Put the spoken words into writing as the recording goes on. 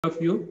of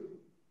you,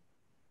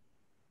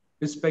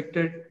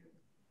 respected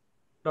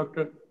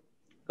Dr.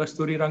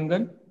 Kasturi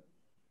Rangan,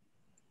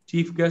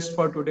 chief guest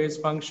for today's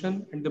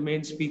function and the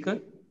main speaker,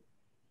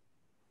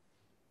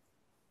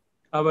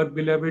 our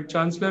beloved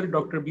Chancellor,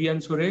 Dr. B.N.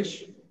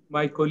 Suresh,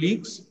 my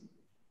colleagues,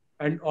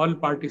 and all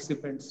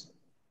participants.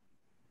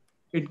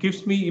 It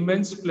gives me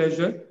immense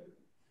pleasure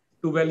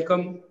to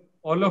welcome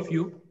all of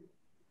you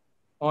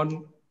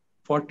on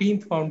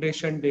 14th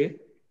Foundation Day.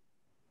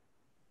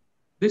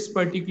 This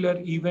particular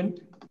event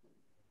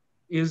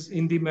is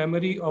in the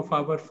memory of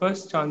our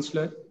first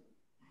Chancellor,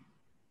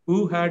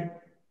 who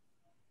had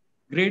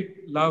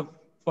great love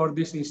for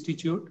this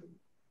institute,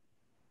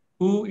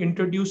 who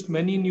introduced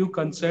many new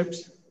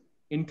concepts,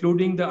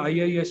 including the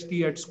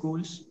IIST at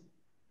schools.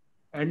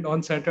 And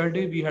on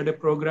Saturday, we had a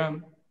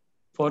program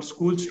for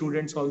school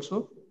students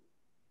also.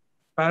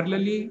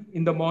 Parallelly,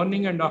 in the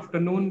morning and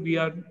afternoon, we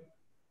are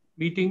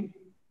meeting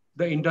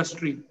the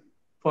industry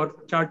for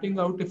charting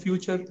out a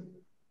future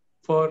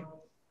for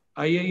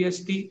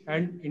IIST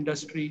and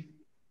industry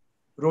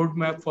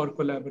roadmap for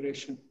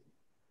collaboration.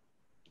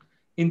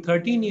 In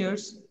 13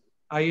 years,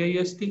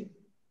 IIST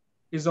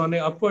is on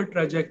an upward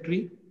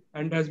trajectory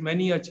and has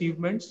many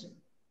achievements.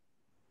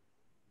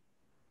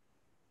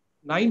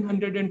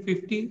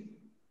 950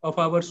 of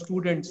our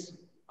students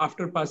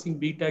after passing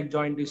BTech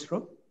joined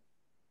ISRO.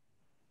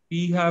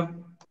 We have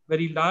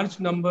very large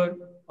number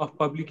of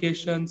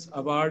publications,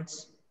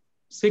 awards,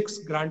 6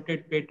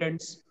 granted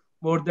patents,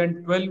 more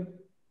than 12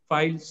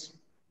 files,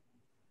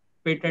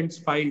 patents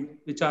filed,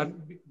 which are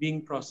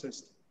being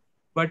processed.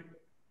 But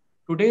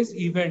today's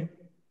event,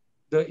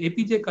 the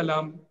APJ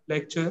Kalam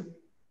lecture,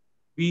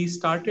 we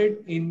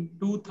started in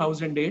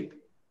 2008.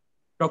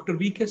 Dr.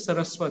 V.K.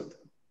 Saraswat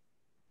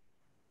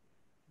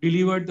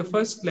delivered the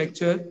first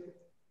lecture.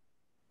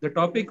 The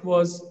topic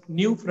was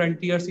New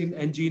Frontiers in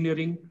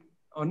Engineering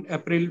on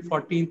April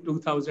 14,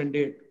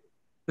 2008.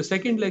 The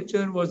second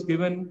lecture was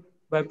given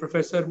by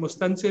Professor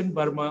Mustansin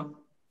Burma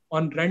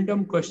on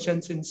random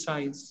questions in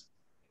science.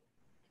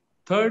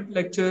 Third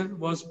lecture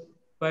was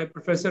by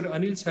Professor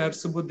Anil Sahar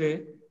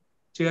Subudhe,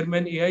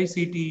 Chairman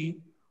AICTE,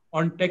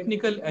 on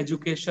technical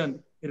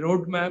education, a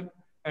roadmap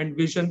and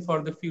vision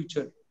for the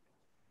future.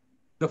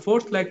 The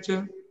fourth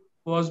lecture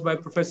was by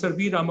Professor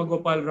V.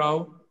 Ramagopal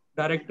Rao,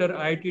 Director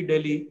IIT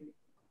Delhi,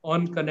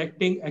 on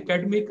connecting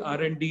academic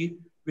R&D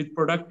with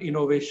product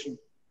innovation.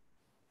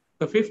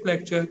 The fifth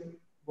lecture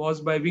was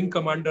by Wing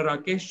Commander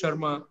Rakesh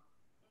Sharma,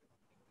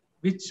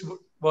 which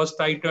was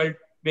titled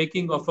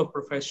Making of a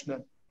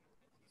Professional.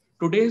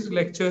 Today's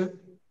lecture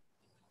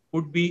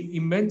would be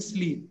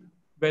immensely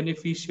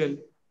beneficial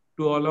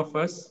to all of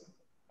us,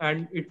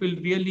 and it will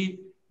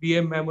really be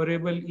a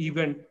memorable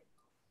event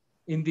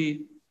in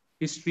the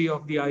history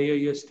of the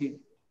IIST.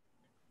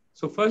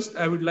 So first,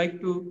 I would like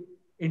to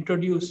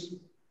introduce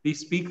the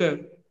speaker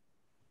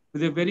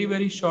with a very,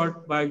 very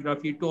short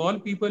biography. To all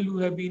people who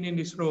have been in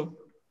ISRO,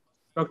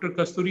 Dr.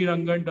 Kasturi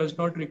Rangan does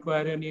not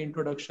require any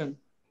introduction.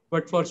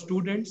 But for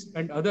students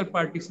and other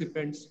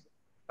participants,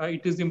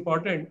 it is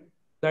important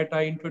that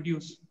I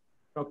introduce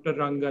Dr.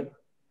 Rangan.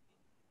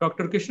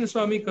 Dr.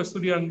 Krishnaswamy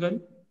Kasturi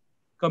Rangan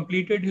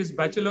completed his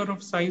Bachelor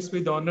of Science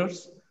with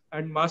honors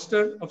and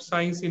Master of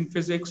Science in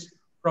Physics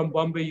from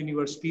Bombay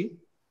University.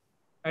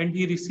 And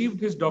he received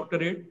his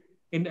doctorate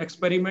in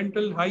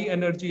experimental high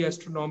energy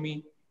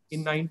astronomy in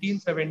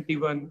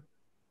 1971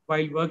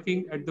 while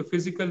working at the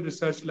Physical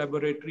Research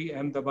Laboratory,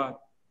 Ahmedabad.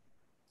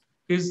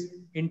 His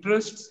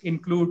interests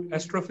include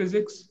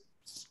astrophysics,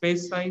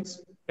 space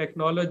science,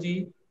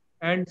 technology,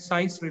 and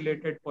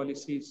science-related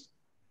policies.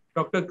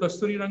 Dr.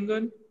 Kasturi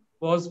Rangan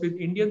was with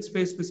Indian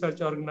Space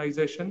Research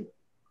Organization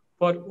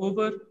for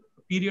over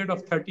a period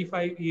of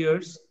 35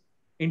 years,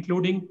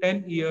 including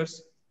 10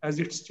 years as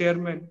its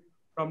chairman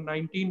from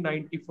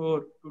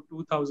 1994 to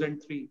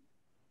 2003.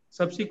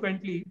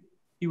 Subsequently,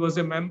 he was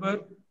a member,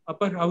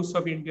 Upper House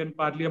of Indian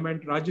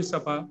Parliament, Rajya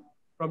Sabha,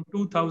 from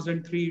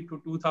 2003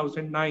 to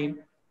 2009,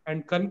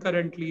 and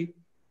concurrently,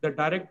 the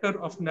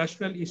director of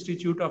National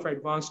Institute of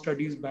Advanced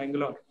Studies,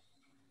 Bangalore.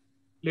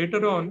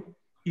 Later on,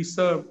 he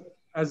served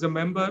as a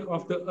member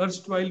of the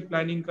erstwhile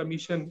Planning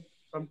Commission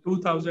from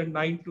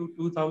 2009 to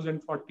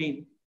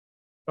 2014.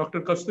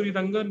 Dr. Kasturi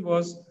Rangan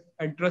was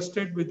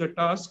entrusted with the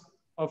task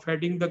of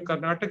heading the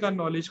Karnataka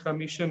Knowledge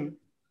Commission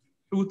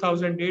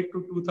 2008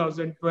 to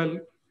 2012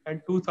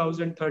 and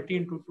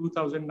 2013 to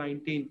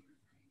 2019.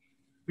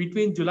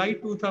 Between July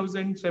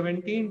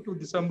 2017 to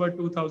December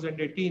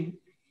 2018,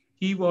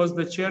 he was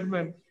the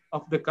chairman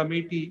of the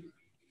committee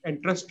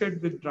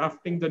entrusted with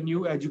drafting the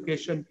new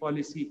education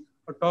policy,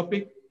 a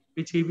topic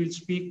which he will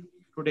speak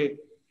today.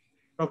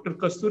 Dr.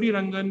 Kasturi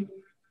Rangan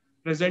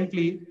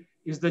presently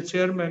is the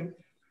chairman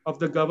of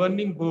the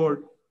governing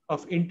board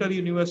of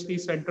Inter-University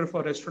Center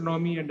for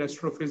Astronomy and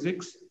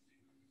Astrophysics,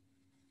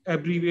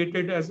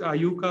 abbreviated as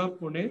IUCA,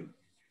 Pune.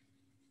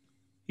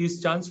 He is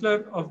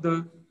Chancellor of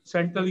the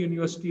Central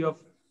University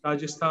of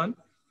Rajasthan.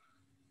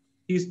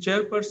 He is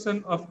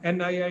chairperson of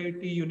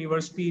NIIT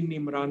University in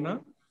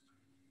Nimrana.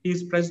 He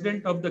is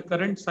president of the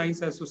Current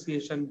Science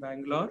Association,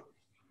 Bangalore.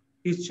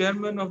 He is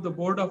chairman of the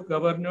Board of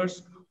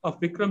Governors of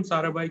Vikram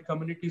Sarabhai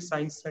Community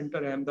Science Center,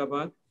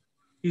 Ahmedabad.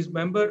 He is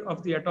member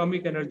of the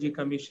Atomic Energy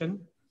Commission,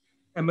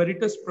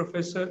 emeritus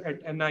professor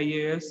at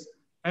NIIST,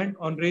 and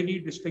honorary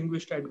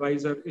distinguished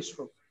advisor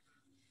ISRO.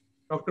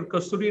 Dr.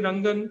 Kasturi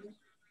Rangan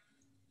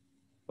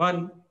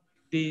won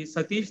the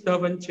Satish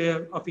Dhawan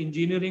Chair of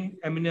Engineering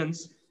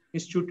Eminence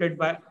instituted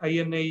by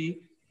INAE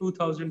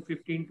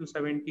 2015 to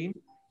 17.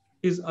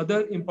 His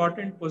other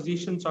important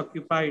positions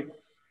occupied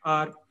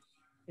are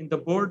in the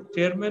board,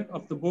 chairman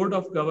of the Board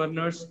of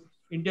Governors,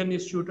 Indian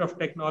Institute of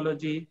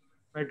Technology,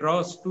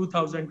 Madras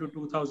 2000 to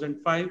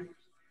 2005,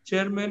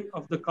 chairman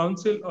of the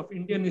Council of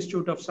Indian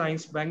Institute of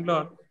Science,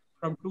 Bangalore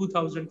from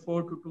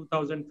 2004 to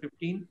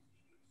 2015,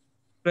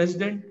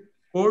 President,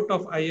 Court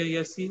of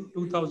IISc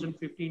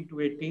 2015 to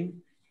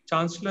 18,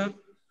 Chancellor,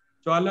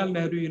 Jawaharlal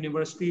Nehru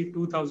University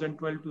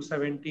 2012 to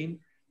 17,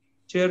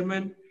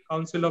 Chairman,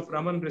 Council of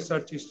Raman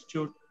Research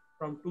Institute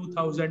from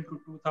 2000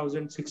 to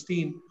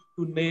 2016,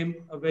 to name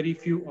a very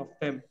few of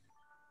them.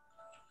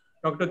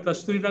 Dr.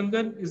 Kasturi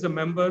Rangan is a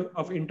member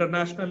of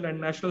international and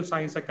national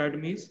science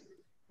academies,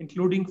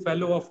 including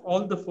fellow of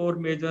all the four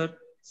major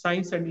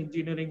science and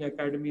engineering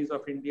academies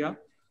of India.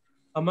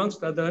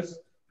 Amongst others,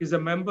 is a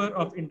member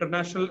of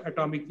International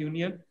Atomic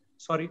Union,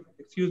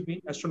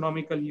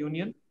 Astronomical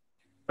Union,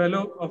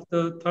 fellow of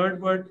the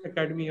Third World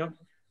Academy of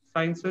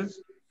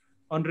Sciences,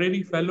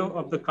 honorary fellow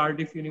of the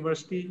Cardiff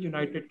University,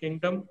 United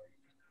Kingdom,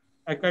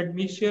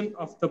 academician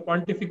of the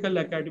Pontifical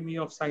Academy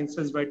of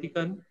Sciences,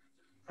 Vatican,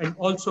 and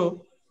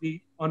also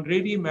the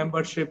honorary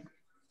membership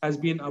has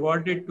been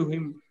awarded to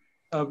him,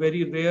 a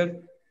very rare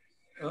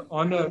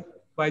honor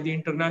by the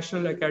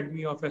International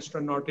Academy of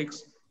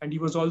Astronautics, and he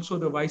was also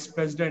the vice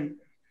president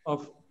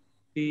of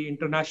the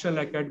International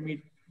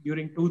Academy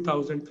during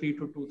 2003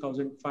 to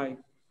 2005.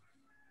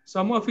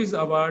 Some of his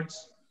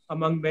awards,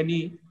 among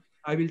many,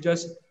 I will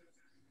just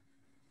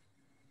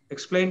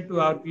explain to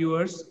our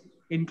viewers,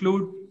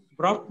 include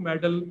Brock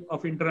Medal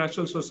of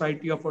International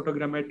Society of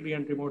Photogrammetry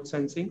and Remote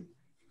Sensing,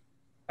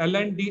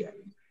 L&D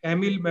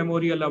Emil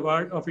Memorial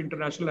Award of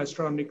International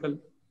Astronautical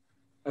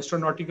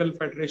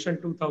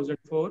Federation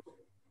 2004,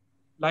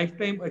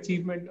 Lifetime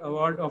Achievement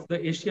Award of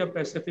the Asia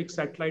Pacific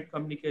Satellite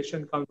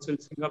Communication Council,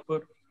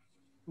 Singapore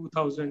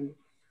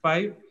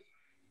 2005,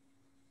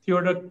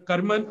 Theodore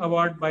Kerman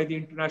Award by the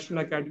International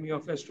Academy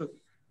of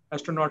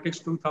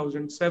Astronautics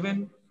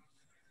 2007,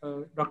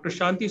 Dr.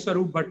 Shanti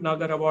Sarup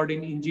Bhatnagar Award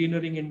in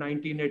Engineering in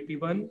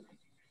 1981,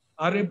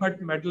 Aryabhat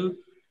Medal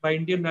by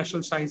Indian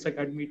National Science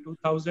Academy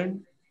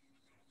 2000,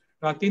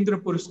 Ratindra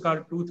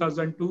Puraskar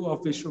 2002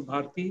 of Vishwa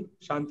Bharati,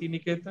 Shanti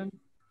Niketan,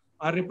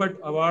 Aryabhat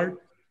Award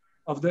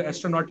of the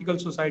Astronautical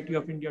Society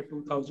of India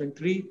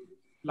 2003,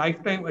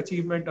 Lifetime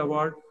Achievement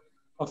Award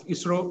of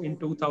ISRO in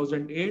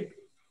 2008,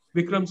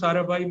 Vikram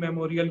Sarabhai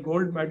Memorial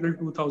Gold Medal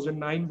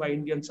 2009 by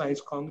Indian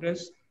Science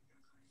Congress,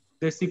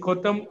 the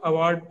Sikhotam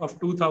Award of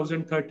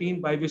 2013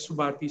 by Vishwa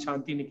Bharati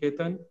Shanti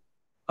Niketan,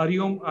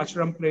 Hariom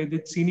Ashram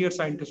Predit Senior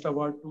Scientist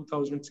Award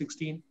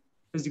 2016,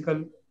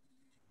 Physical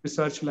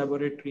Research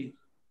Laboratory.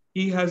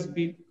 He has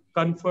been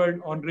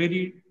conferred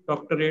honorary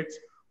doctorates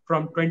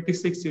from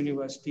 26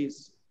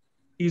 universities.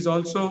 He is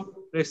also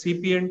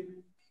recipient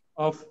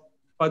of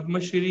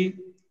Padma Shri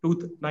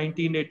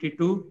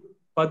 1982,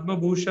 Padma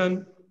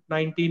Bhushan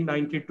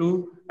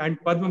 1992, and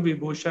Padma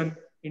Vibhushan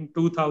in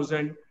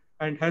 2000,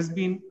 and has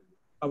been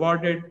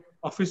awarded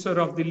Officer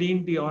of the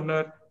Legion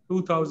d'Honneur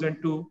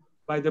 2002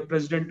 by the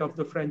President of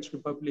the French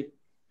Republic.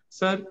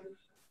 Sir,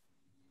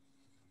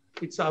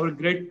 it's our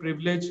great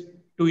privilege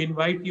to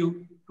invite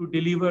you to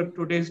deliver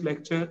today's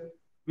lecture,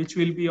 which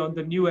will be on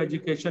the new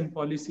education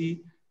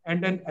policy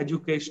and an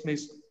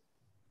educationist,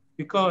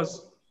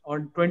 because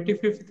on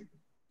 25th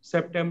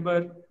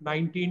September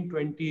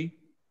 1920,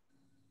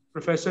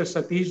 Professor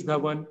Satish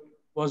Dhawan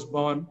was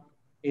born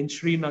in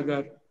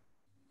Srinagar.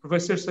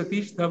 Professor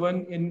Satish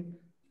Dhawan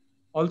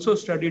also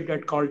studied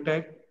at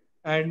Caltech,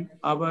 and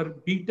our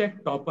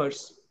BTech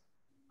toppers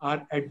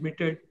are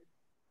admitted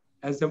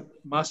as a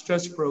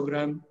master's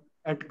program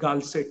at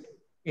Galsit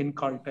in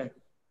Caltech.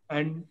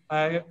 And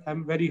I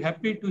am very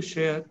happy to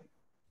share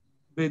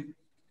with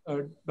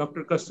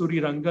Dr.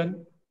 Kasturi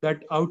Rangan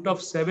that out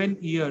of 7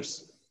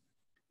 years,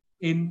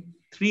 in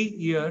 3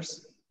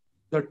 years,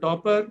 the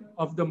topper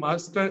of the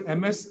Master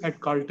MS at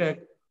Caltech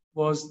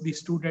was the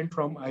student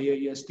from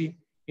IIST,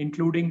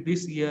 including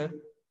this year,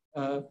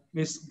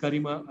 Ms.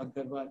 Garima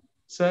Agarwal.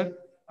 Sir,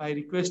 I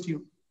request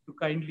you to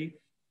kindly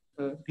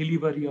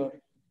deliver your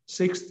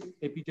 6th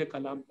APJ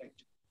Kalam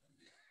lecture.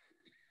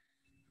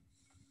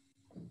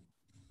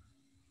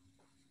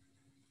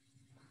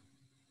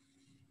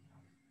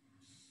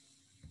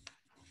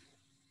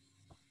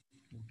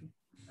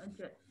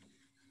 Okay.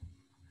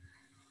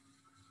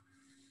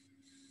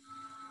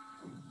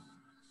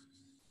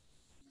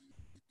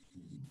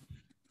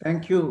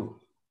 Thank you,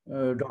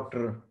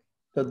 Dr.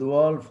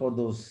 Tadwal, for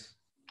those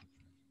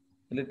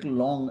little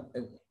long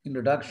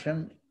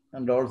introduction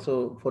and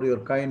also for your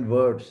kind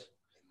words.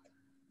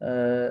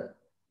 Let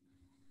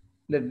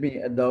me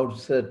at the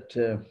outset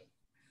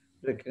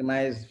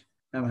recognize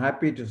I'm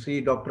happy to see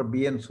Dr.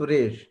 B.N.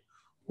 Suresh,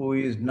 who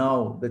is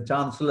now the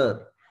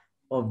Chancellor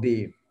of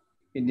the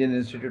Indian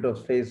Institute of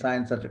Space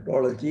Science and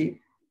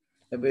Technology,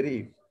 a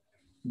very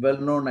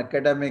well-known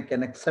academic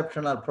and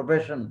exceptional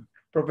professional,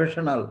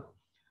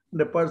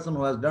 and a person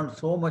who has done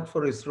so much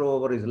for ISRO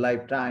over his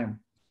lifetime.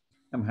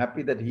 I'm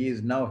happy that he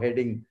is now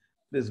heading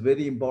this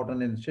very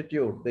important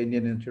institute, the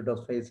Indian Institute of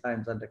Space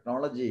Science and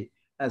Technology,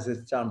 as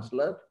its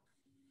chancellor.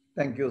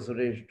 Thank you,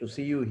 Suresh, to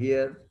see you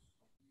here.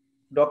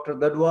 Dr.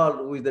 Dadwal,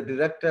 who is the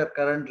director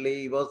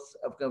currently, was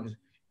of course,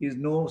 is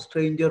no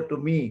stranger to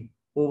me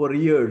over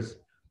years,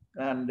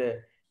 and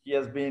he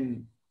has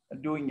been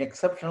doing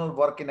exceptional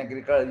work in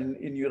agriculture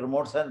in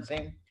remote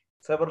sensing,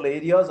 several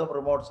areas of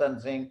remote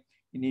sensing.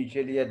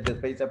 Initially at the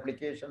Space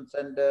Application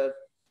Center,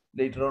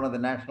 later on at the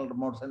National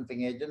Remote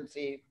Sensing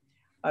Agency,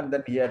 and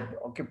then he had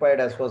occupied,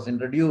 as was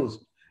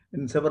introduced,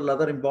 in several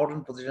other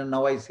important positions.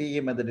 Now I see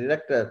him as the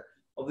director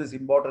of this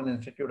important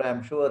institute. I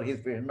am sure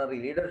his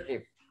visionary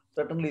leadership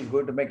certainly is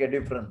going to make a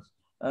difference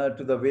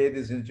to the way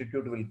this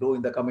institute will grow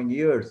in the coming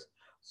years.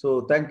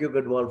 So thank you,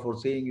 Gadwal, for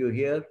seeing you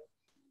here.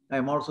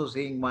 I'm also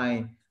seeing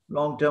my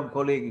long-term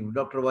colleague,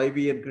 Dr.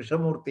 YBN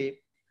Krishnamurthy.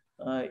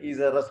 He's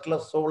a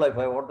restless soul, if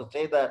I want to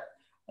say that.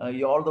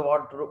 He all the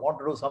want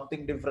to do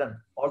something different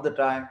all the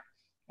time.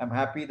 I'm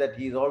happy that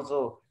he's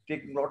also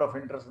taking a lot of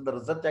interest in the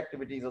research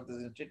activities of this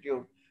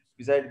institute,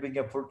 besides being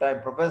a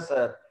full-time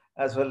professor,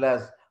 as well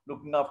as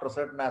looking after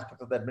certain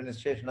aspects of the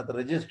administration at the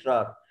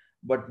registrar.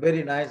 But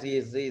very nice,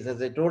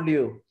 as I told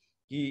you,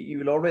 he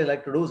will always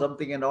like to do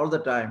something and all the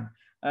time.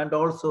 And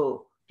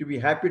also to be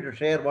happy to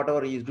share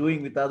whatever he is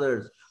doing with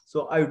others.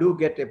 So I do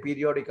get a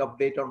periodic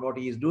update on what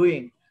he is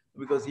doing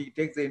because he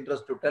takes the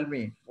interest to tell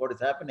me what is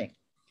happening.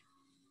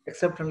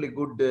 Exceptionally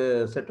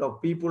good set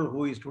of people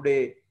who is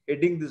today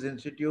heading this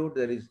institute.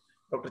 There is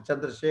Dr.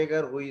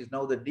 Chandrasekhar, who is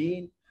now the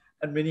dean,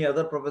 and many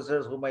other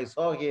professors whom I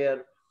saw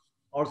here,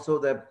 also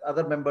the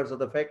other members of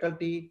the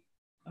faculty,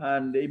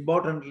 and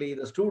importantly,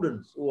 the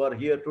students who are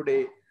here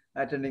today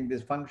attending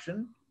this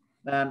function,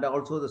 and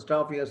also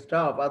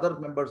the other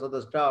members of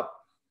the staff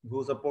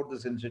who support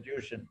this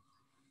institution.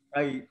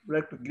 I would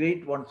like to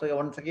greet once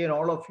again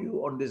all of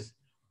you on this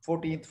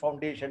 14th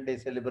Foundation Day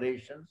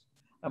celebrations.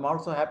 I'm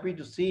also happy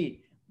to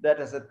see that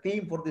as a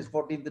theme for this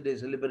 14th Day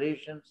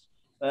celebrations,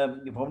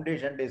 the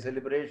Foundation Day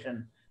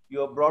celebration, you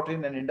have brought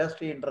in an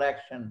industry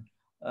interaction.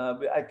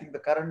 I think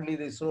currently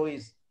the ISRO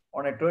is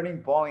on a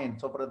turning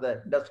point so far as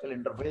the industrial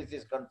interface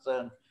is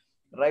concerned,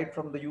 right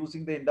from the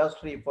using the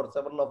industry for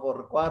several of our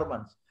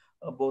requirements,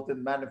 both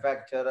in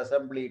manufacture,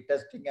 assembly,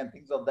 testing, and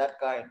things of that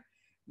kind.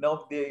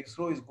 Now the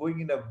ISRO is going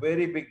in a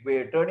very big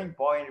way, turning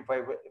point,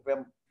 if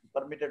I'm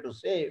permitted to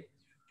say,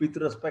 with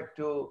respect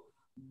to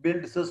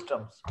build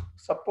systems,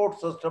 support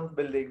systems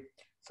building,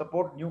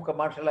 support new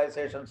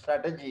commercialization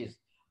strategies,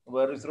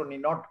 where ISRO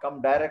need not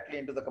come directly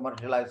into the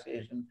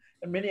commercialization,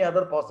 and many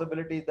other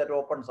possibilities that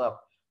opens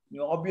up.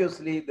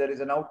 Obviously, there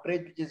is an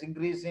outrage which is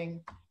increasing.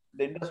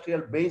 The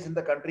industrial base in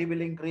the country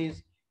will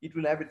increase. It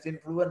will have its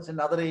influence in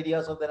other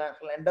areas of the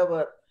national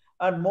endeavor.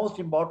 And most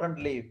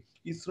importantly,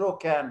 ISRO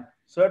can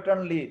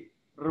certainly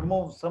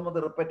remove some of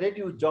the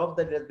repetitive jobs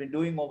that it has been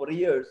doing over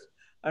years,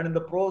 and in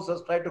the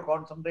process try to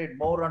concentrate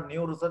more on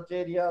new research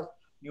areas,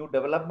 new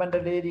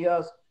developmental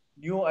areas,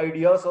 new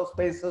ideas of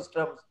space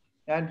systems,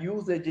 and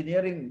use the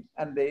engineering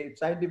and the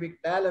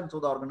scientific talents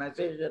of the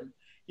organization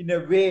in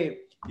a way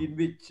in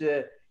which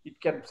it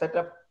can set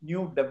up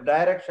new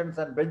directions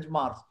and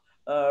benchmarks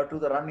to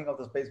the running of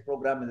the space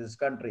program in this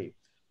country.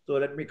 So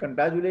let me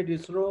congratulate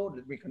ISRO,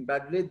 let me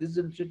congratulate this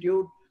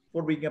institute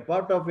for being a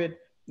part of it,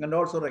 and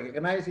also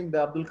recognizing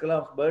the Abdul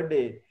Kalam's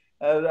birthday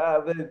with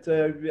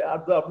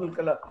Abdul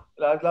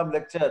Kalam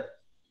lecture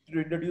to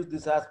introduce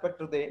this aspect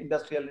of the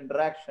industrial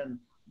interaction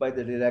by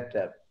the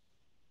director.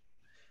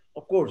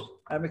 Of course,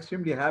 I'm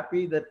extremely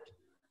happy that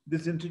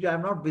this institute,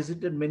 I've not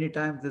visited many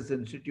times this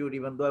institute,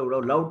 even though I would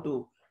have loved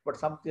to, but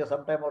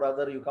sometime or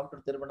other you come to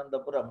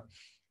Thiruvananthapuram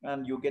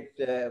and you get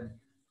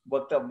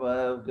worked up,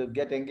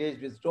 get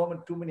engaged with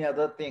too many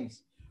other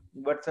things.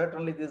 But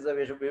certainly this is a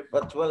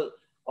virtual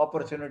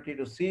opportunity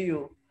to see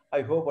you.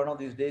 I hope one of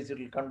these days it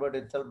will convert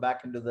itself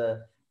back into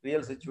the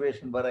real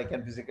situation where I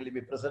can physically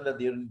be present at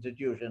the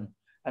institution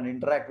and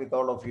interact with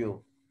all of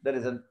you. That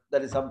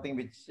is something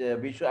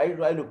which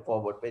I look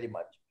forward very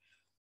much.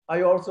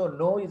 I also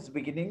know its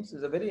beginnings.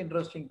 It's a very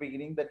interesting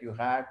beginning that you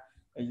had.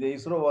 The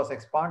ISRO was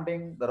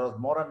expanding. There was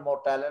more and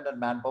more talent and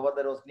manpower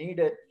that was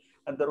needed.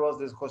 And there was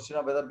this question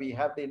of whether we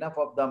have enough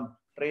of them,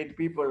 trained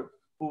people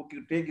who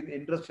could take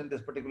interest in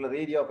this particular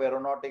area of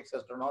aeronautics,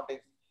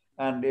 astronautics,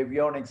 and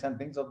avionics and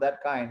things of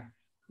that kind.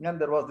 And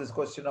there was this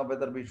question of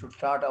whether we should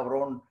start our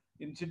own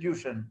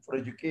institution for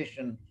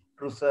education,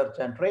 research,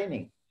 and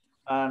training.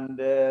 And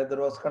there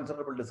was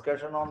considerable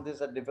discussion on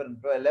this at different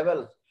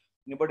levels.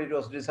 But it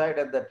was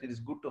decided that it is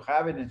good to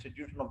have an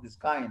institution of this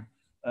kind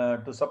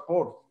to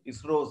support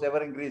ISRO's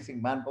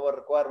ever-increasing manpower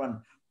requirement,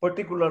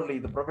 particularly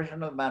the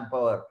professional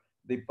manpower,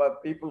 the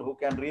people who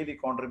can really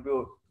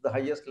contribute to the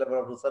highest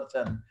level of research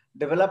and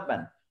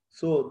development.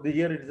 So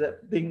here it is a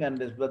thing,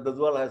 and as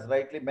Dadwal has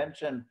rightly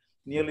mentioned,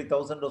 Nearly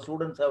 1,000 of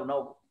students have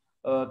now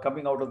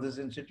coming out of this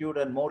institute,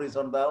 and more is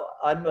on the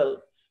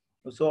annual.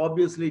 So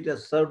obviously, it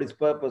has served its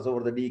purpose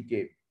over the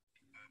decade.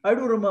 I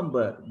do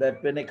remember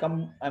that when I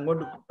come, I'm going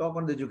to talk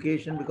on the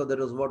education because that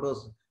was what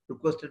was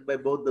requested by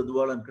both the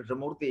Dual and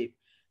Krishnamurti.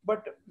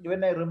 But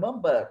when I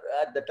remember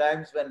at the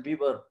times when we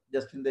were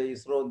just in the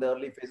ISRO in the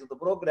early phase of the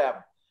program,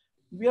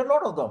 we have a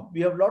lot of them.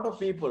 We have a lot of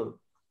people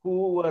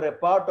who were a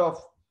part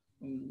of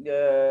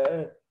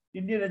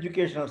Indian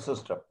educational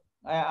system.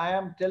 I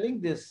am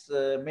telling this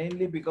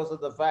mainly because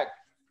of the fact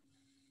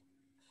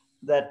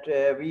that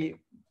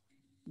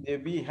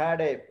we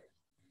had a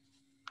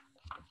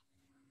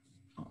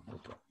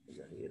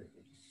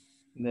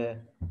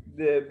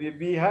the,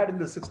 we had in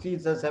the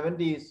 60s and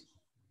 70s,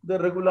 the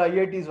regular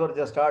IITs were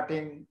just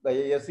starting, the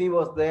ASC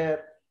was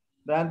there,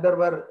 then there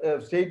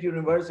were state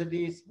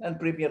universities and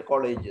premier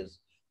colleges.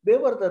 They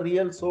were the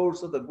real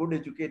source of the good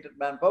educated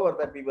manpower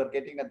that we were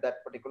getting at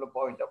that particular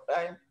point of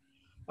time.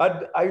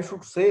 And I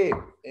should say,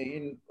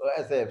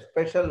 as a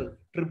special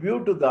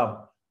tribute to them,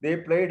 they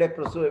played a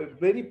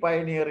very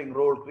pioneering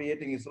role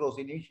creating ISRO's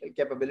initial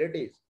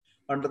capabilities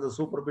under the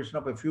supervision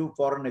of a few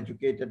foreign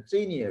educated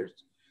seniors.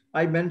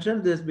 I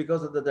mentioned this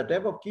because of the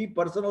type of key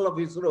personnel of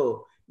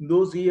ISRO in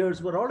those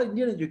years were all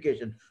Indian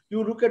education.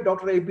 You look at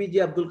Dr. APJ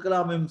Abdul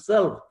Kalam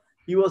himself,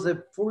 he was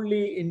a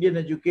fully Indian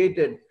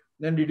educated,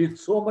 and he did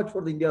so much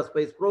for the India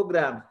space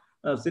program,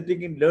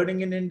 sitting in learning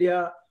in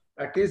India,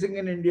 practicing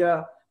in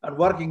India, and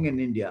working in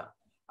India.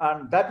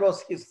 And that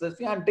was his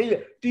thing. And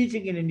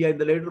teaching in India in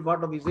the later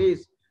part of his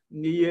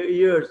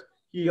years.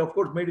 He, of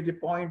course, made it a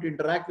point to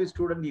interact with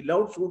students. He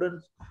loved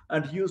students,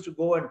 and he used to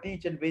go and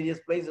teach in various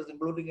places,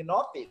 including in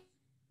Northeast.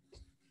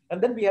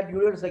 And then we had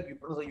leaders like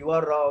Professor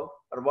U.R. Rao,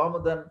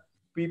 Arvamudan,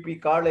 P.P.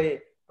 Kale,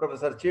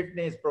 Professor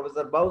Chitnis,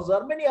 Professor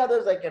Bausar, many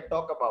others I can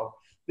talk about.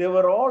 They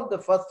were all the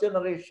first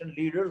generation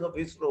leaders of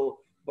ISRO,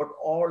 but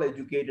all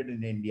educated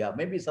in India.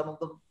 Maybe some of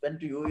them went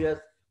to US,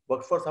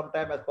 worked for some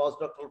time as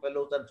postdoctoral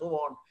fellows and so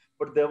on,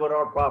 but they were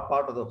all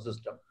part of the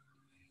system.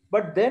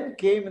 But then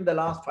came in the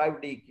last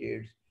 5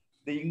 decades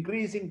the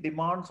increasing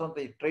demands on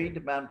the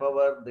trained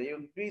manpower, the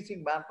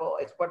increasing manpower,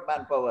 expert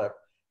manpower.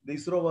 The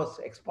ISRO was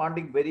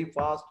expanding very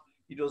fast.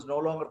 It was no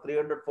longer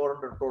 300,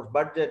 400 crores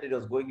budget. It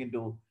was going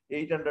into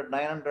 800,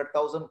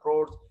 900,000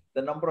 crores.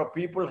 The number of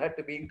people had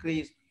to be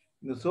increased.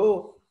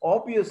 So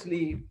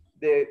obviously,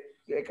 the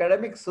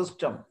academic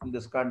system in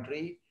this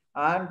country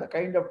and the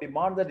kind of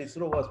demand that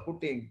ISRO was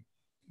putting,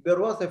 there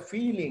was a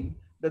feeling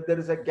that there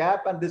is a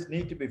gap and this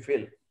need to be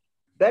filled.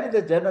 That is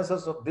the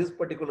genesis of this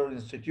particular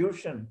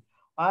institution.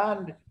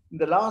 And in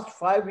the last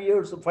 5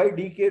 years, 5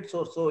 decades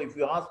or so, if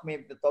you ask me,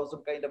 the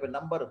 1,000 kind of a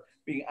number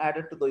being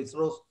added to the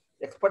ISRO's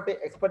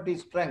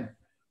expertise strength,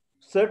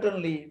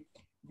 certainly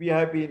we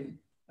have been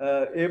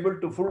able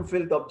to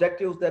fulfill the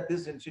objectives that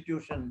this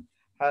institution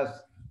has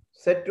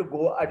set to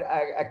go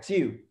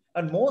achieve.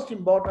 And most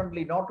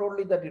importantly, not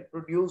only that it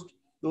produced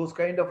those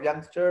kind of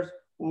youngsters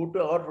who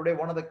are today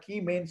one of the key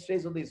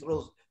mainstays of the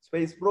ISRO's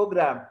space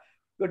program,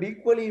 but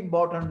equally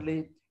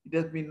importantly, it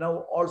has been now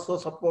also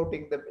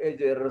supporting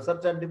the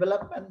research and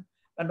development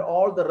and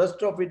all the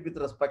rest of it with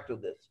respect to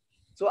this.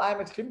 So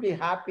I'm extremely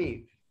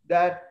happy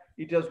that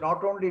it has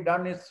not only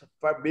done its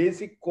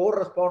basic core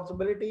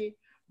responsibility,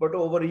 but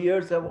over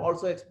years have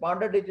also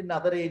expanded it in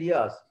other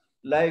areas,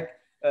 like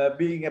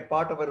being a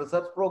part of a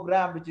research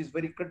program, which is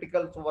very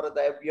critical for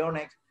the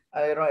avionics,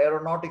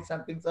 aeronautics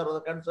and things are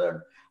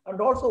concerned,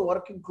 and also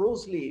working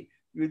closely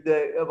with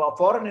the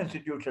foreign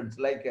institutions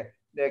like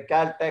the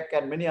Caltech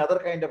and many other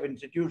kind of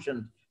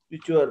institutions,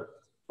 which were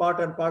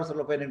part and parcel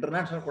of an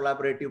international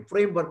collaborative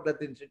framework that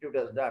the institute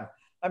has done.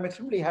 I'm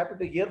extremely happy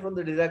to hear from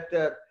the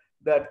director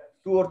that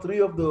 2 or 3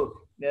 of the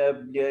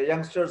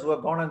youngsters who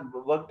have gone and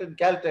worked in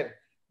Caltech,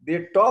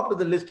 they topped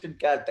the list in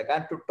Caltech.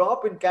 And to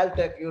top in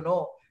Caltech,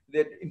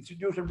 that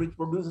institution which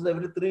produces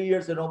every 3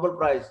 years a Nobel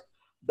Prize,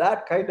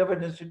 that kind of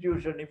an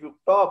institution, if you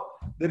top,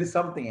 there is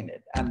something in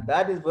it. And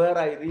that is where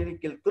I really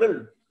feel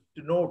thrilled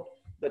to note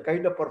the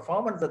kind of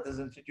performance that this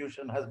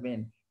institution has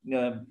been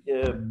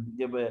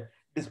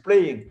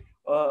displaying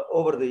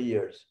over the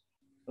years.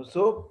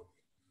 So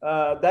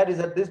that is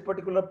at this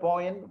particular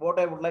point, what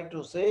I would like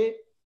to say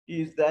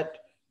is that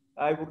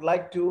I would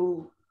like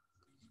to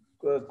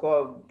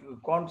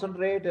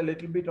concentrate a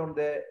little bit on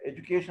the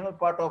educational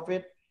part of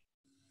it.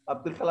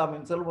 Abdul Kalam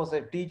himself was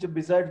a teacher.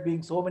 Besides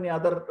being so many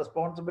other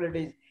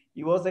responsibilities,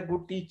 he was a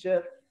good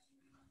teacher.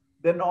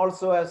 Then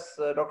also, as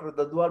Dr.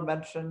 Dadwal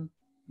mentioned,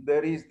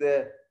 there is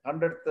the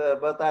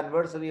 100th birth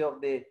anniversary of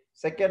the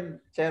second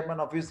chairman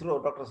of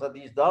ISRO, Dr.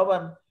 Satish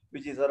Dhawan,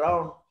 which is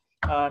around.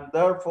 And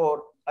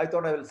therefore, I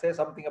thought I will say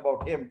something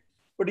about him.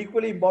 But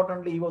equally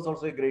importantly, he was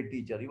also a great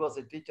teacher. He was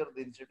a teacher of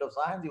the Institute of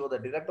Science. He was the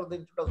director of the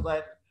Institute of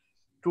Science.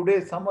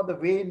 Today, some of the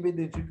way in which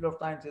the Institute of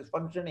Science is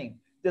functioning,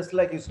 just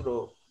like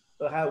ISRO,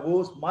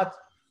 owes much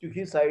to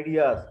his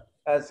ideas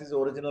as his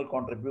original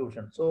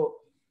contribution. So,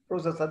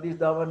 Professor Satish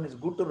Dhawan, is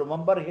good to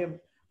remember him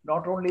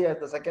not only as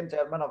the second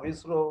chairman of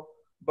ISRO,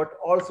 but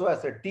also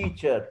as a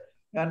teacher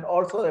and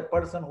also a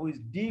person who is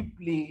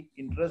deeply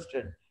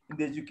interested in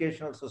the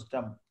educational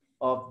system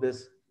of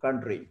this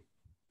country.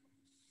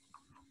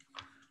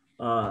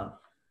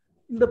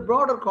 In the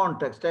broader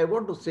context, I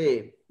want to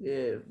say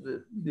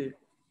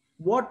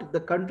what the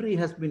country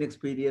has been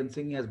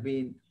experiencing has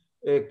been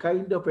a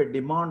kind of a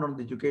demand on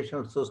the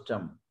educational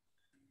system,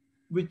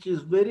 which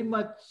is very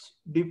much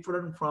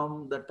different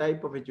from the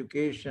type of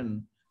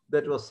education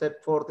that was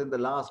set forth in the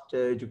last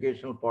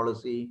educational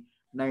policy,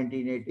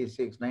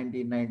 1986,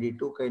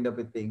 1992 kind of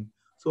a thing.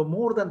 So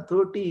more than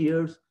 30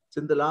 years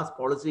since the last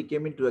policy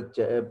came into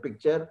a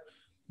picture,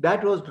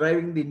 that was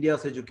driving the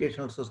India's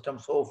educational system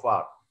so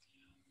far.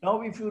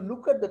 Now, if you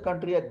look at the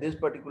country at this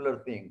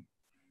particular thing,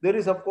 there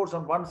is, of course,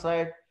 on one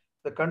side,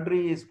 the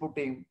country is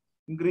putting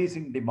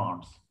increasing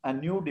demands and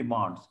new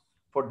demands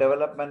for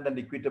development and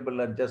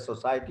equitable and just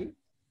society.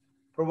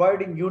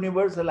 Providing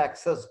universal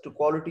access to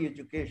quality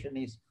education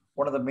is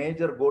one of the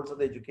major goals of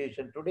the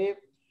education today.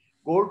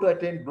 Goal to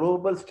attain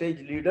global stage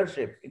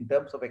leadership in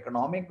terms of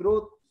economic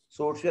growth,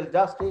 social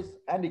justice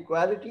and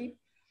equality,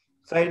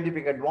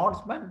 scientific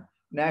advancement,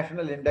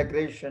 national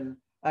integration,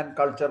 and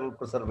cultural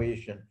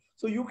preservation.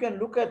 So you can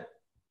look at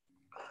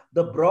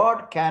the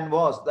broad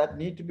canvas that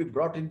need to be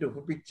brought into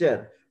a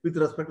picture with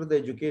respect to the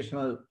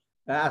educational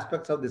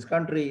aspects of this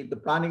country, the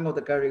planning of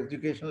the current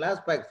educational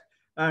aspects.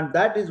 And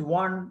that is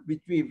one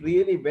which we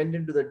really went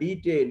into the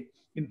detail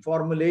in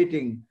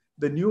formulating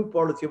the new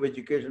policy of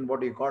education,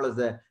 what you call as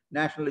the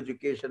National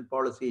Education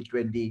Policy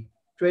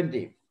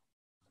 2020.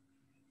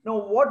 Now,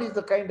 what is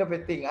the kind of a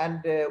thing?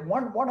 And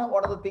one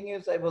of the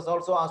things is I was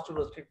also asked to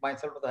restrict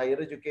myself to the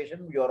higher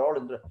education. We are all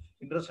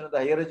interested in the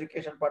higher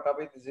education part of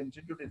it. This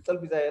institute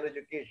itself is higher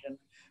education.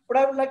 But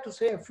I would like to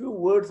say a few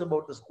words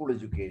about the school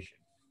education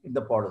in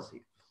the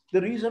policy.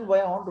 The reason why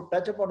I want to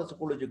touch upon the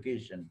school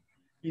education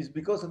is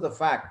because of the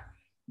fact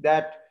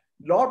that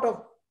lot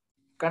of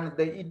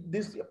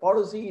this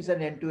policy is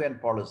an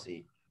end-to-end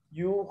policy.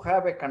 You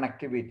have a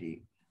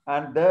connectivity.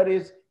 And there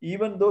is,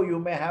 even though you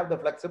may have the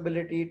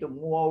flexibility to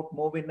move out,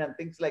 move in, and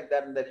things like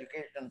that in the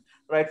education,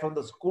 right from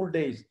the school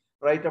days,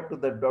 right up to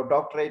the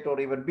doctorate or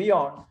even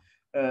beyond,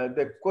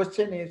 the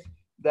question is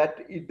that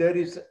if there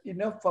is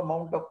enough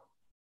amount of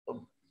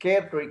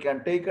care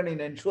taken in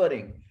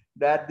ensuring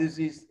that this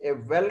is a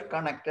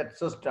well-connected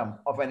system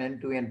of an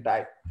end-to-end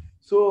type.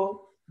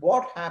 So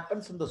what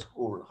happens in the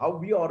school, how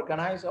we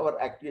organize our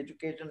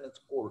education in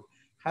school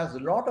has a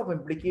lot of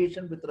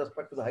implication with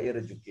respect to the higher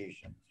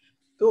education.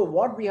 So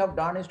what we have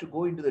done is to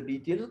go into the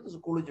details of the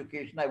school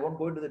education. I won't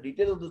go into the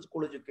details of the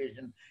school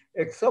education,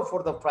 except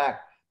for the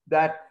fact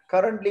that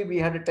currently we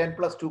had a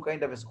 10+2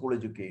 kind of a school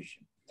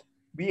education.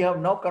 We have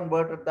now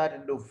converted that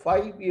into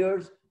 5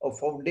 years of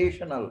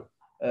foundational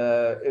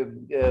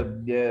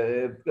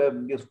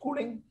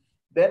schooling,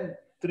 then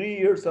 3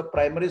 years of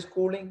primary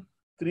schooling,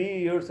 3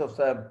 years of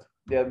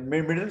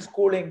middle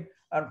schooling,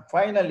 and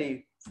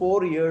finally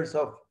 4 years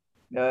of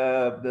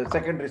the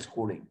secondary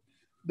schooling.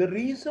 The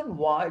reason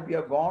why we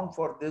have gone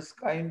for this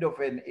kind of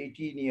an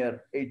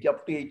 18-year,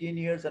 up to 18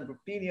 years and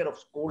 15 years of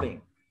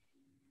schooling,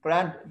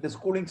 the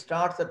schooling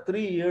starts at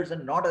 3 years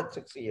and not at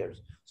 6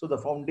 years. So the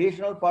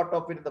foundational part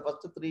of it in the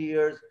first 3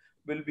 years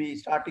will be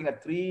starting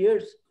at 3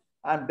 years,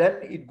 and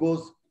then it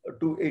goes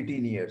to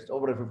 18 years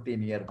over a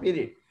 15-year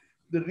period.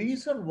 The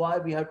reason why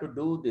we have to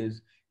do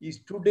this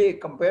is today,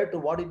 compared to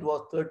what it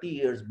was 30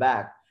 years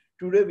back,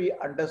 today we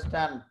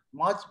understand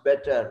much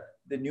better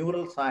the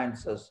neural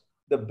sciences,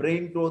 the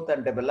brain growth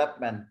and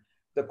development,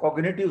 the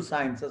cognitive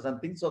sciences and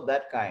things of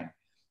that kind.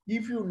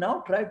 If you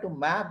now try to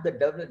map the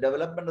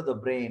development of the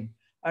brain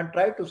and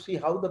try to see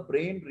how the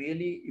brain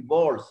really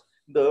evolves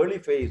in the early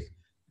phase,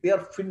 they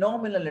are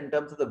phenomenal in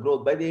terms of the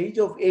growth. By the age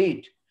of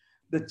 8,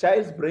 the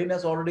child's brain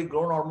has already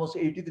grown almost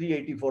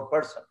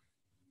 83-84%.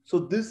 So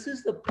this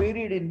is the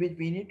period in which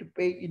we need to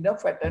pay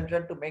enough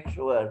attention to make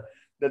sure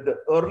that the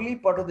early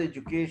part of the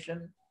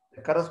education,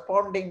 the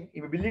corresponding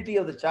ability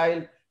of the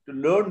child to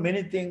learn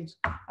many things,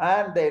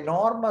 and the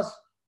enormous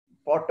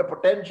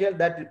potential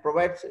that it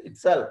provides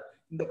itself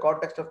in the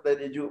context of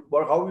the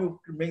or how you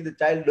make the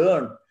child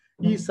learn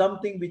is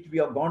something which we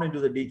have gone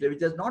into the detail,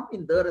 which has not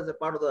been there as a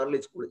part of the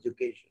early school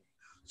education.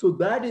 So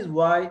that is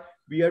why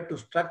we have to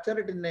structure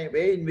it in a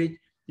way in which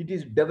it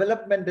is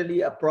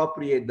developmentally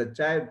appropriate. The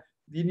child,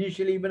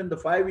 initially, even in the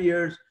 5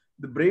 years,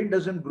 the brain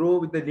doesn't grow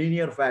with the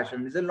linear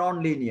fashion. It's a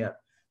non-linear.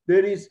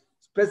 There is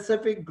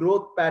specific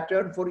growth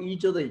pattern for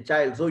each of the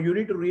child. So you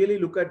need to really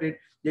look at it.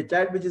 A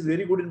child which is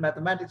very good in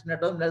mathematics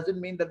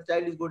doesn't mean that the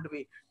child is going to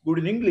be good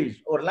in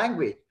English or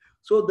language.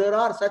 So there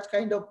are such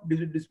kind of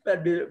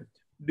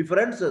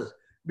differences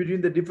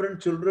between the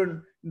different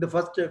children in the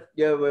first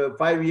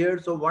 5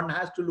 years. So one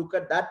has to look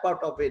at that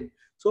part of it.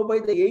 So by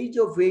the age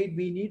of 8,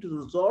 we need to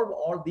resolve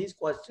all these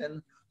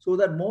questions so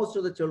that most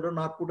of the children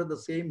are put at the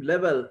same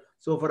level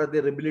so far as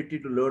their ability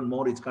to learn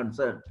more is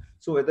concerned.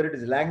 So whether it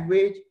is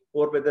language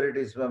or whether it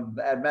is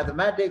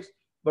mathematics,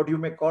 but you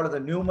may call it the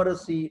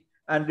numeracy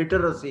and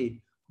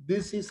literacy,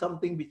 this is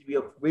something which we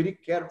have very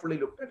carefully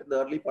looked at in the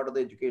early part of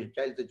the education,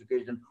 child's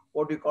education,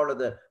 what we call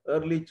the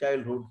early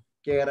childhood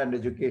care and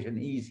education,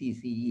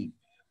 ECCE.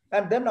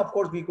 And then, of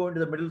course, we go into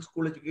the middle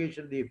school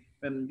education,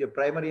 the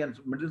primary and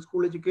middle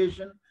school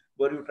education,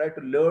 where you try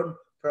to learn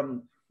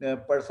from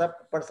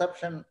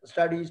perception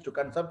studies to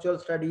conceptual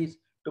studies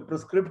to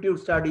prescriptive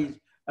studies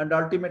and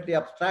ultimately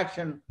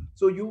abstraction.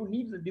 So you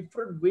need the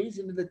different ways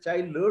in which the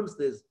child learns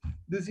this.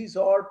 This is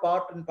all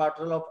part and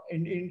parcel of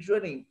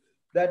ensuring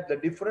that the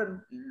different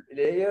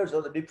layers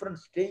or the different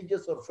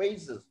stages or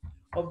phases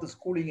of the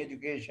schooling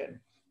education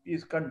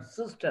is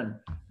consistent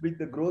with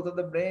the growth of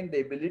the brain,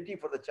 the ability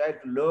for the child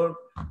to learn,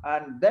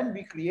 and then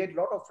we create a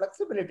lot of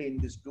flexibility in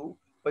this too.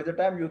 By the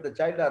time the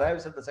child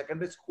arrives at the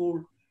secondary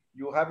school,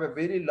 you have a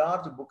very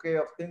large bouquet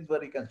of things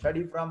where he can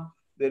study from.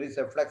 There is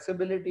a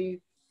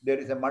flexibility, there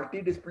is a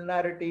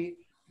multidisciplinarity,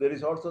 there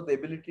is also the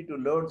ability to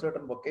learn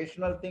certain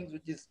vocational things,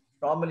 which is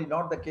normally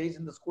not the case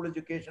in the school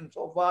education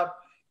so far.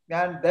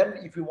 And then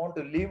if you want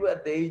to live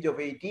at the age of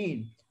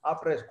 18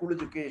 after a school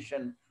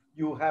education,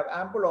 you have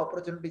ample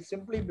opportunity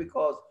simply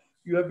because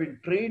you have been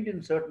trained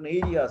in certain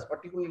areas,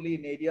 particularly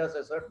in areas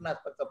of certain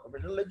aspects of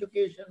professional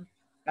education,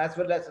 as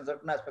well as in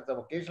certain aspects of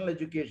vocational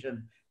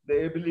education,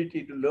 the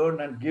ability to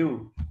learn and give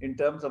in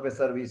terms of a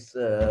service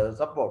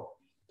support.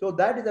 So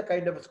that is the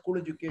kind of school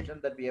education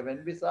that we have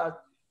envisaged.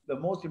 The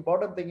most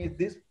important thing is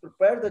this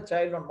prepare the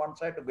child on one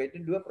side to get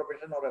into a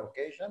profession or a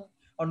vocation.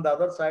 On the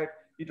other side,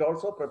 it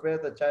also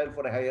prepares the child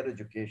for a higher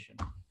education.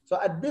 So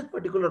at this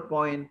particular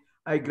point,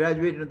 I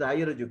graduated into the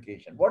higher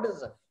education. What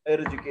does higher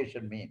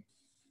education mean?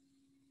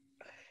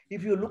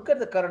 If you look at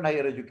the current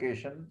higher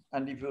education,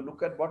 and if you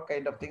look at what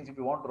kind of things, if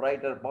you want to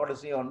write a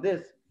policy on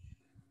this,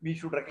 we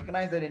should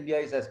recognize that India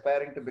is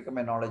aspiring to become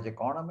a knowledge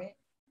economy,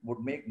 would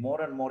make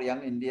more and more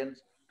young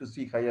Indians to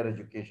seek higher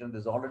education.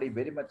 This is already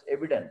very much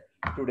evident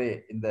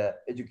today in the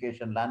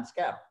education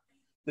landscape.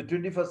 The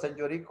 21st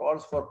century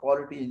calls for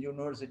quality in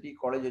university,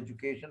 college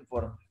education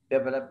for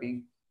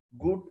developing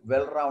good,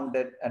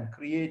 well-rounded and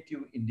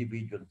creative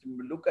individuals.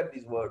 We look at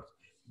these words,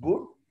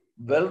 good,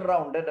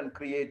 well-rounded and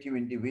creative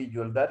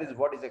individual. That is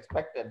what is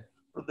expected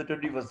from the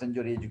 21st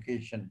century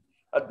education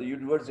at the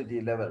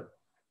university level.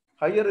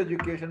 Higher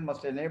education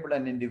must enable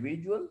an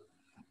individual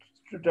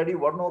to study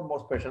one or more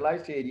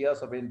specialized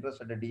areas of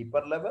interest at a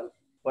deeper level,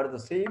 but at the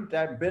same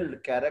time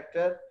build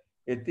character,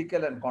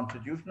 ethical and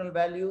constitutional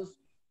values,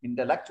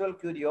 intellectual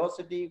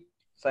curiosity,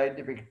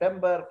 scientific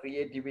temper,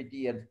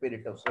 creativity, and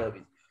spirit of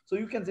service. So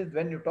you can see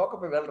when you talk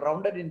of a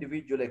well-rounded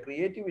individual, a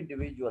creative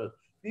individual,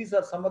 these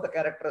are some of the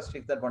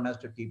characteristics that one has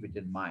to keep it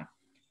in mind.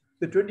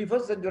 The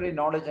 21st century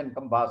knowledge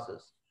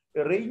encompasses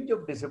a range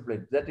of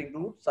disciplines that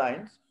include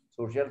science,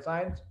 social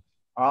science,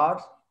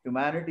 arts,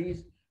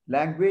 humanities,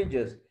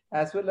 languages,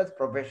 as well as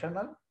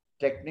professional,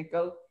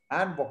 technical,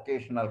 and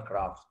vocational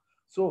crafts.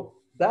 So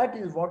that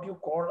is what you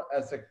call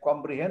as a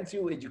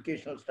comprehensive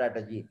educational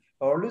strategy,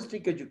 a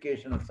holistic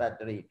educational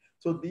strategy.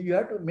 So you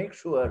have to make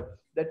sure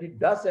that it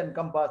does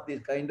encompass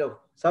these kind of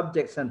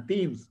subjects and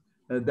themes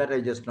that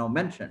I just now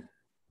mentioned.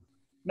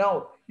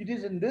 Now, it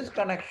is in this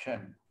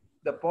connection,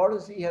 the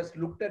policy has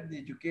looked at the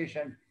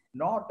education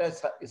not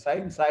as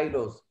science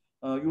silos.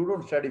 You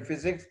don't study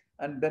physics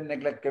and then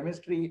neglect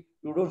chemistry.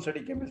 You don't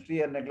study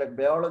chemistry and neglect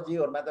biology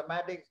or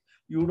mathematics.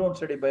 You don't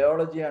study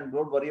biology and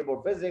don't worry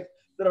about physics.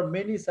 There are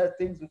many such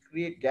things which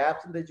create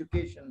gaps in the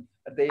education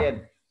at the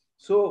end.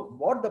 So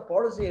what the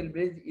policy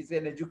is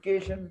an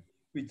education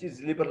which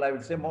is liberal. I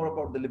will say more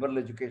about the liberal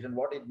education,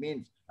 what it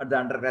means at the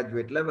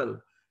undergraduate level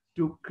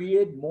to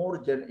create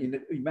more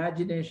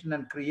imagination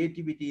and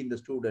creativity in the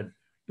student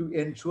to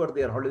ensure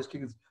their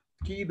holistic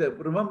key.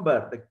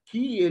 Remember, the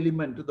key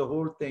element to the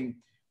whole thing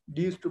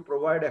is to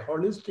provide a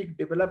holistic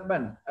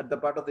development at the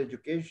part of the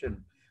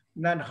education.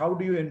 And how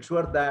do you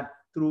ensure that?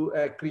 Through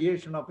a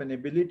creation of an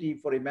ability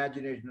for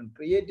imagination and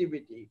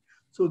creativity.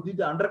 So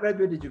the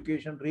undergraduate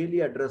education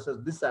really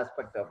addresses this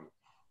aspect of it.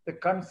 The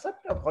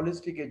concept of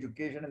holistic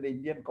education in the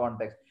Indian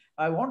context,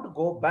 I want to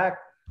go back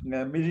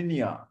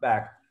millennia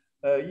back,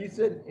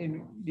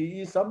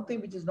 is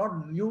something which is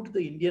not new to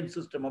the Indian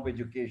system of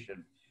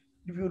education.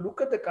 If you look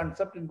at the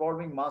concept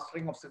involving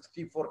mastering of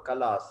 64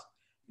 kalas,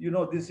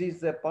 this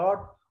is a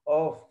part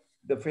of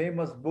the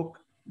famous book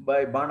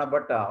by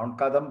Banabhatta on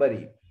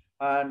Kadambari.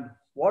 And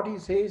what he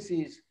says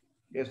is,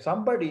 if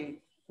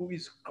somebody who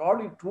is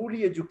called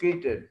truly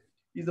educated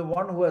is the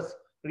one who has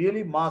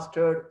really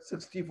mastered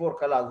 64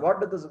 kalas.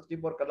 What does the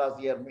 64 kalas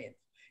here mean?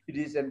 It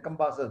is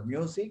encompasses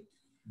music,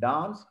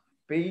 dance,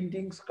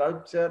 painting,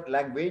 sculpture,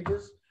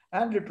 languages,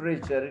 and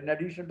literature, in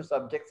addition to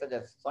subjects such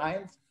as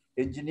science,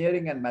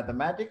 engineering, and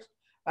mathematics,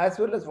 as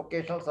well as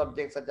vocational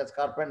subjects such as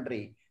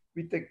carpentry,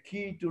 with the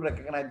key to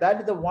recognize.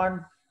 That is the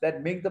one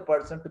that makes the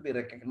person to be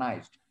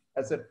recognized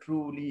as a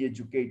truly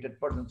educated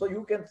person. So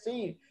you can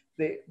see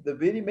the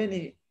very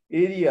many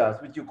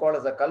areas which you call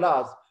as a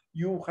kalas,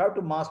 you have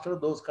to master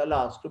those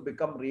kalas to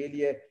become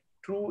really a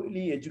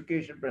truly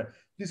educated person.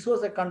 This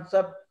was a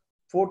concept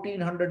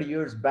 1400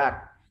 years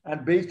back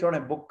and based on a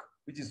book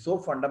which is so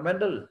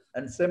fundamental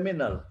and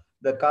seminal,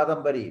 the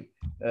Kadambari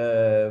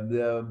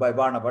by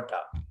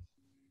Banabhatta.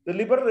 The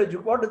liberal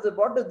education,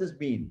 what does this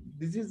mean?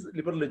 This is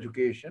liberal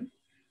education.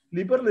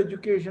 Liberal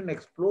education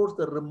explores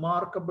the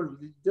remarkable,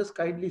 just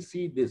kindly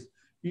see this,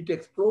 it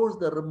explores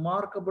the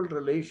remarkable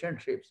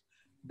relationships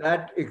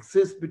that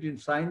exists between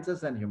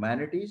sciences and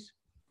humanities,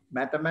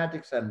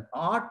 mathematics and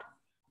art,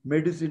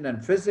 medicine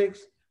and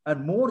physics,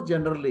 and more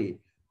generally,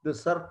 the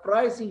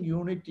surprising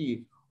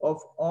unity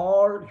of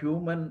all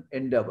human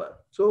endeavor.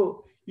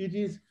 So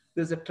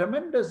there's a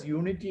tremendous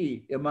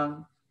unity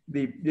among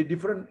the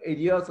different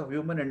areas of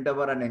human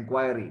endeavor and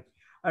inquiry.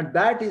 And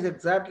that is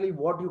exactly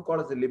what you call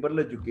as a liberal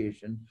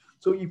education.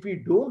 So if we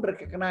don't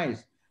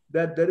recognize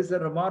that there is a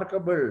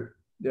remarkable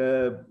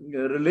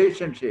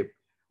relationship,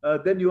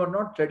 then you are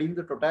not studying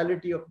the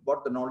totality of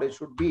what the knowledge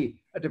should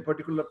be at a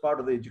particular part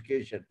of the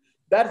education.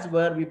 That's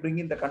where we bring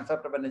in the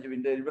concept of an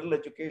liberal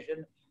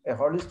education, a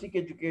holistic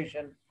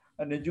education,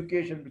 an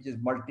education which is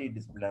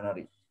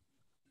multidisciplinary.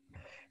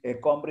 A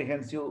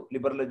comprehensive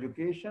liberal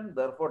education,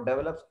 therefore,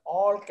 develops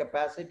all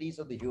capacities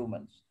of the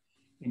humans: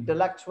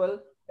 intellectual,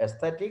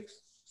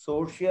 aesthetics,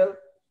 social,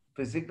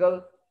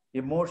 physical,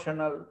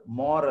 emotional,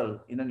 moral,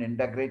 in an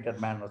integrated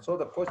manner. So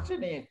the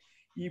question is,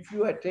 if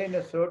you attain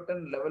a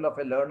certain level of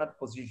a learned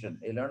position,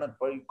 a learned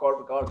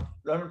called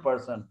learned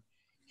person,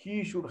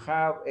 he should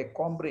have a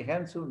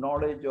comprehensive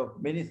knowledge of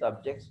many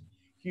subjects.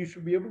 He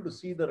should be able to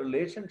see the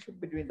relationship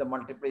between the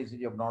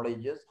multiplicity of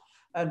knowledges,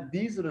 and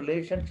these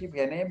relationship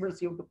enables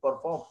him to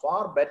perform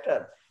far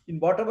better in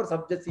whatever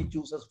subjects he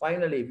chooses.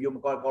 Finally, you may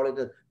call it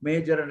a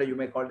major and you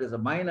may call it as a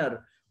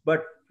minor,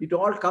 but it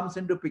all comes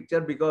into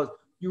picture because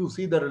you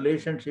see the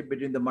relationship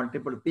between the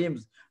multiple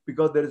themes,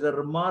 because there is a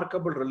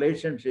remarkable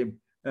relationship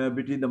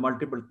between the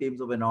multiple themes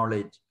of a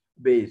knowledge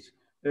base,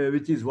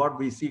 which is what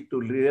we seek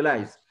to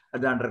realize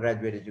at the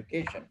undergraduate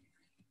education.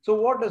 So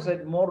what does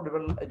a more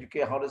liberal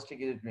education, holistic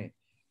education mean?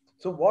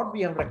 So what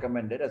we have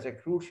recommended as a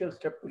crucial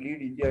step to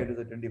lead India into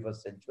the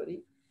 21st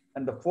century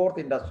and the fourth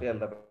industrial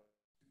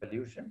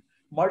revolution,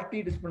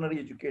 multidisciplinary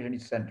education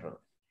is central.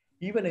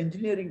 Even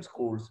engineering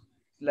schools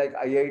like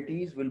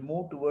IITs will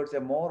move towards a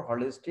more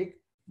holistic,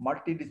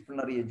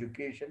 multidisciplinary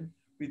education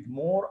with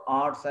more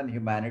arts and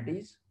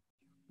humanities,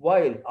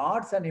 while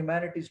arts and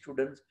humanities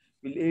students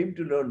will aim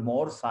to learn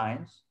more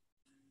science,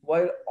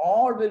 while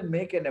all will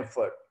make an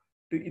effort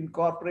to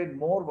incorporate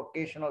more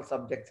vocational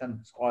subjects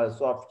and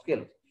soft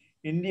skills.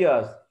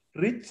 India's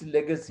rich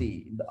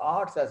legacy in the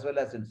arts as well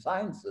as in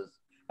sciences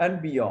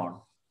and beyond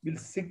will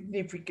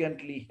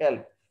significantly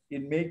help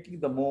in making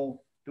the move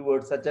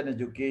towards such an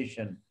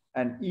education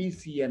an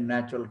easy and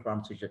natural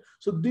transition.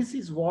 So this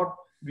is what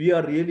we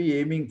are really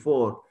aiming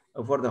for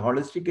the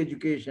holistic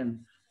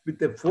education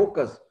with a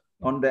focus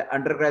on the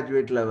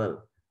undergraduate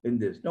level in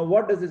this. Now,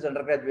 what does this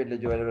undergraduate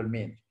level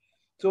mean?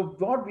 So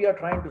what we are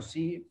trying to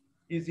see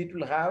is it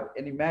will have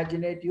an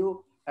imaginative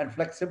and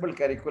flexible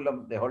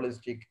curriculum, the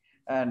holistic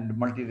and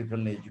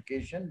multidisciplinary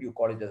education. You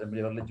call it as a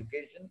liberal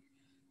education.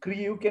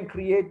 You can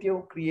create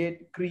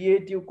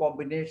creative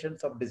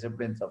combinations of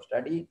disciplines of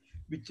study,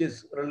 which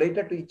is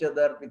related to each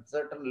other with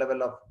certain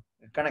level of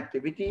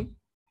connectivity,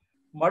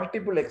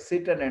 multiple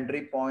exit and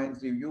entry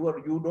points.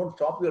 You don't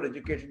stop your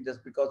education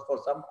just because for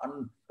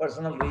some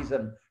personal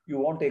reason you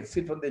want to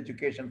exit from the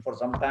education for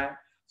some time.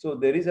 So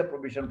there is a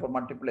provision for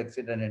multiple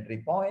exit and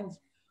entry points.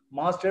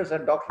 Masters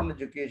and doctoral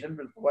education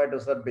will provide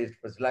research-based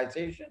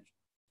specialization.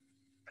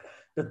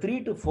 The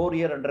 3 to 4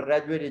 year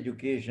undergraduate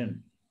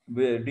education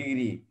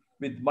degree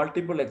with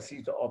multiple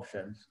exit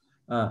options,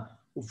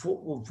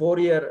 4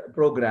 year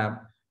program,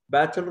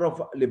 Bachelor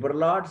of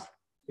Liberal Arts,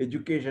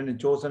 education in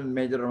chosen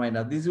major or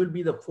minor. This will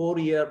be the 4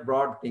 year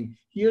broad thing.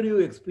 Here you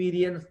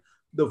experience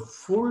the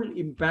full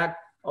impact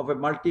of a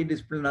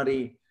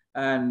multidisciplinary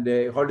and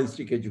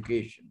holistic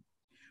education.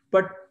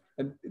 But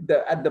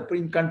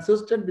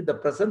inconsistent with the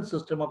present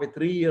system of a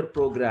 3 year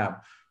program,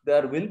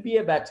 there will be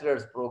a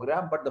bachelor's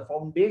program, but the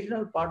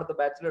foundational part of the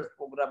bachelor's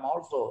program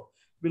also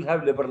will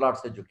have liberal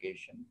arts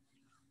education.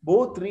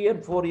 Both 3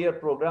 and 4 year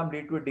program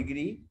lead to a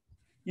degree.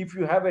 If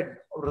you have a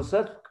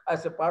research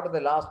as a part of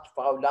the last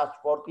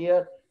fourth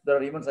year, there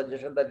are even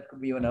suggestions that it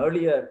could be even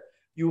earlier.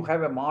 You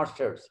have a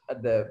master's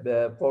at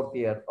the fourth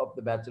year of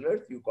the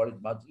bachelor's, you call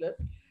it bachelor.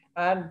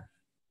 And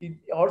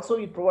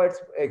it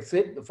provides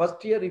exit. The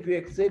first year, if you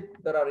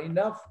exit, there are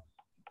enough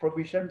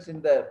provisions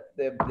in the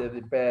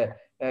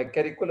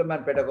curriculum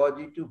and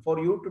pedagogy for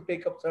you to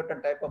take up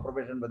certain type of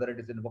profession, whether it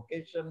is in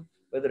vocation,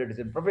 whether it is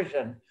in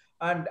profession.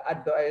 And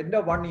at the end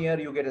of 1 year,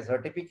 you get a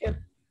certificate.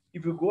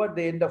 If you go at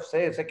the end of,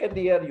 say, second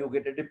year, you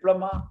get a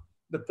diploma.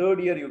 The third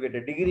year, you get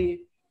a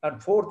degree.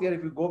 And fourth year,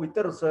 if you go with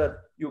the research,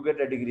 you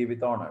get a degree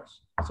with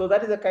honors. So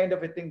that is the kind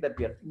of a thing that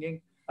we are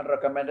thinking and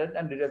recommended,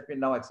 and it has been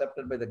now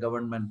accepted by the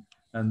government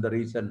and the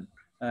recent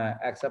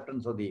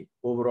acceptance of the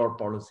overall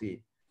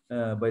policy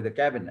by the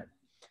cabinet.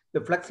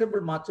 The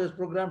flexible master's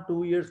program,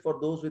 2 years for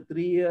those with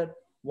 3 year,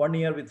 1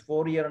 year with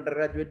 4 year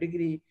undergraduate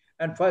degree,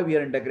 and 5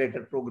 year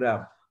integrated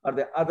program are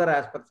the other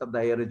aspects of the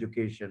higher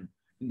education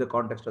in the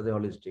context of the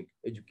holistic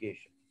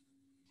education.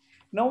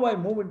 Now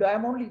I'm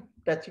only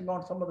touching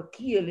on some of the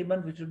key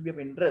elements which will be of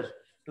interest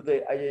to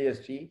the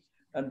IIST,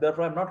 and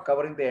therefore I'm not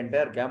covering the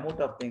entire gamut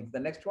of things. The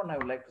next one I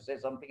would like to say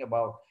something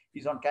about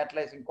is on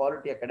catalyzing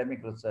quality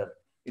academic research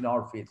in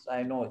all fields.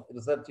 I know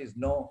research is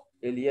no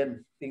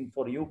alien thing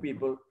for you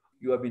people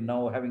You have been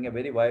now having a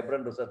very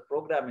vibrant research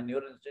program in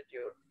your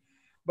institute.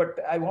 But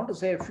I want to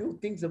say a few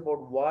things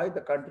about why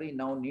the country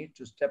now needs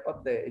to step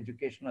up the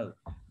educational,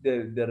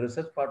 the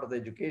research part of the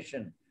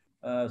education,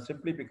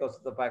 simply because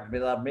of the fact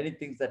there are many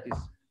things that is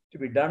to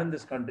be done in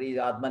this country.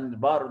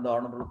 Atmanirbhar, the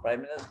Honorable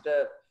Prime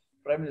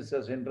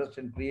Minister's interest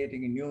in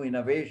creating new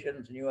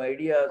innovations, new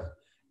ideas,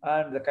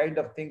 and the kind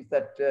of things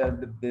that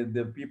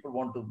the people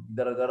want to.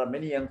 There are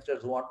many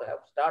youngsters who want to have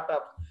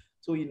startups.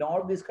 So in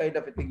all this kind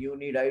of a thing, you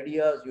need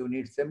ideas, you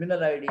need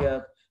seminal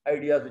ideas,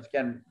 ideas which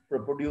can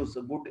produce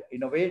good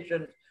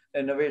innovations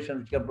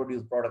which can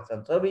produce products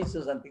and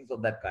services and things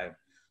of that kind.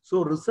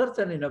 So research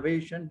and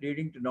innovation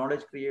leading to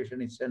knowledge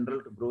creation is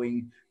central to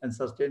growing and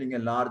sustaining a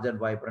large and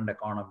vibrant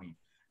economy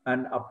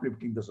and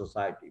uplifting the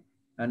society.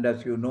 And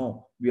as you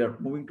know, we are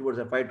moving towards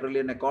a 5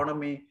 trillion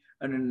economy.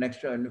 And in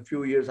a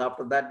few years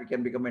after that, we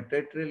can become a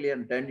 10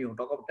 trillion, 10, you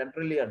talk of 10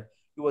 trillion,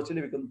 you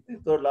actually become the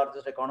third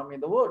largest economy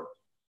in the world.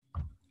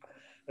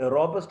 A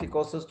robust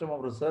ecosystem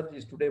of research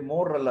is today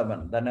more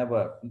relevant than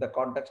ever in the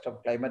context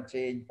of climate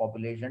change,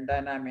 population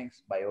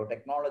dynamics,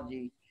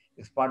 biotechnology,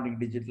 expanding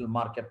digital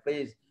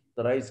marketplace,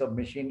 the rise of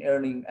machine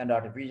learning and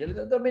artificial.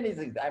 There are many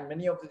things, and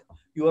many of these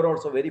you are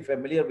also very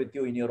familiar with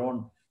you in your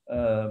own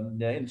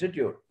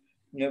institute.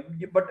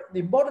 But the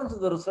importance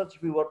of the research,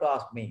 if you were to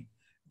ask me,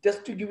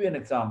 just to give you an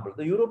example,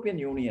 the European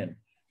Union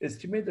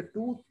estimates that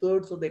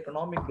two-thirds of the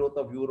economic growth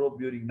of Europe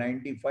during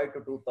 95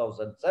 to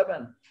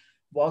 2007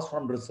 was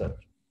from research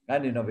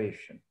and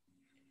innovation.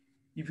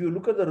 If you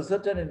look at the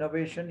research and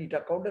innovation, it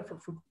accounted for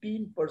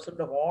 15%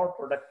 of all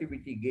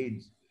productivity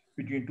gains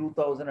between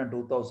 2000 and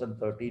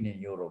 2013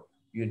 in European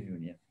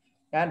Union.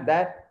 And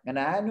that an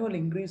annual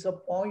increase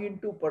of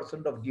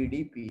 0.2% of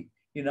GDP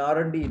in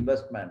R&D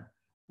investment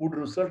would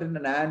result in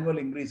an annual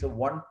increase of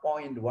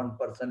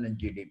 1.1% in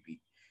GDP,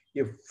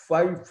 a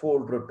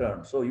five-fold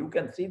return. So you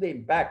can see the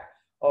impact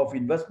of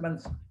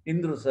investments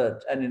in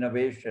research and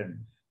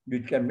innovation,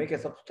 which can make a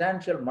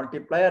substantial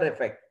multiplier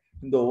effect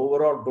in the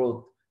overall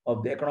growth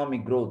of the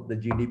economic growth, the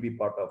GDP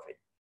part of it,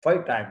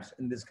 5 times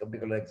in this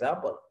particular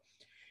example.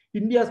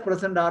 India's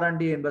present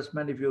R&D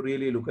investment, if you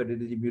really look at it,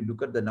 if you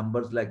look at the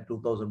numbers like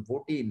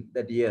 2014,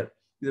 that year,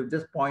 is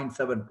just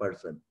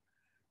 0.7%.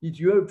 If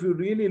you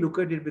really look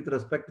at it with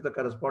respect to the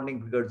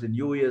corresponding figures in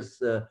US,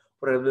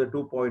 for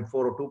example, 2.4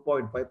 or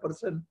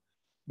 2.5%,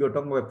 you're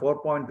talking about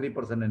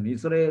 4.3% in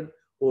Israel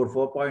or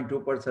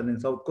 4.2% in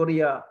South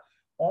Korea.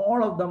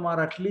 All of them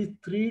are at least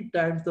 3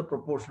 times the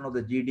proportion of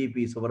the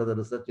GDP so far as the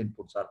research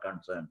inputs are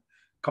concerned.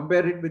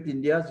 Compare it with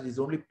India's, it is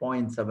only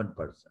 0.7%.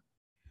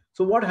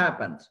 So what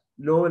happens?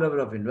 Low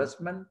level of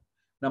investment,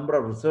 number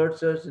of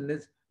researchers in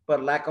this per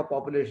lakh of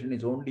population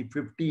is only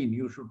 15.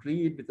 You should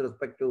read with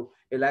respect to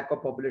a lakh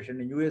of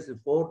population in US is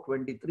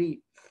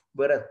 423,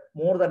 whereas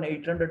more than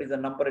 800 is the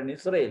number in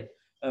Israel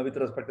with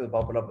respect to the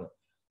population.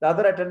 The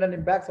other attendant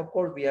impacts, of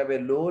course, we have a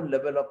low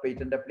level of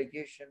patent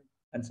application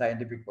and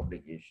scientific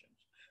publications.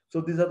 So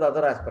these are the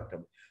other aspects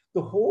of it.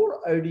 The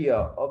whole idea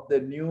of the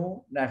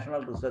new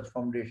National Research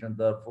Foundation,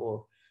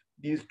 therefore,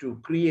 is to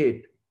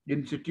create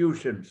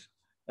institutions,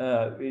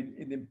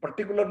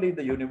 particularly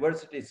the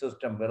university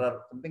system. There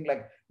are something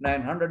like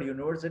 900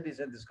 universities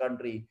in this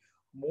country.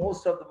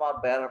 Most of them are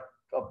bare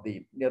of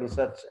the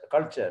research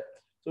culture.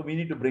 So we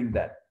need to bring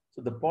that.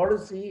 So the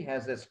policy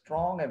has a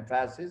strong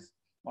emphasis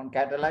on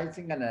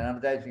catalyzing and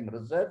energizing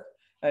research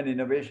and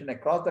innovation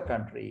across the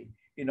country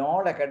in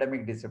all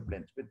academic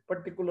disciplines, with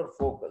particular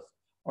focus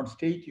on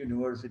state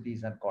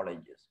universities and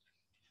colleges.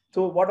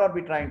 So what are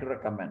we trying to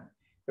recommend?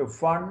 A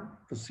fund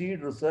to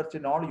seed research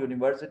in all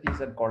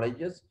universities and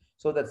colleges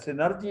so that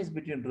synergies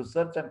between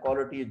research and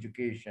quality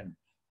education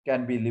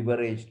can be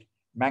leveraged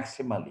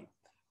maximally.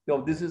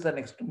 So this is an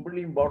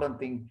extremely important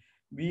thing.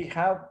 We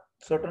have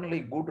certainly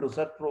good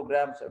research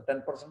programs.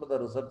 10% of the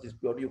research is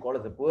what you call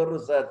as a poor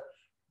research.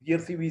 Here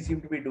we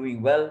seem to be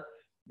doing well.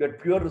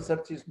 But pure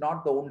research is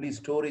not the only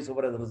story. So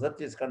far as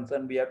research is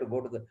concerned, we have to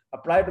go to the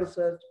applied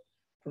research.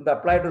 From the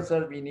applied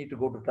research, we need to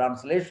go to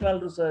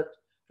translational research.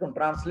 From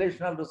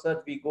translational research,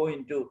 we go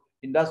into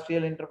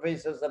industrial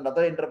interfaces and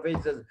other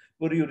interfaces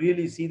where you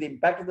really see the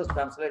impact of this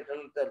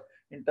translational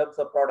in terms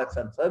of products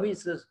and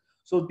services.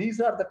 So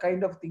these are the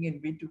kind of thing in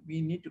which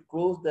we need to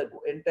close the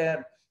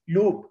entire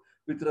loop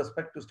with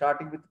respect to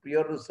starting with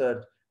pure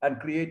research and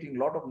creating a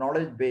lot of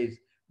knowledge base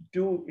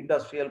to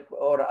industrial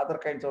or other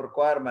kinds of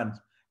requirements,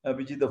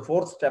 which is the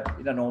fourth step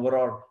in an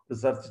overall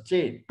research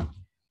chain.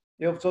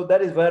 So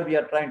that is where we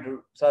are trying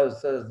to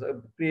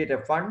create a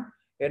fund,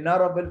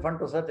 NROBL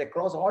fund research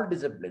across all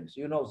disciplines,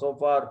 so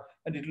far,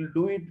 and it will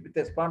do it with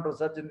expand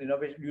research and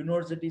innovation,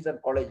 universities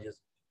and colleges.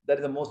 That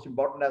is the most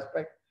important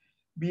aspect.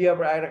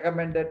 I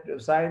recommended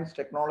science,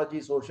 technology,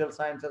 social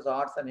sciences,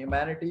 arts and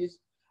humanities,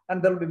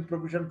 and there will be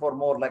provision for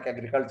more like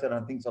agriculture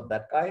and things of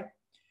that kind.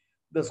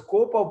 The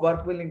scope of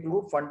work will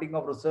include funding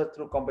of research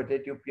through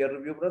competitive peer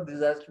review.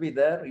 This has to be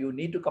there. You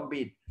need to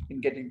compete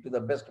in getting to the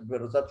best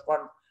research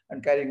fund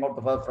and carrying out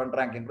the front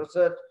ranking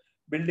research,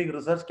 building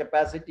research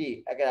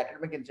capacity,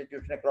 academic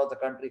institution across the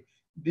country.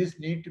 This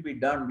needs to be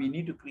done. We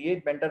need to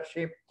create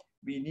mentorship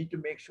We need to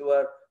make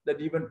sure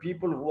that even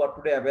people who are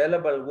today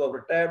available, who are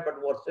retired but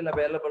who are still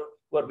available,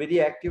 who are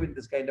very active in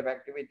this kind of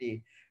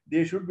activity,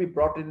 they should be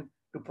brought in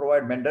to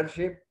provide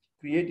mentorship,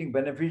 creating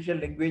beneficial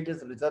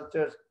linkages,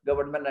 researchers,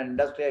 government and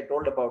industry. I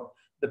told about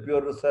the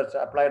pure research,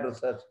 applied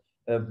research,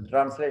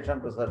 translation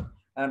research,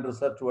 and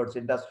research towards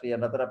industry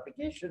and other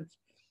applications.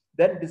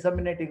 Then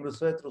disseminating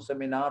research through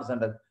seminars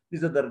and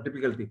these are the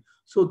typical things.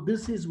 So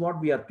this is what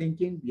we are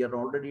thinking. We are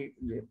already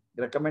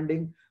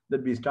recommending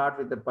that we start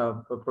with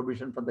the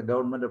provision from the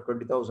government of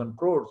 20,000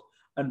 crores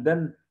and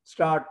then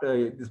start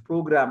this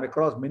program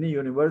across many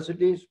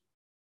universities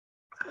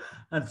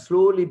and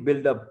slowly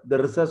build up the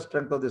research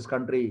strength of this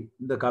country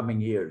in the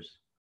coming years.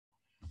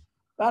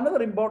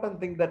 Another important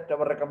thing that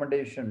our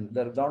recommendation,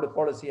 the ground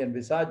policy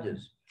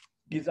envisages,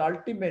 is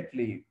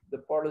ultimately the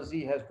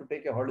policy has to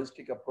take a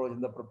holistic approach in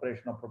the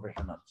preparation of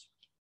professionals.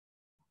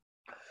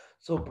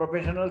 So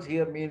professionals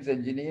here means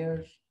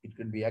engineers, it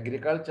could be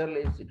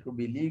agriculturalists, it could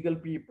be legal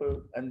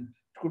people, and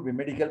it could be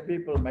medical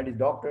people,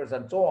 doctors,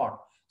 and so on.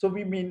 So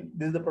we mean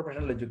this is the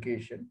professional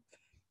education.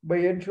 By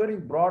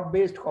ensuring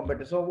broad-based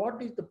competence. So what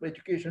is the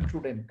education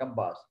should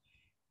encompass?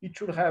 It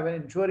should have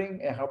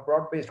ensuring a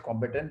broad-based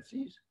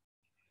competencies,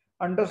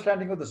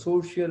 understanding of the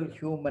social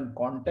human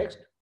context,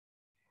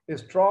 a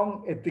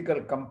strong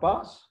ethical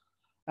compass,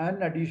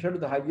 and addition to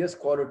the highest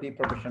quality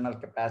professional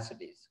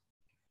capacities.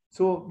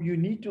 So you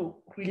need to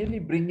really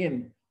bring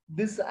in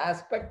this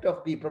aspect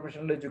of the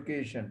professional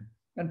education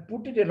and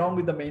put it along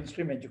with the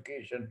mainstream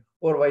education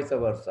or vice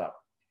versa.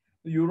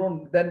 You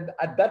don't then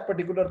at that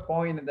particular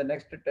point in the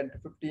next 10 to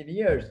 15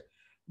 years,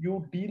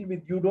 you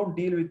don't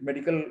deal with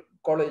medical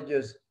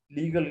colleges,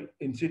 legal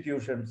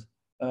institutions,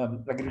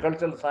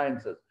 agricultural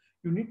sciences.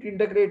 You need to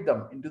integrate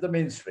them into the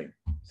mainstream.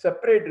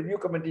 Separate review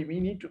committee, we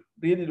need to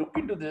really look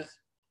into this.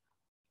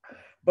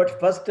 But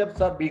first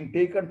steps are being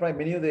taken by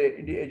many of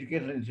the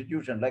educational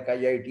institutions like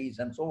IITs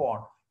and so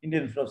on.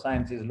 Indian Institute of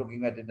Science is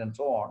looking at it and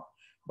so on.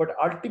 But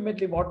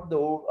ultimately what the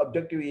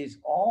objective is,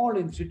 all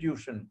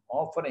institutions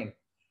offering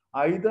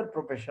either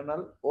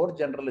professional or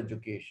general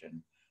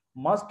education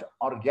must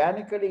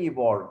organically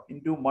evolve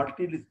into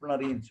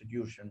multidisciplinary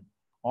institution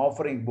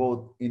offering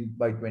both in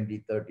by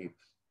 2030.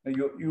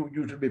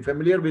 You should be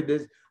familiar with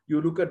this.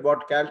 You look at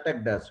what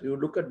Caltech does. You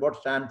look at what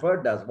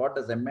Stanford does. What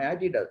does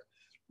MIT does.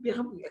 We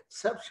have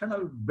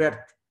exceptional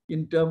breadth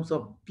in terms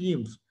of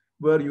teams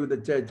where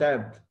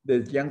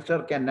the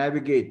youngster can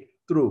navigate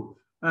through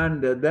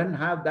and then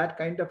have that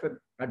kind of an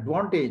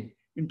advantage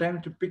in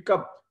time to pick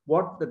up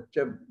what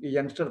the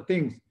youngster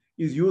thinks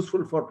is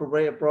useful for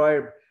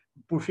provide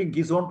pushing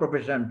his own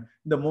profession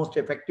in the most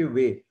effective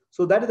way.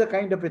 So that is the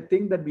kind of a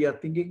thing that we are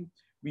thinking.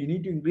 We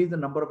need to increase the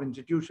number of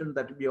institutions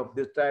that will be of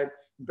this type.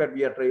 In fact,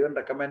 we are even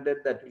recommended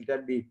that it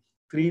can be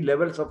 3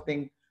 levels of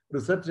thing: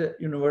 research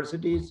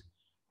universities,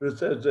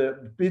 research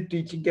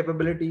teaching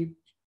capability,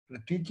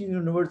 teaching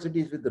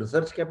universities with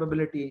research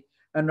capability,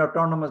 and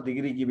autonomous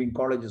degree giving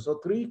colleges. So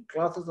 3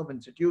 classes of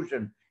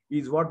institution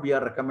is what we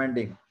are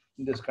recommending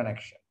in this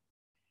connection.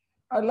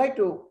 I'd like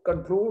to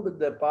conclude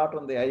the part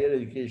on the higher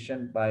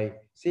education by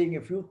saying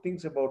a few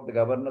things about the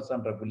governance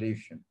and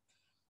regulation.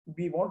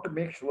 We want to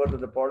make sure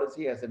that the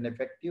policy has an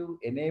effective,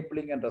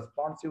 enabling, and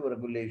responsive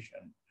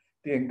regulation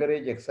to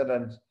encourage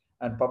excellence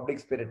and public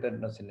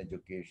spiritedness in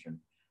education.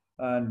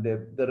 And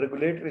the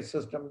regulatory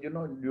system,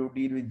 you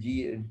deal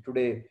with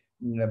today,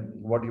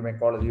 what you may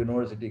call as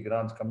University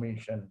Grants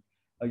Commission,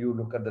 you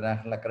look at the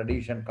National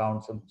Accreditation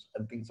Councils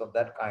and things of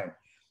that kind.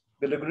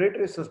 The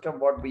regulatory system,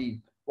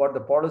 what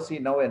the policy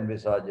now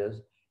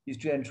envisages is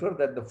to ensure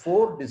that the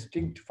 4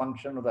 distinct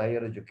functions of the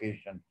higher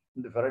education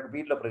in the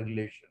field of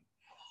regulation.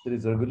 There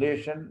is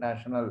regulation,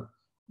 National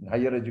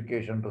Higher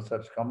Education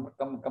Research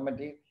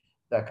Committee,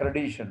 the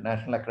accreditation,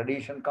 National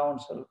Accreditation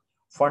Council,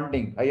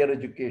 funding, higher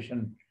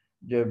education,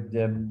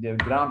 the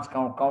grants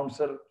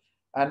council,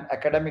 and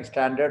academic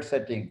standard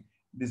setting.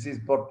 This is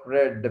for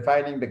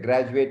defining the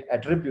graduate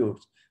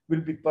attributes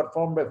will be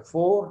performed by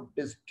 4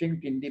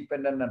 distinct,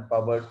 independent, and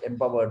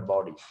empowered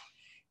bodies.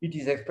 It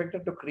is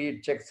expected to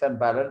create checks and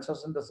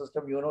balances in the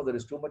system. There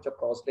is too much of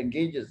cross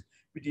linkages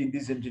between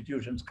these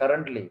institutions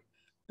currently.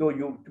 So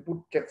you put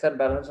checks and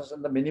balances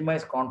and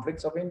minimize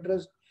conflicts of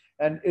interest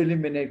and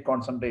eliminate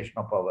concentration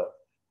of power.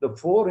 The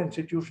 4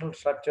 institutional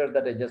structures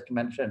that I just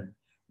mentioned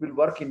will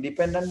work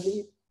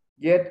independently,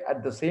 yet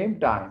at the same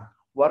time,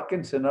 work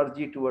in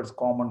synergy towards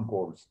common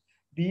goals.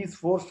 These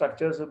 4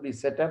 structures will be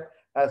set up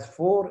as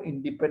 4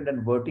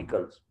 independent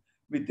verticals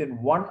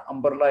within one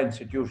umbrella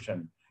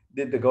institution.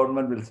 Then the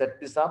government will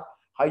set this up,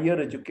 Higher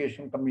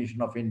Education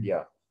Commission of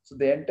India. So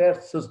the entire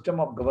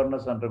system of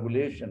governance and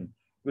regulation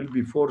will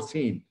be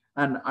foreseen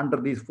and under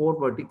these 4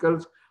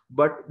 verticals,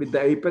 but with the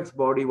apex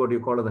body, what you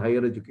call the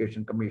Higher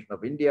Education Commission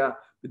of India,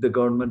 with the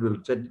government will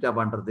set it up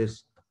under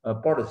this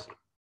policy.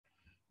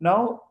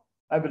 Now,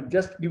 I will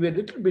just give a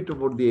little bit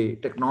about the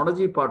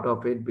technology part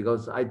of it,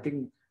 because I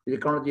think the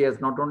technology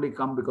has not only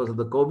come because of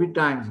the COVID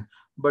times,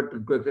 but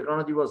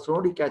technology was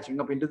slowly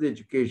catching up into the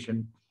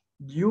education.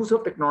 The use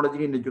of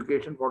technology in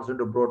education falls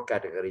into broad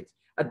categories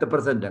at the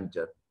present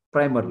juncture,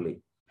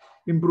 primarily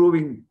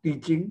improving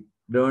teaching,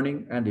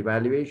 learning and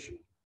evaluation,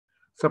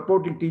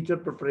 supporting teacher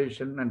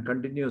preparation and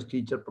continuous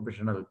teacher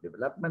professional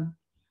development,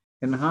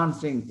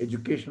 enhancing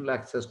educational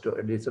access to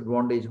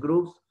disadvantaged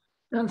groups,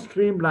 and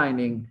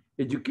streamlining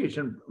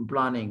education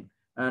planning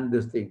and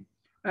this thing.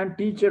 And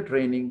teacher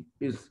training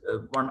is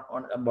one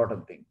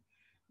important thing.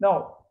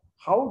 Now,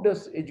 how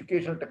does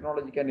educational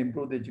technology can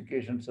improve the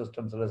education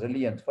system's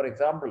resilience? For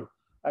example,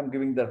 I'm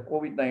giving the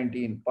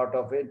COVID-19 part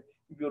of it.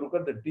 If you look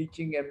at the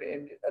teaching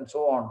and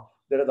so on,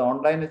 there is the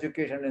online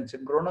education in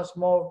synchronous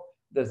mode.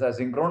 There's a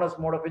synchronous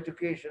mode of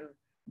education,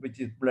 which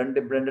is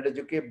blended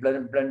education,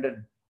 blended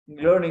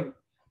learning,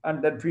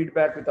 and then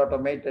feedback with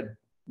automated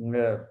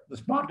the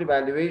smart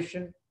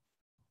evaluation.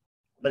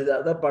 That is the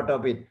other part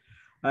of it.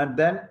 And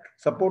then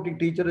supporting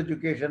teacher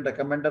education,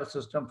 recommender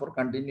system for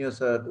continuous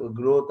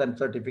growth and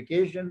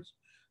certifications.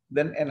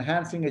 Then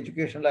enhancing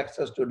educational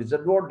access to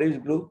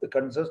disadvantaged group that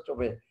consists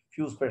of a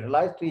few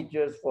specialized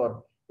teachers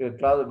for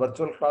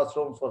virtual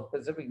classrooms for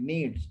specific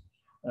needs.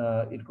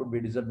 It could be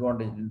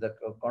disadvantaged in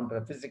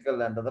the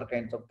physical and other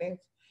kinds of things.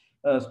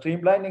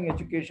 Streamlining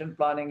education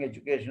planning,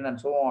 education, and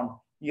so on.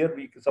 Here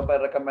we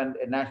recommend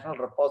a national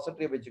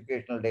repository of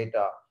educational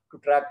data to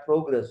track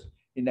progress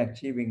in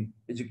achieving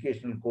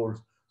educational goals.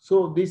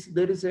 So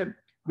there is a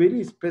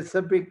very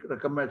specific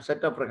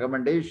set of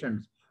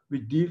recommendations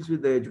which deals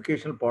with the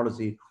educational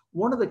policy.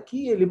 One of the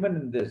key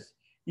elements in this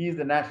is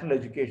the National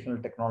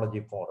Educational Technology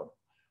Forum.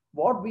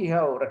 What we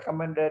have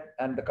recommended,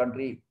 and the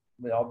country,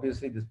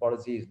 obviously this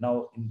policy is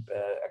now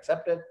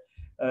accepted,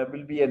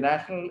 will be a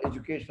National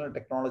Educational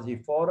Technology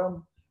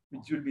Forum,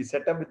 which will be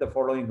set up with the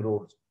following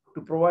rules: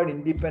 to provide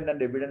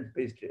independent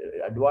evidence-based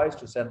advice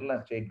to central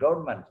and state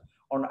governments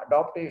on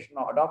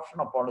adoption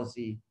of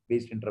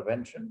policy-based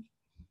interventions,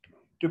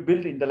 to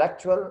build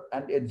intellectual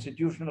and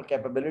institutional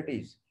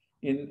capabilities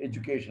in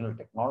educational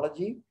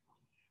technology,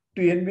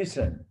 to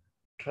envision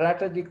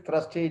strategic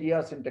thrust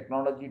areas in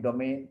technology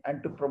domain,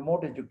 and to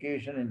promote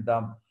education in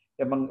them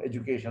among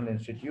educational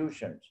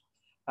institutions,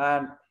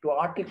 and to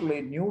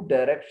articulate new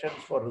directions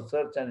for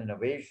research and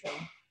innovation,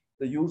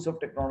 the use of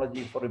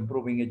technology for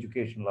improving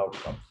educational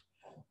outcomes.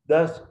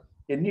 Thus,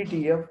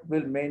 NETF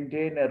will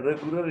maintain a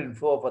regular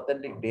inflow of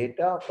authentic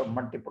data from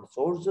multiple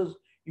sources,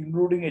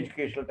 including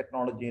educational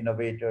technology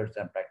innovators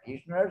and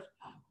practitioners,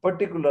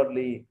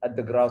 particularly at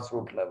the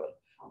grassroots level.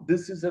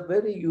 This is a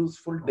very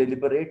useful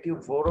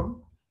deliberative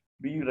forum.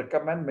 We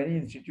recommend many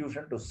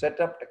institutions to set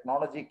up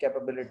technology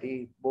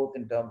capability, both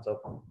in terms of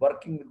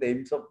working with the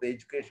aims of the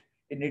education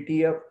in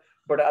ETF,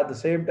 but at the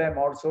same time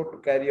also to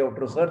carry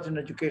out research in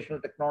educational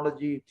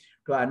technology,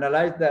 to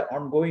analyze the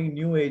ongoing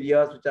new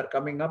areas which are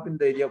coming up in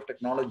the area of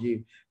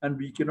technology. And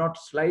we cannot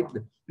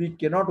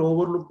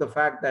overlook the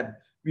fact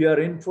that we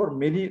are in for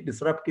many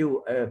disruptive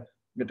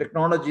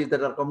technologies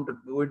that are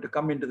going to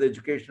come into the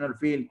educational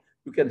field.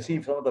 You can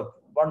see some of the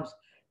ones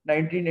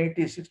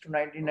 1986 to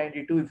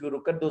 1992, if you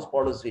look at those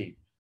policies,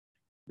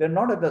 they're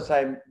not at the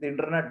time, the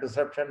internet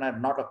disruption had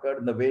not occurred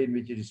in the way in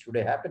which it is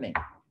today happening.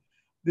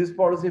 This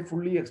policy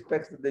fully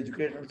expects the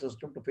educational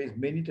system to face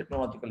many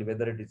technological,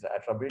 whether it is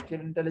artificial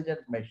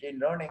intelligence,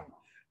 machine learning,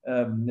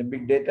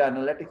 big data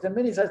analytics, and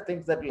many such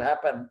things that will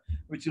happen,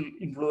 which will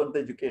influence the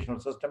educational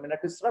system in a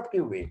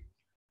disruptive way.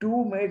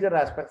 Two major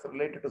aspects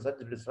related to such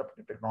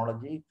disruptive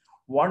technology.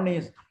 One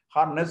is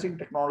harnessing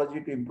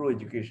technology to improve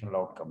educational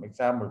outcome.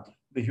 Example,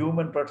 the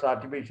human plus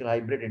artificial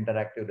hybrid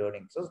interactive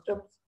learning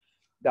systems.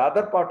 The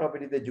other part of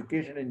it is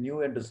education in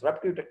new and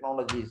disruptive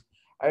technologies,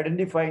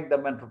 identifying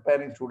them and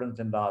preparing students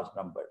in large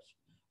numbers.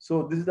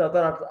 So this is the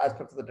other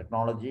aspects of the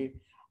technology.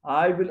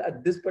 I will,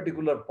 at this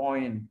particular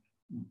point,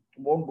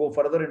 won't go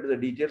further into the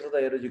details of the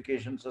higher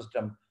education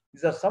system.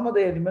 These are some of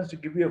the elements to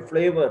give you a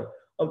flavor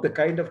of the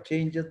kind of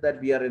changes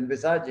that we are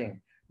envisaging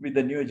with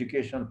the new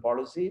educational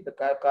policy. The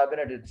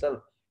cabinet itself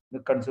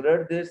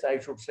considered this. I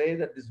should say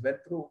that this went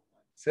through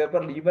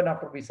several, even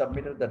after we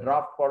submitted the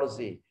draft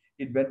policy,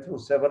 it went through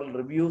several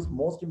reviews.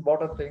 Most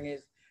important thing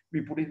is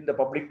we put it in the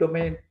public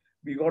domain.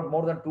 We got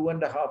more than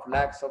 2.5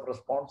 lakhs of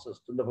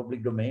responses to the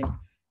public domain.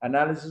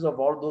 Analysis of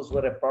all those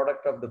were a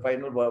product of the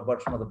final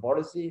version of the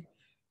policy.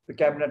 The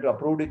cabinet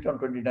approved it on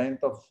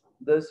 29th of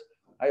this.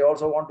 I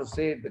also want to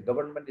say the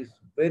government is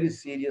very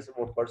serious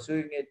about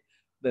pursuing it.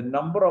 The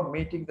number of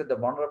meetings that the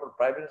Honorable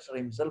Prime Minister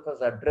himself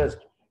has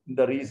addressed in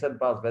the recent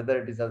past,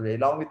 whether it is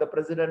along with the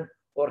President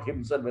or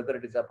himself, whether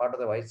it is a part of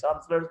the Vice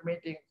Chancellor's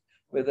meeting,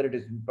 whether it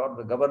is part of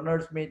the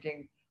Governor's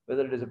meeting,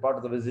 whether it is a part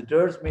of the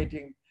visitors'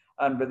 meeting,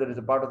 and whether it is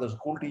a part of the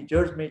school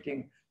teachers'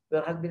 meeting,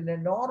 there has been an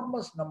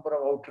enormous number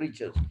of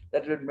outreaches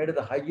that have been made at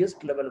the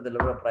highest level, at the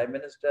level of Prime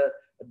Minister,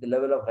 at the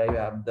level of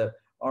the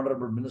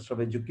Honorable Minister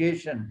of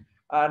Education,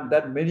 and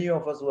that many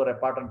of us were a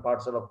part and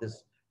parcel of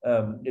this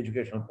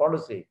educational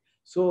policy.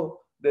 So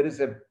there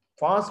is a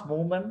fast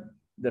movement.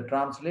 The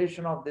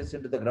translation of this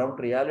into the ground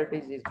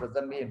realities is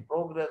presently in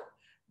progress.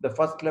 The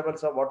first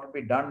levels of what will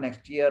be done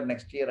next year, and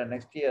next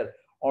year.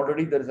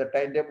 Already there is a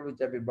timetable which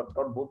have been worked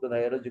on both the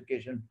higher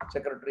education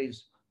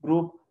secretaries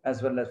group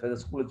as well as for the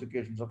school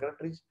education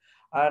secretaries.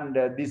 And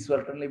this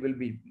certainly will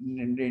be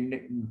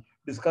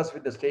discussed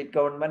with the state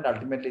government.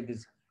 Ultimately,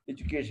 this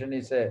education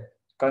is a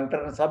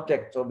concurrent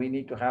subject. So we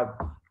need to have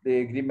the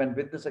agreement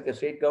with the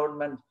state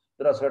government.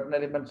 There are certain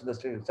elements the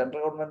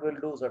central government will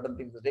do, certain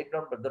things the state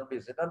government, but there will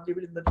be a synergy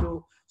within the two.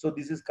 So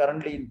this is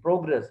currently in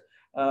progress.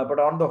 But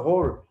on the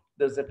whole,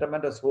 there's a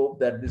tremendous hope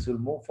that this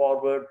will move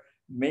forward,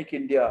 make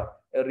India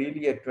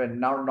really a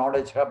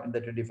knowledge hub in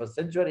the 21st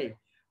century.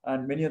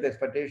 And many of the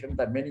expectations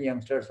that many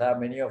youngsters have,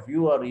 many of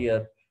you are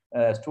here,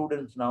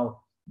 students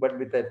now, but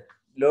with a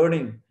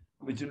learning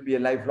which will be a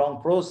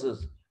lifelong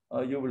process,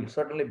 you will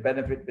certainly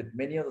benefit with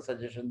many of the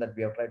suggestions that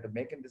we have tried to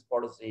make in this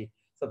policy,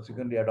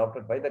 subsequently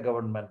adopted by the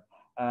government.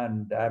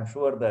 And I'm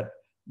sure that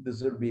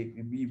this will be,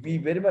 we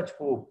very much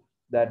hope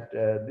that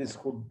this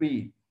could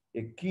be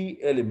a key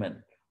element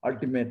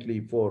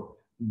ultimately for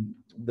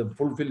the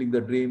fulfilling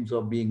the dreams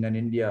of being an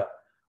India,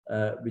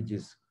 which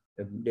is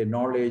a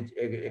knowledge,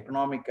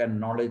 economic and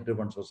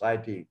knowledge-driven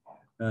society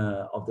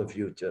of the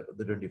future, of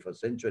the 21st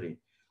century.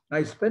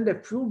 I spent a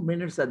few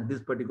minutes at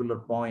this particular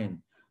point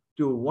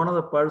to one of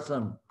the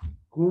person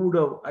who would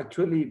have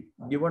actually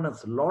given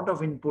us a lot of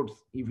inputs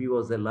if he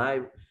was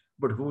alive,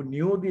 but who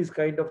knew these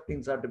kind of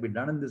things are to be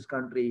done in this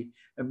country,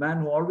 a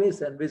man who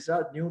always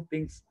envisaged new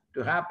things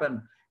to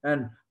happen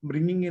and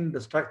bringing in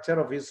the structure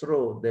of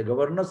ISRO, the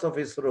governance of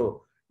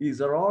ISRO.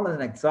 These are all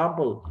an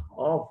example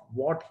of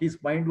what his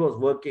mind was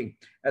working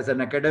as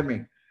an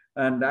academic.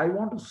 And I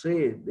want to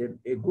say that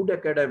a good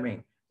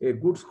academic, a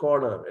good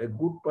scholar, a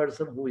good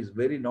person who is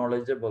very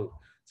knowledgeable,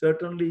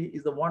 certainly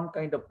is the one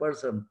kind of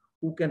person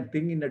who can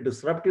think in a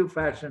disruptive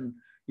fashion.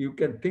 You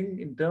can think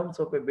in terms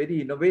of a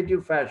very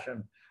innovative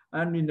fashion,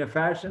 and in a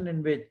fashion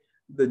in which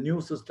the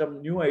new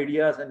system, new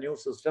ideas and new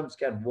systems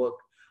can work.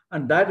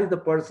 And that is the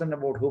person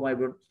about whom I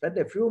will spend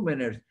a few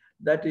minutes.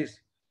 That is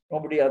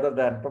nobody other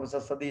than Professor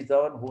Satish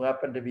Dhawan, who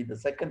happened to be the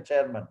second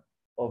chairman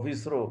of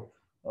ISRO.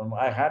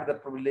 I had the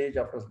privilege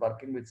after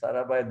working with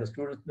Sarabhai in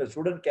the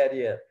student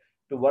career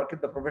to work in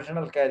the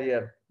professional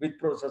career with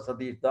Professor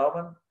Satish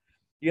Dhawan.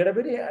 He had a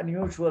very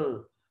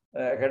unusual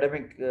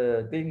academic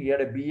thing. He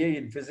had a BA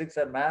in physics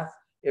and math,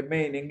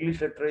 MA in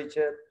English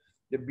literature,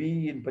 the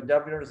BE in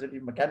Punjab University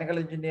mechanical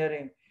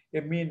engineering,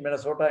 ME in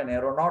Minnesota in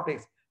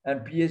aeronautics,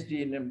 and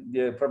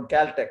PhD from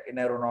Caltech in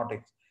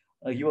aeronautics.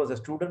 He was a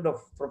student of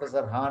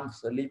Professor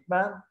Hans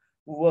Liebmann,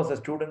 who was a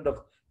student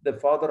of the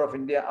father of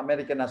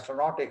American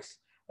astronautics,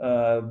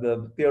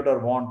 the Theodore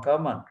von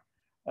Karman.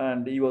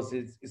 And he was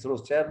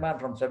ISRO's chairman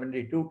from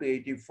 72 to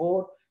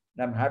 84.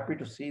 And I'm happy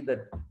to see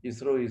that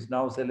ISRO is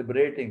now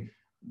celebrating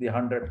the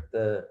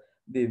 100th,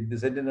 the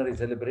centenary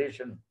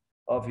celebration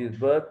of his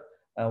birth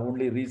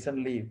only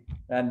recently.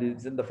 And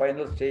it's in the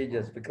final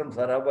stages. Vikram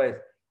Sarabhai's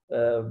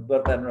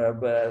birth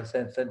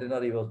and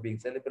centenary was being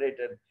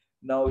celebrated.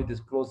 Now it is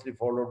closely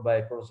followed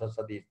by Professor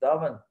Satish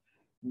Dhawan.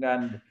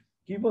 And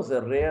he was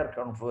a rare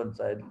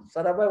confluence.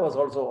 Sarabhai was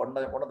also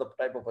one of the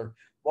type of,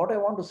 what I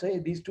want to say,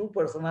 these two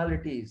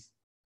personalities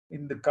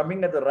in the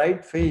coming at the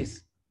right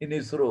phase in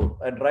ISRO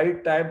and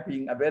right time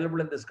being available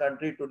in this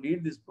country to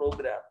lead this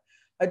program,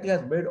 I think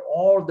has made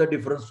all the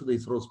difference to the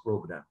ISRO's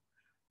program.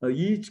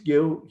 Each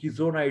gave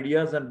his own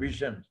ideas and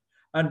visions,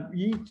 and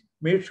each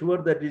made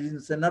sure that it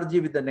is in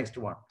synergy with the next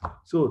one.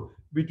 So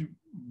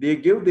they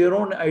give their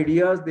own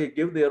ideas, they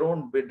give their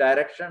own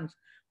directions,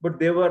 but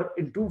they were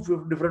in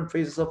two different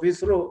phases of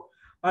ISRO,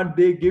 and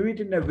they give it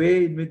in a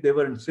way in which they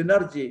were in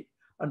synergy,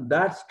 and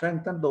that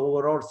strengthened the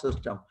overall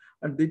system.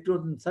 And it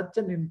was in such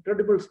an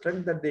incredible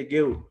strength that they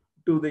gave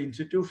to the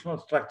institutional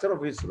structure of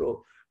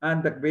ISRO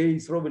and the way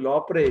ISRO will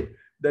operate,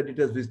 that it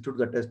has withstood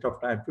the test of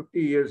time. 50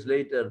 years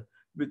later,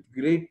 with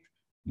great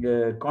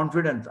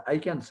confidence, I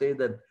can say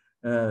that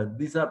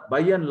these are by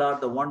and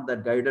large the ones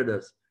that guided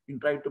us in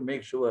trying to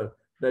make sure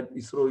that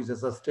ISRO is a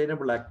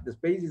sustainable the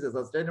space is a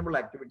sustainable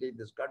activity in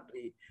this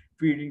country,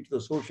 feeding to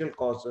the social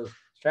causes,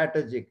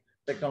 strategic,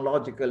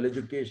 technological,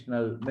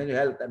 educational, mental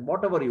health, and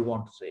whatever you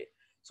want to say.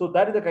 So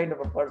that is the kind of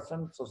a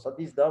person. So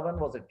Satish Dhawan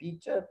was a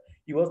teacher.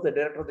 He was the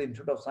director of the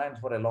Institute of Science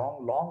for a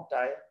long, long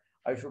time.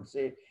 I should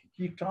say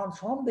he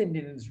transformed the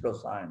Indian Institute of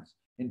Science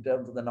in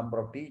terms of the number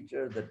of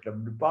teachers, the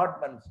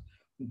departments.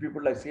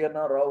 People like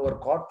C.N.R. Rao were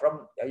caught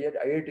from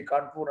IIT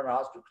Kanpur and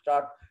asked to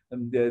start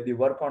the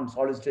work on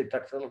solid-state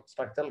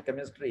structural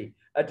chemistry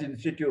at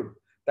institute,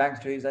 thanks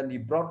to his, and he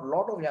brought a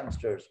lot of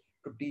youngsters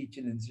to teach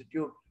in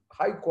institute,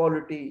 high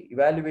quality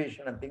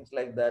evaluation and things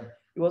like that.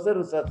 He was a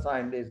research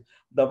scientist.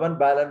 Dhawan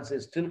balance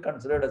is still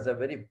considered as a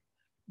very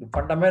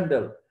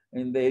fundamental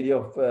in the area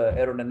of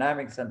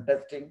aerodynamics and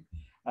testing.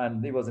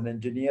 And he was an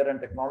engineer and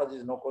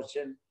technologist, no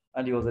question.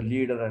 And he was a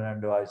leader and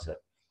advisor.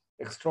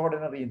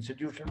 Extraordinary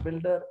institution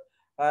builder.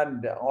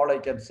 And all I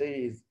can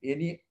say is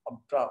any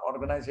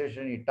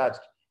organization he touched,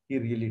 he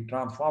really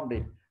transformed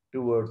it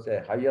towards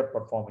a higher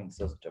performing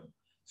system.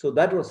 So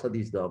that was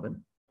Satish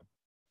Dhawan.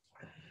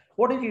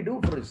 What did he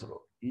do for ISRO?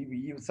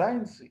 He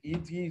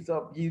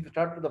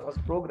started the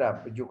first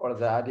program, which you call as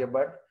the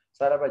Aryabhat.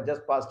 Sarabhai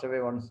just passed away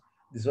once.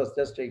 This was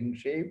just taking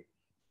shape.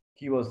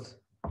 He was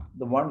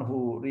the one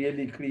who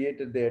really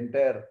created the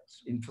entire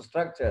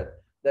infrastructure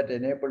that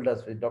enabled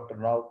us, with Dr.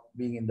 Rao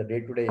being in the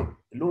day-to-day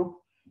loop,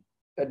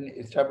 and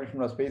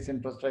establishment of space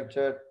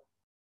infrastructure,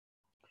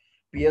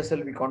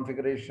 PSLV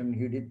configuration.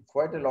 He did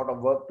quite a lot of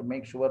work to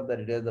make sure that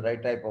it has the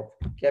right type of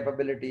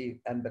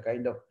capability and the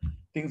kind of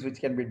things which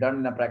can be done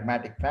in a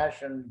pragmatic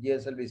fashion.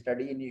 GSLV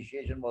study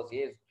initiation was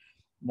his.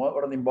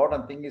 One of the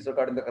important thing is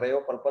regarding the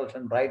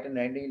cryopropulsion. Right in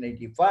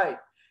 1985,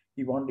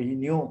 he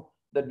knew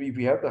that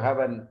we have to have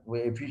an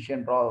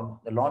efficient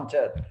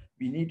launcher.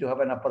 We need to have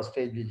an upper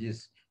stage which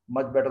is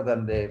much better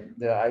than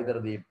the either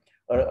the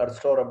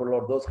restorable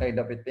or those kind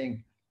of a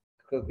thing.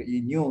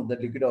 He knew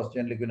that liquid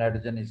oxygen, liquid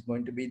nitrogen is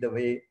going to be the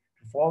way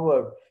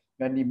forward,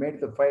 and he made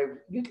the five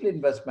little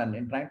investment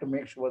in trying to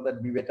make sure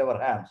that we wet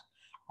our hands.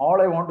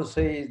 All I want to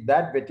say is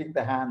that wetting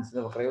the hands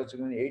of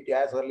cryogen 80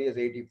 as early as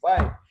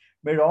 85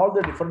 made all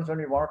the difference when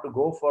we wanted to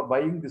go for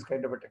buying this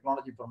kind of a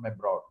technology from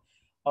abroad.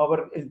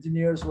 Our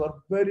engineers were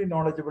very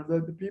knowledgeable.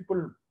 The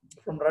people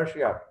from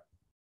Russia,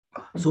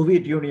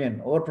 Soviet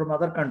Union, or from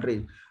other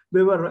countries,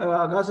 we were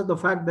aghast at the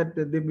fact that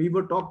we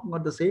were talking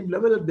at the same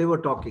level that they were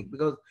talking,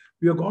 because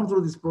we have gone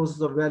through this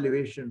process of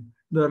evaluation,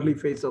 the early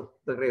phase of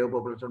the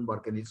cryopropulsion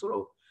work in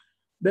ISRO.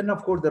 Then,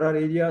 of course, there are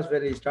areas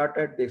where he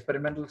started the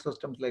experimental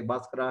systems like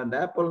Bhaskara and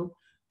Apple,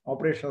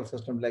 operational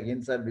systems like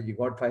INSAT, which he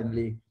got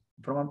finally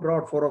from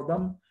abroad, four of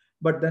them.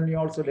 But then he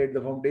also laid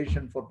the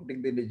foundation for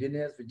putting the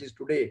indigenous, which is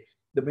today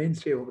the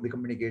mainstay of the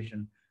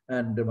communication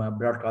and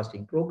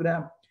broadcasting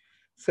program.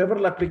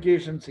 Several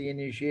applications he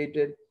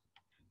initiated,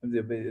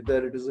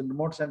 whether it is in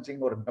remote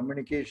sensing or in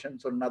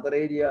communications or in other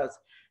areas.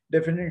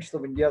 Definitions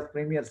of India's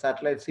premier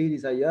satellite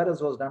series,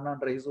 IRS, was done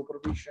under his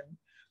supervision.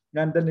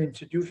 And then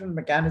institutional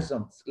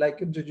mechanisms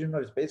like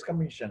Institutional Space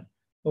Commission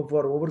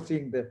for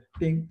overseeing the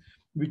thing,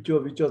 which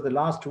was the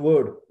last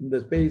word in the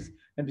space,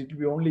 and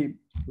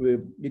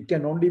it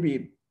can only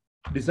be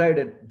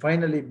decided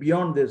finally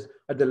beyond this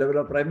at the level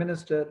of Prime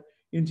Minister.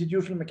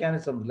 Institutional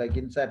mechanisms like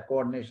INSAT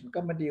Coordination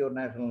Committee or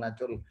National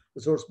Natural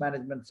Resource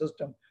Management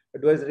System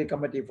Advisory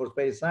Committee for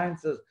Space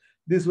Sciences.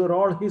 These were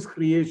all his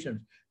creations.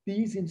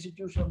 These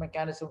institutional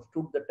mechanisms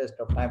stood the test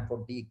of time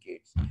for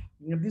decades.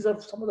 These are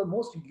some of the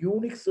most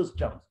unique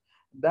systems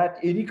that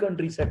any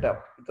country set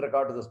up with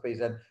regard to the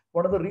space. And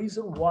one of the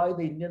reasons why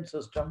the Indian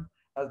system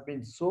has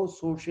been so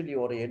socially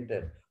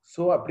oriented,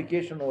 so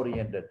application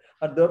oriented,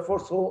 and therefore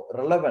so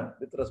relevant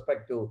with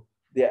respect to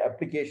the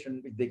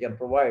application which they can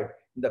provide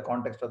in the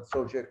context of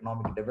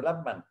socio-economic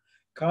development,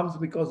 comes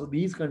because of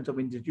these kinds of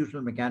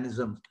institutional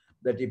mechanisms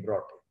that he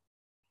brought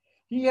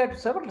in. He had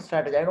several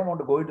strategies. I don't want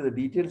to go into the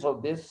details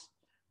of this,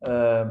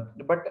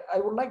 but I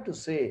would like to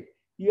say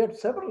he had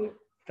several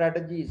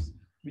strategies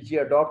which he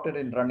adopted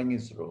in running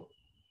ISRO.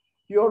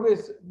 He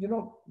always,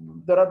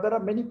 there are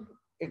many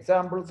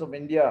examples of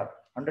India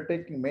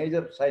undertaking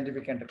major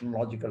scientific and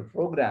technological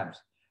programs.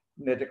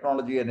 The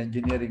technology and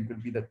engineering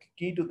will be the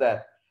key to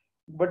that.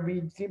 But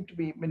we seem to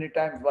be many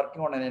times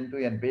working on an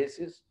end-to-end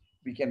basis.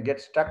 We can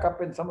get stuck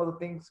up in some of the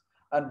things,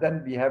 and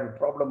then we have a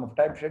problem of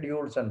time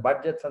schedules and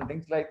budgets and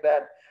things like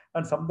that.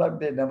 And sometimes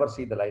they never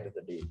see the light of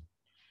the day.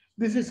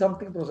 This is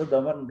something Professor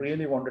Dhawan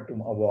really wanted to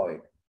avoid.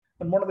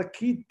 And one of the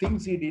key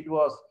things he did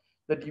was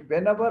that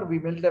whenever we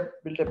build a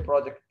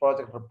project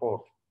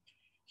report,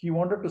 he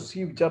wanted to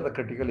see which are the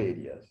critical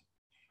areas.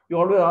 You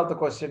always ask the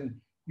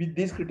question, with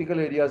these critical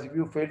areas, if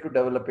you fail to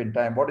develop in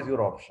time, what is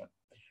your option?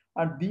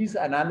 And these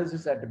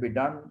analyses had to be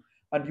done,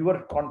 and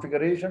your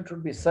configuration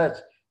should be such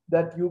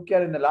that you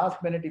can, in the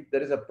last minute, if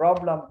there is a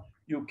problem,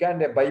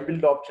 a buy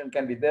build option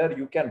can be there.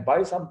 You can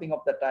buy something of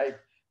the type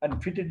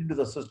and fit it into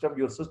the system.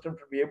 Your system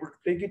should be able to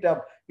take it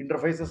up.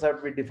 Interfaces have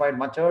to be defined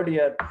much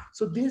earlier.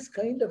 So this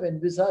kind of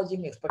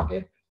envisaging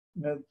expected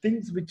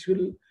things which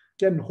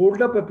can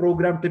hold up a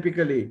program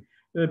typically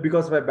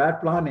because of a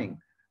bad planning.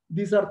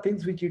 These are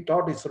things which he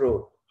taught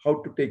ISRO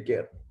how to take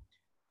care.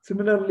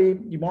 Similarly,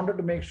 he wanted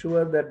to make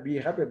sure that we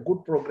have a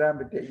good program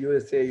with the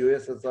USA,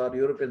 USSR,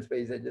 European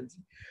Space Agency.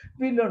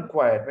 We learned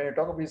quite. When you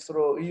talk of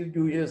ISRO,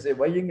 USA,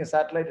 buying a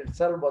satellite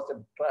itself was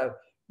a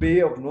way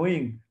of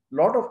knowing a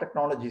lot of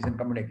technologies in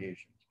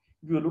communications.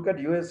 If you look at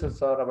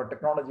USSR, our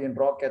technology in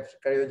rockets,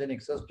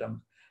 cryogenic systems,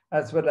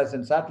 as well as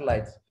in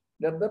satellites,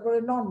 there were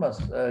enormous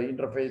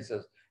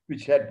interfaces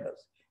which helped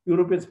us.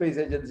 European Space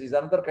Agency is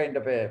another kind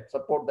of a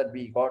support that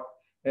we got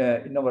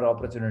in our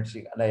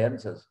opportunity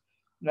alliances.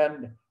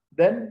 And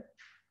then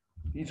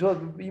it was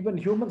even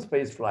human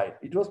space flight.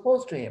 It was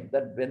posed to him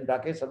that when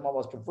Rakesh Sharma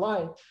was to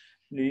fly,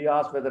 he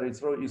asked whether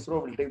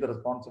ISRO will take the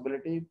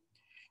responsibility.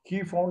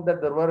 He found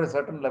that there were a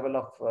certain level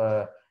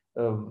of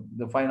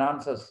the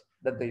finances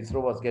that the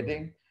ISRO was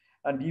getting.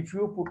 And if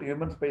you put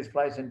human space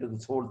flights into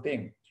this whole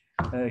thing,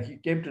 he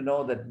came to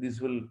know that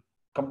this will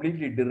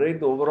completely derail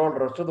the overall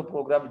rest of the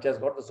program, which has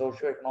got the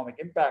socio-economic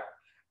impact.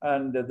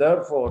 And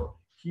therefore,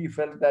 he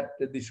felt that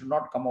this should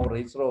not come over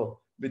ISRO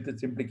with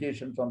its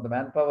implications on the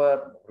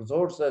manpower,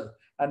 resources,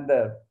 and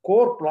the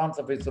core plans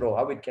of ISRO,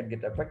 how it can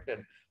get affected.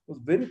 It was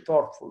very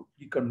thoughtful.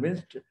 He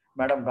convinced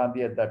Madam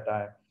Gandhi at that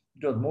time.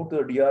 It was moved to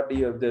the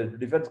DRD, the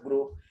defense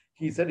group.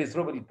 He said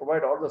ISRO will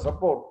provide all the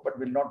support, but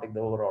will not take the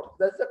overall.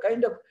 That's the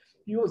kind of,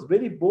 he was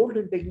very bold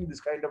in taking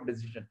this kind of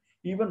decision.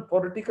 Even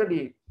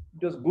politically,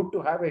 it was good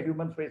to have a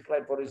human space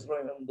flight for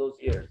ISRO in those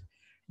years.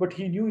 but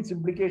he knew its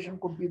implication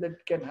could be that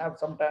it can have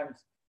sometimes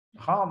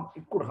harm,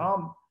 it could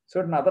harm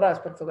certain other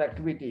aspects of the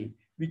activity,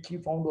 which he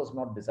found was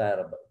not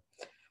desirable.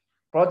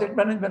 Project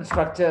management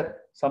structure,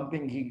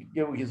 something he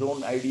gave his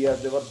own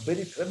ideas, they were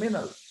very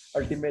criminal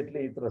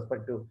ultimately with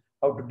respect to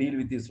how to deal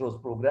with ISRO's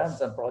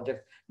programs and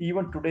projects.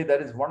 Even today,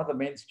 that is one of the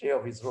mainstay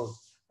of ISRO's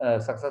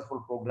successful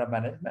program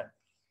management.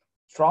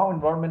 Strong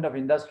involvement of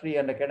industry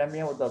and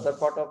academia was the other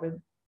part of it.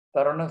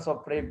 Thoroughness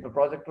of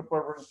project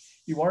report.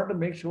 He wanted to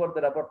make sure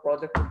that our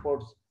project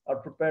reports are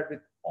prepared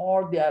with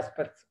all the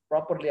aspects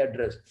properly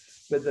addressed,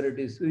 whether it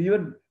is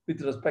even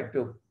with respect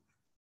to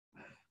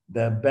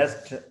the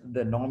best,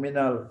 the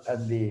nominal,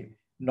 and the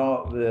no,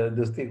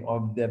 this thing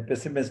of the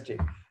pessimistic,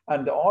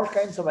 and all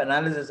kinds of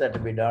analysis had to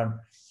be done.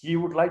 He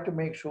would like to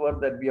make sure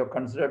that we have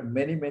considered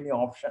many, many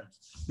options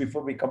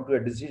before we come to a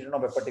decision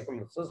of a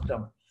particular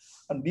system.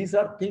 And these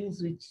are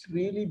things which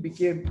really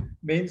became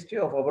mainstay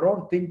of our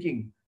own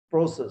thinking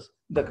process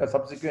in the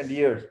subsequent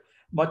years.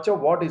 Much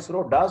of what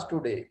ISRO does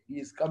today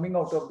is coming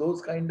out of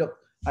those kind of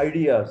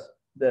ideas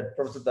that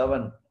Professor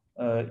Dhawan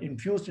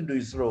infused into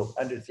ISRO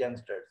and its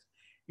youngsters,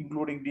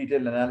 including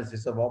detailed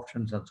analysis of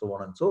options and so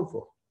on and so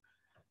forth.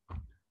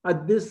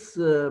 At this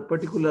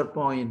particular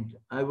point,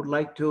 I would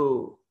like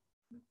to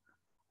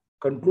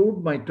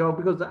conclude my talk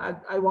because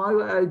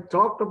I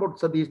talked about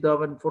Satish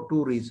Dhawan for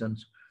two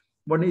reasons.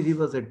 One is he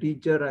was a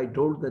teacher. I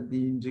told that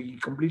he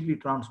completely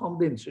transformed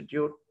the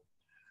institute,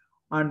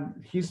 and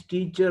his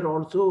teacher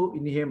also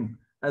in him,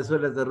 as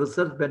well as the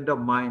research bent of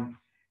mind,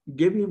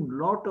 gave him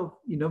a lot of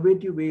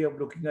innovative way of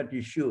looking at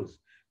issues,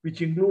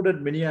 which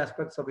included many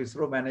aspects of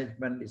ISRO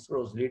management,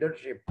 ISRO's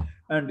leadership,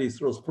 and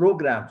ISRO's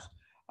programs.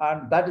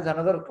 And that is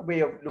another way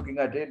of looking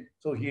at it.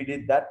 So he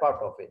did that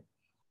part of it.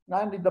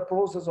 And in the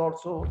process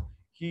also,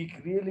 he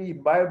really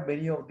imbibed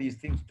many of these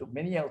things to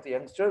many of the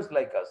youngsters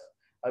like us.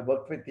 I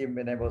worked with him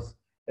when I was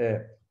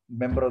a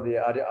member of the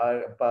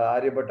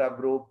Aryabhatta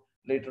group,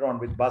 later on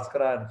with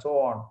Bhaskara and so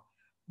on.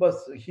 But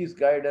his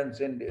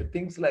guidance and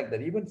things like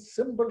that, even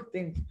simple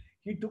things,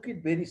 he took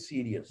it very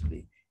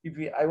seriously.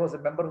 I was a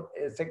member,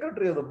 a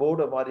secretary of the board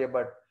of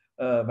Aryabhat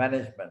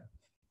management,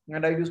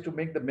 and I used to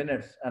make the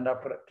minutes. And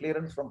after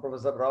clearance from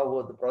Professor Rao, who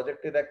was the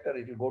project director,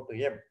 it will go to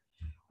him,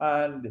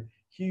 and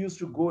he used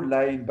to go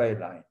line by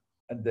line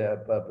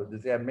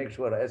and make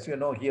sure. As you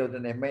know, he has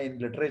an MA in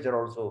literature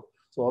also.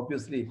 So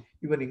obviously,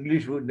 even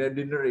English,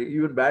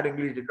 even bad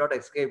English, did not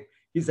escape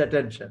his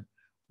attention.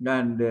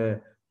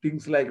 And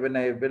things like when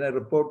I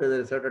report that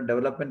a certain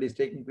development is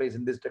taking place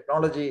in this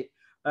technology,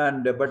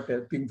 and but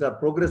things are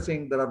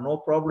progressing, there are no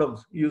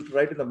problems. He used to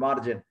write in the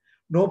margin,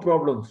 no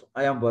problems,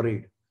 I am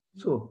worried.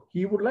 So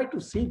he would like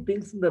to see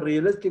things in the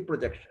realistic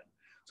projection.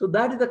 So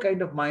that is the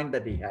kind of mind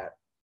that he had.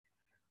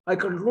 I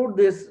conclude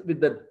this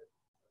with that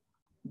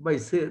by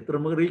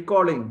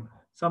recalling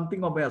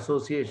something of my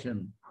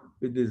association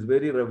with this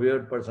very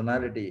revered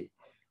personality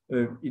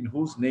in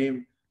whose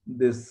name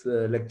this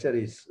lecture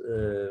is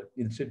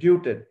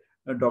instituted,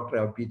 Dr.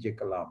 APJ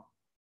Kalam.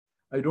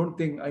 I don't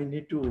think I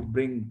need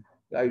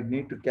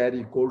to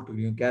carry coal to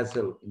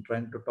Newcastle in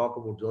trying to talk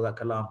about Zoda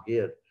Kalam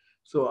here.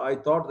 So I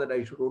thought that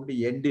I should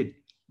only end it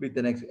with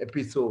the next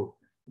episode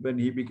when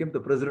he became the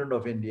president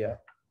of India.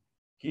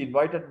 He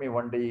invited me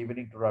one day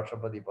evening to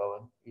Rashtrapati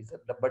Bhavan. He said,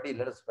 buddy,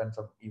 let us spend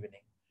some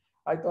evening.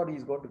 I thought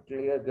he's going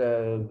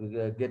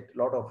to get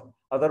a lot of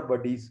other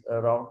buddies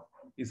around,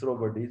 ISRO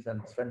buddies,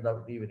 and spend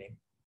the evening.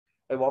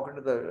 I walked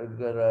into the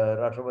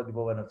Rashtrapati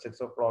Bhavan at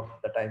 6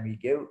 o'clock, the time he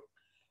gave,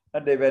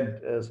 and they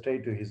went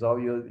straight to his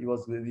office.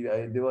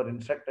 They were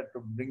instructed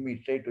to bring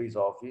me straight to his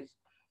office.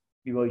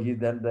 He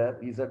then there.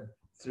 He said,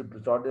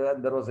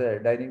 and there was a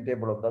dining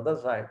table on the other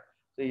side.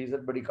 So he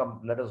said, buddy, come,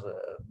 let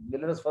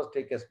us first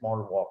take a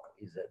small walk,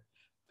 he said.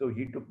 So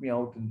he took me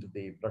out into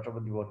the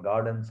Rashtrapati Bhavan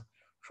gardens,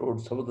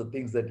 showed some of the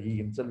things that he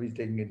himself is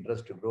taking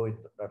interest to grow in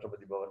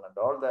Rashtrapati Bhavan and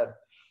all that.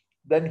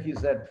 Then he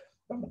said,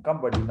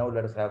 come buddy, now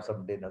let us have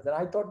some dinner. Then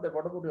I thought that,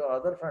 what about your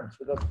other friends?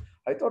 Because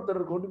I thought there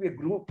was going to be a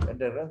group,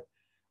 and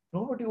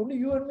nobody, only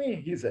you and me,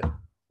 he said.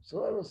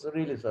 So I was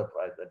really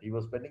surprised that he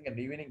was spending an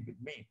evening with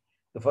me,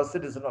 the first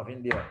citizen of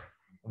India,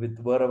 with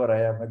wherever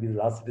I am, maybe the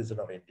last citizen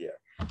of India.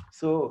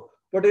 So,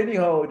 but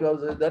anyhow,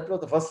 that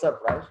was the first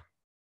surprise.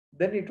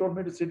 Then he told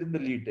me to sit in the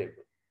lead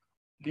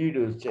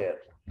chair.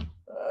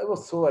 I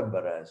was so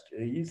embarrassed.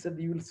 He said,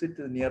 he will sit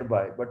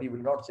nearby, but he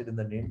will not sit in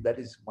the name. That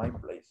is my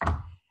place.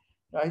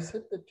 I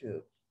said that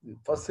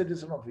first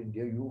citizen of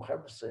India, you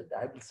have said,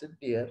 I will sit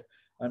here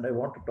and I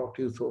want to talk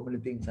to you so many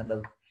things. And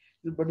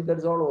but that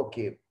is all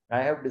okay.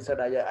 I have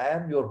decided, I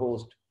am your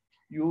host.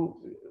 You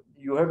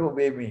have to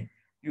obey me.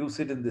 You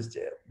sit in this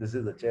chair. This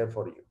is the chair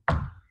for you.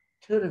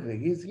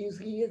 Terrific. His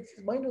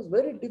mind was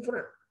very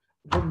different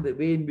from the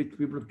way in which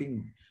people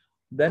think.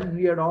 Then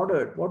we had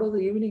ordered, what was the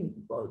evening?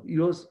 It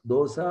was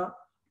dosa,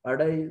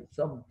 adai,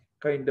 some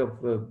kind of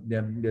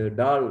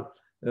dal,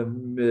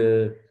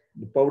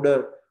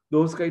 powder,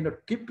 those kind of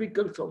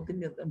typical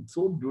something, and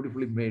so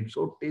beautifully made,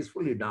 so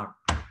tastefully done.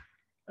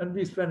 And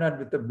we spent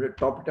and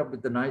top it up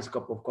with a nice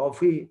cup of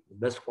coffee, the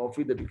best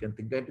coffee that you can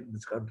think of in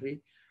this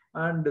country.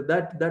 And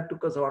that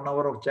took us 1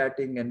 hour of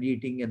chatting and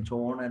eating and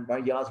so on.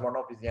 And he asked one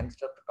of his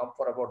youngsters to come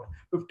for about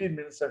 15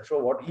 minutes and show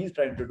what he's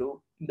trying to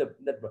do in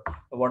that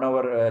 1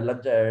 hour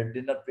lunch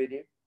dinner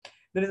period.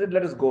 Then he said,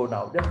 let us go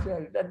now.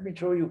 Let me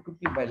show you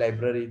quickly my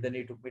library. Then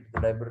he took me to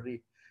the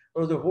library.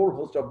 There was a whole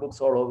host of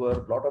books all over,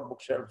 a lot of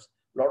bookshelves,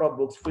 a lot of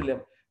books,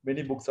 film.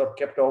 Many books are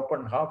kept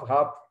open, half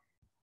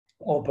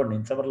open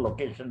in several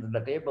locations in the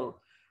table.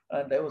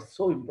 And I was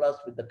so impressed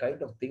with the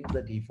kind of things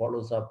that he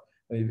follows up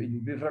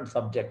in different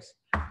subjects.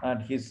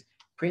 And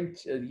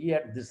he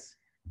had this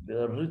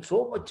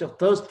so much of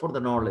thirst for the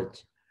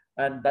knowledge.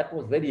 And that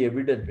was very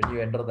evident when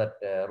you enter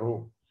that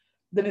room.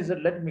 Then he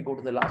said, let me go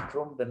to the last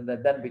room,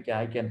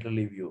 I can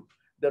relieve you.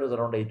 There was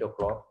around 8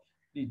 o'clock.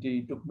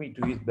 He took me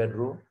to his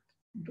bedroom.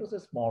 It was a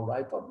small,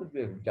 I thought it would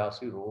be a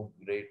jazzy room,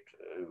 great,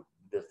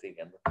 this thing.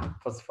 And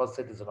first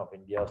citizen of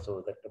India,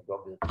 so that it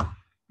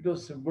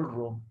was a simple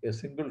room, a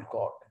single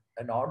cot,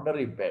 an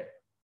ordinary bed.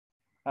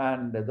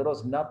 And there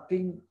was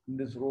nothing in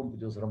this room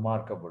which was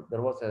remarkable.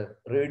 There was a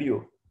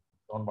radio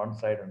on one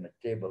side on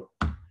a table.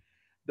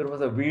 There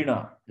was a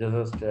veena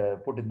just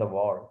put in the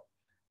wall.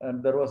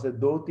 And there was a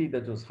dhoti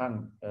that was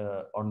hung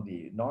on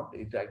the, not,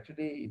 it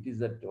actually, it is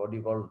that, what do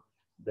you call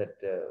that,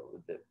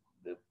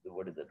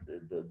 what is that,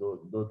 the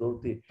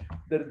dhoti.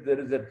 There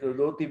is a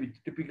dhoti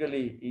which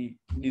typically he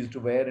used to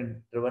wear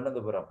in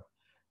Trivandrum.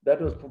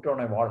 That was put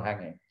on a wall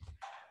hanging.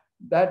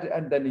 That,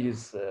 and then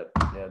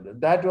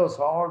that was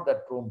all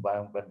that room,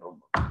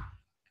 bedroom.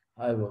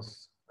 I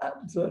was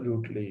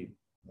absolutely,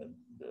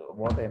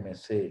 what I may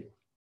say,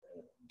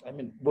 I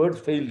mean, words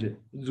failed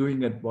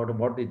doing it, what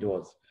it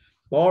was.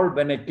 All,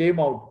 when I came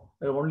out,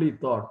 I only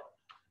thought,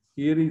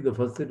 here is the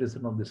first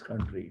citizen of this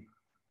country.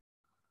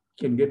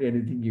 He can get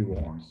anything he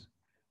wants.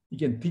 He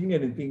can think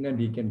anything and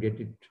he can get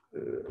it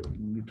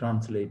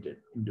translated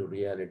into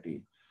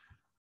reality.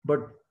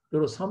 But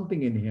there was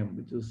something in him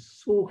which was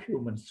so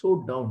human,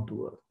 so down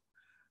to earth,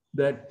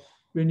 that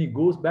when he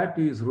goes back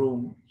to his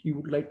room, he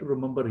would like to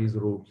remember his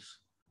roots.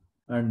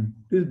 And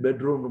this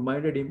bedroom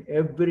reminded him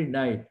every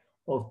night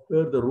of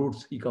where the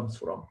roots he comes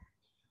from.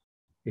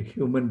 A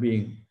human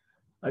being.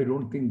 I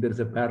don't think there's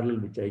a parallel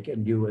which I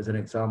can give as an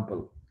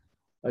example.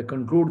 I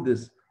conclude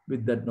this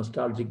with that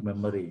nostalgic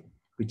memory,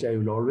 which I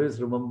will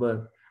always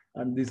remember.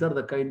 And these are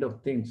the kind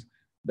of things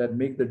that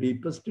make the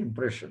deepest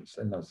impressions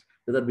in us.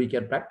 Whether we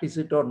can practice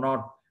it or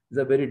not is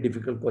a very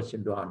difficult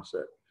question to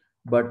answer.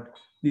 But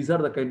these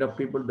are the kind of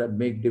people that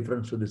make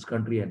difference to this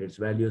country and its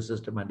value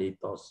system and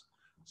ethos.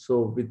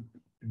 So with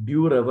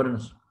due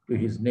reverence to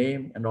his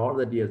name and all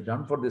that he has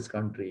done for this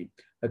country,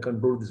 I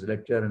conclude this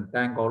lecture and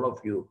thank all of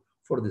you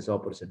for this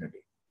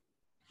opportunity.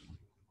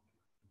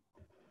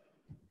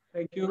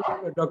 Thank you,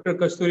 Dr.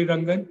 Kasturi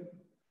Rangan.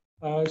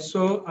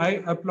 So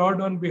I applaud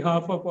on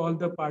behalf of all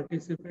the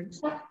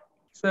participants.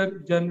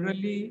 Sir,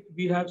 generally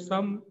we have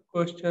some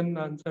question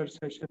answer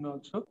session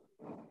also.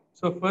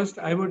 So first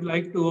I would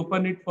like to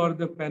open it for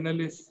the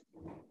panelists,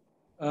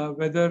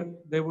 whether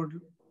they would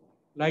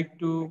like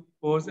to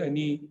pose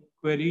any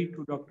query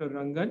to Dr.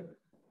 Rangan.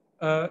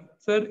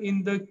 Sir,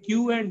 in the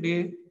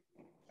Q&A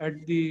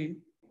at the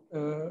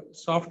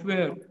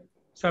software,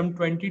 some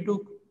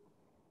 22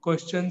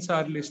 questions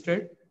are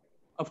listed.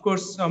 Of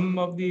course, some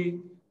of the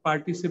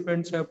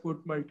participants have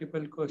put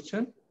multiple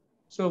questions.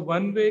 So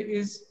one way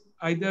is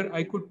either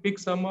I could pick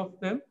some of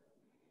them,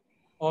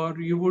 or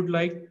you would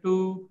like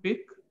to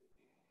pick?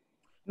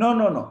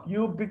 No.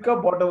 You pick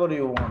up whatever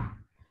you want.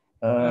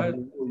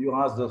 You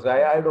ask those.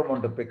 I don't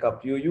want to pick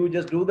up. You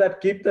just do that.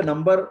 Keep the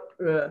number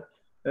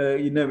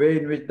in a way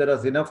in which there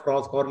is enough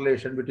cross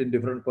correlation between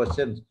different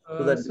questions,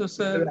 so that so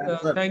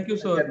sir, thank you,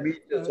 sir. Can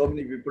meet so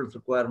many people's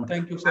requirements.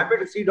 Thank you, sir. Happy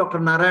to see Dr.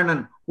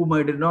 Narayanan, whom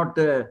I did not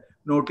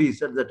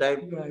notice at the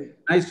time. Right.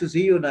 Nice to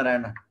see you,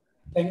 Narayana.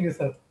 Thank you,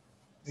 sir.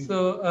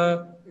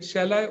 So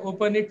shall I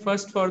open it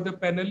first for the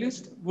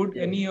panelists? Would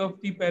any of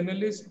the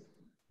panelists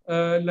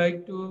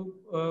like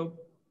to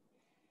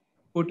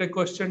put a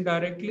question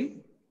directly?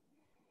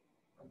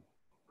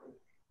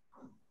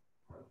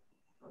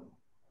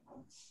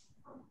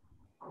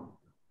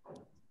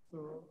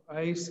 So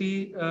I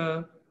see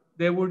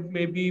they would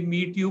maybe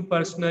meet you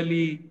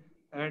personally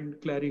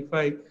and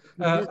clarify.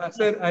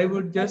 Sir, I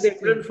would just...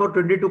 For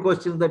 22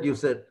 questions that you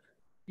said.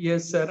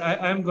 Yes, sir.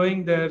 I am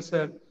going there,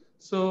 sir.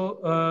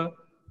 So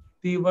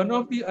the one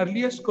of the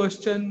earliest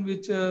question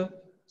which a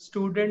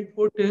student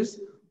put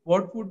is,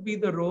 what would be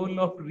the role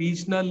of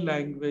regional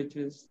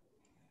languages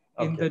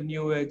in the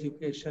new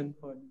education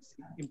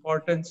policy?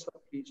 Importance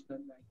of regional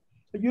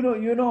language.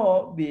 You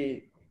know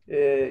the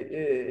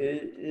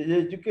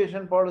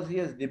education policy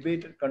has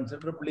debated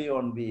considerably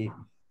on the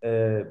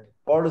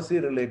policy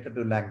related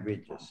to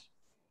languages.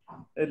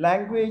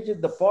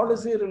 The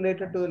policy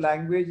related to the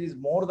language is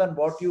more than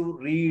what you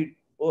read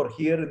or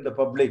hear in the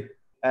public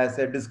as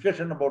a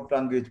discussion about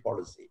language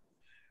policy.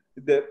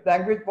 The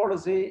language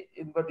policy,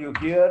 in what you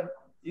hear,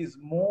 is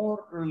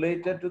more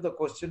related to the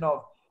question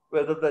of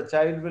whether the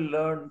child will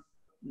learn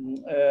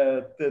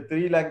the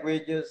 3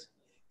 languages.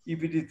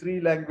 If it is 3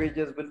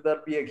 languages, will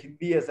there be a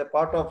Hindi as a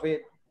part of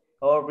it?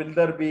 Or will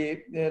there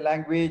be a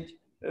language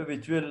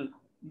which will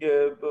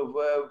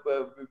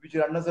which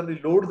will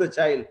unnecessarily load the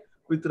child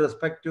with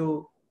respect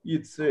to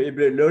its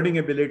learning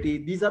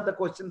ability. These are the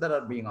questions that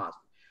are being asked.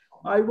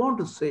 I want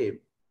to say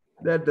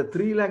that the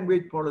three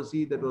language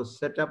policy that was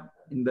set up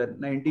in the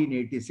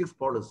 1986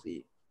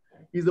 policy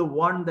is the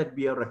one that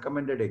we have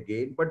recommended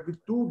again, but with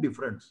two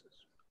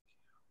differences.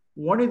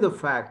 One is the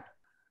fact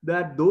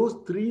that those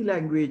three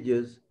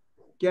languages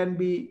can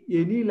be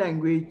any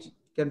language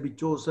can be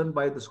chosen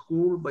by the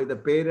school, by the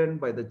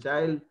parent, by the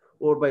child,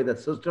 or by the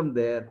system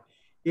there,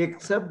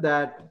 except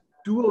that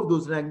two of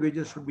those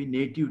languages should be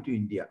native to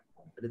India.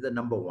 That is the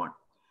number one.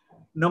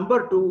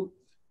 Number two,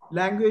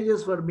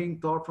 languages were being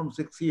taught from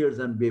 6 years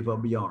and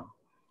beyond.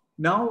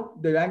 Now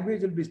the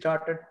language will be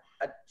started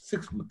at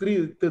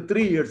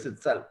 3 years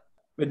itself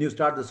when you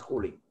start the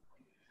schooling.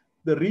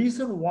 The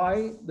reason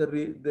why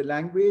the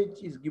language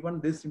is given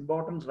this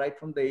importance right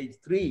from the age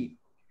 3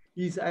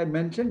 is, I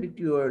mentioned it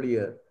to you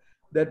earlier,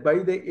 that by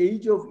the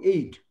age of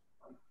 8,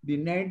 the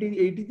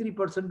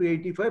 1983%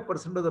 to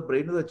 85% of the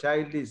brain of the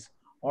child is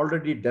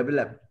already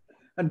developed.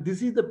 And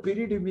this is the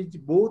period in which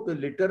both the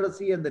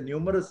literacy and the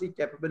numeracy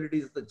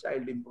capabilities of the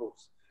child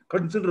improves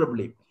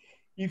considerably.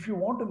 If you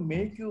want to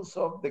make use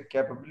of the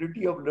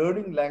capability of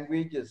learning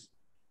languages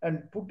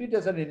and put it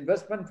as an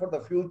investment for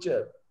the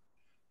future,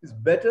 it's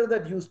better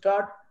that you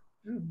start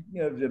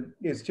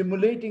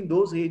stimulating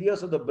those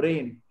areas of the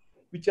brain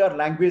which are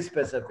language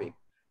specific.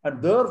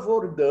 And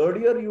therefore, the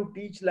earlier you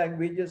teach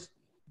languages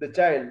the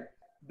child,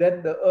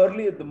 then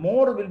the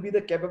more will be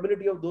the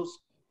capability of those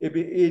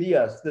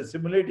areas, the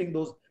stimulating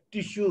those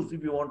tissues,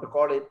 if you want to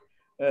call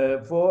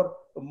it, for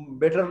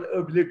better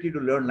ability to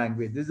learn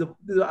language. This is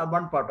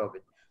one part of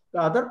it.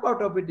 The other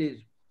part of it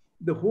is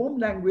the home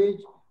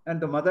language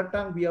and the mother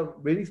tongue we have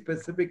very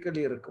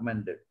specifically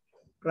recommended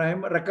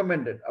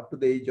up to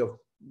the age of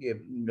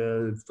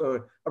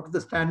up to the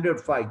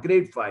standard 5,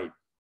 grade 5,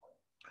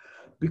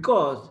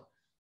 because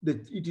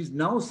it is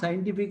now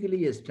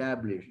scientifically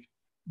established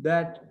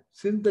that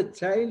since the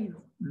child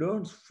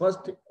learns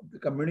first the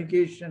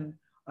communication,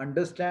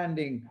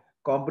 understanding,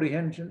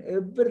 comprehension,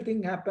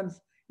 everything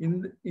happens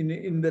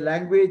in the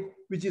language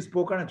which is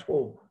spoken at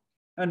home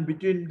and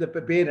between the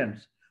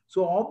parents.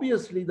 So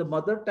obviously the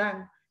mother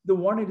tongue, the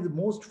one it is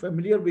most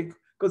familiar with,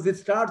 because it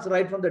starts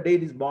right from the day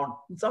it is born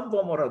in some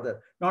form or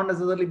other, not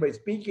necessarily by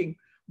speaking,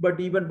 but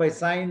even by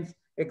signs,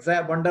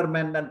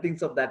 wonderment, and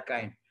things of that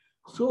kind.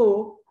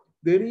 So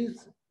there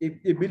is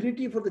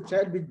ability for the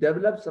child which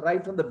develops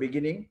right from the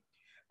beginning,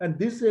 and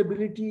this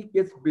ability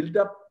gets built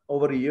up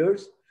over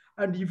years.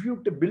 And if you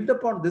build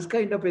upon this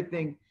kind of a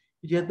thing,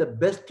 it has the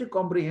best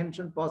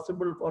comprehension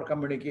possible for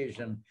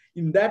communication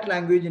in that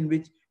language in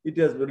which it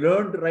has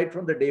learned right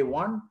from the day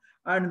one.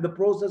 And in the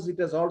process, it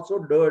has also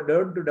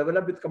learned to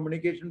develop its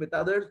communication with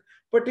others,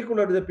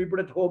 particularly the people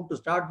at home to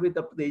start with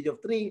up to the age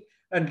of 3,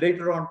 and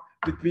later on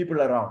with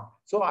people around.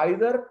 So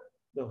either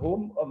the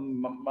home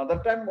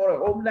mother tongue or a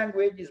home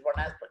language is one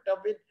aspect of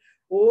it,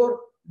 or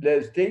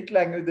the state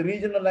language, the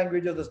regional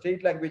language or the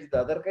state language, the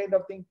other kind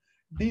of thing.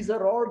 These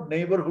are all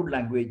neighborhood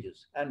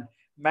languages and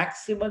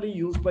maximally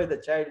used by the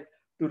child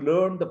to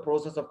learn the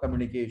process of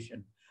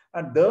communication.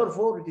 And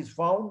therefore, it is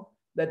found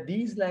that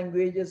these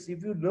languages,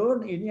 if you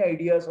learn any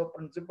ideas or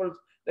principles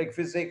like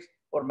physics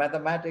or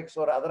mathematics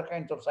or other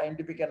kinds of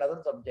scientific and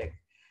other subjects,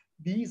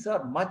 these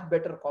are much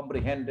better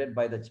comprehended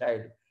by the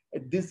child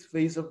at this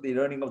phase of the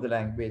learning of the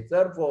language.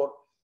 Therefore,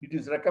 it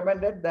is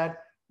recommended that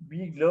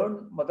we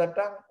learn mother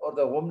tongue or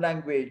the home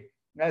language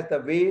as the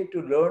way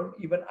to learn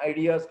even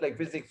ideas like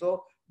physics.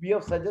 So we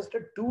have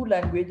suggested 2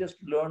 languages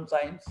to learn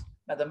science,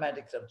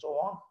 mathematics, and so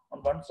on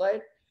one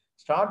side.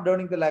 Start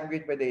learning the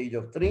language by the age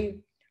of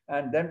 3,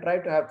 and then try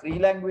to have 3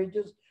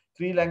 languages.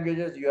 3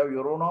 languages, you have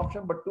your own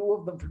option, but 2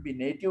 of them should be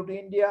native to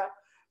India.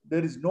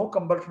 There is no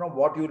compulsion of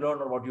what you learn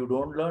or what you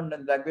don't learn,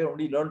 and that way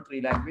only learn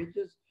 3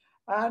 languages.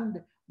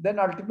 And then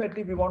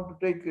ultimately we want to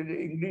take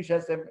English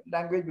as a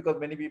language, because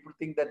many people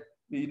think that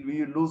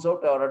we lose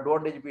out our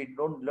advantage if we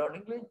don't learn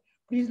English.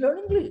 Please learn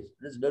English.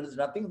 There is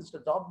nothing to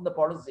stop in the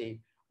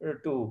policy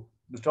to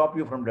stop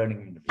you from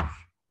learning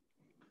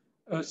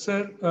English.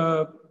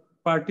 Sir,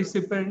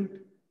 participant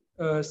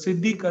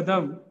Siddhi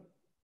Kadam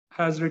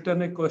has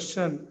written a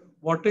question.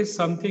 What is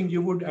something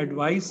you would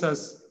advise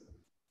us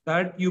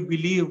that you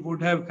believe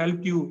would have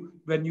helped you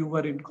when you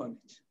were in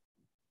college?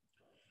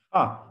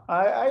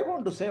 I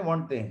want to say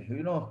one thing.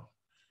 You know,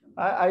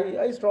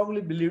 I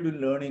strongly believe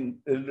in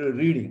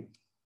reading.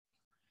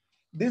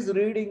 This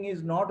reading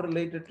is not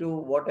related to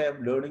what I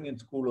am learning in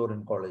school or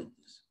in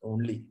colleges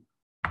only.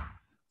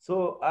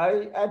 So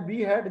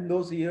we had in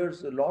those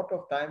years a lot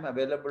of time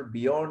available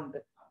beyond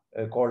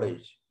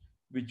college,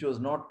 which was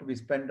not to be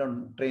spent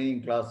on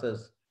training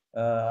classes,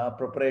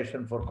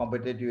 preparation for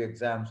competitive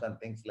exams and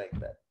things like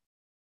that.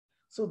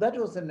 So that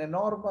was an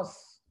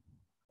enormous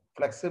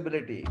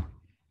flexibility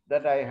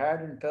that I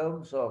had in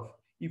terms of,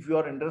 if you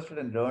are interested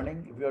in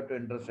learning, if you are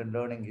interested in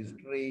learning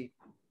history,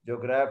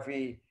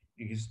 geography,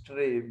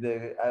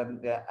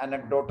 the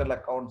anecdotal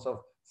accounts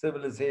of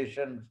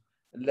civilizations,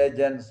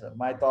 legends,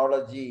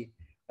 mythology,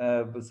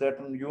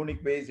 certain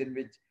unique ways in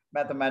which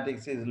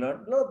mathematics is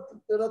learned. No,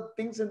 there are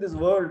things in this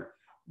world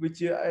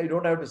which I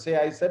don't have to say.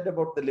 I said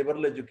about the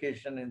liberal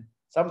education in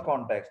some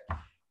context,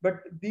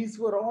 but these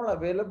were all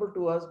available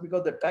to us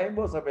because the time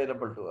was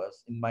available to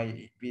us in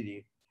my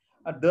period.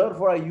 And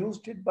therefore, I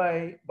used it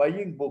by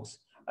buying books.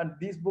 And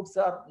these books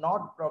are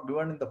not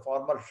given in the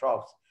formal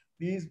shops.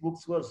 These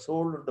books were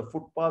sold on the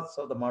footpaths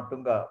of the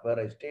Matunga, where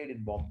I stayed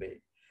in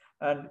Bombay.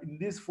 And in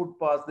these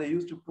footpaths, they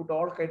used to put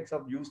all kinds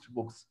of used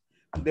books.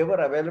 They were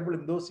available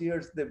in those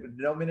years. The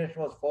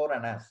denomination was 4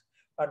 annas,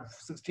 and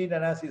 16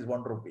 annas is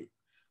 1 rupee.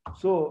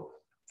 So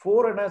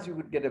 4 annas you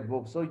could get a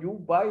book. So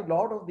you buy a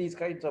lot of these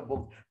kinds of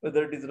books,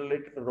 whether it is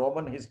related to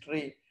Roman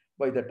history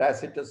by the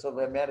Tacitus of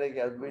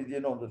America,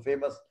 the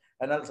famous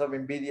Annals of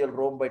Imperial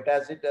Rome by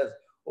Tacitus,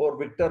 or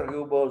Victor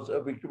Hugo's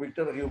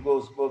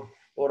book,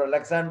 or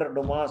Alexander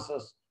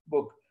Dumas's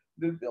book.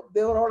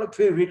 They were all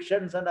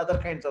fictions and other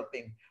kinds of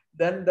things.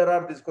 Then there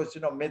are this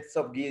question of myths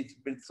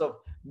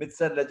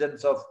and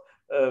legends of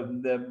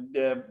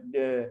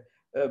the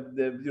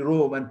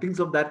Rome and things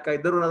of that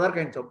kind. There are other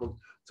kinds of books.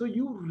 So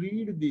you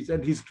read this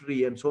and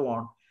history and so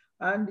on,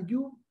 and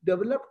you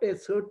developed a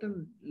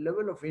certain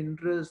level of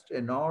interest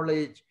and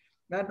knowledge,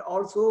 and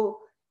also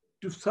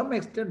to some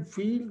extent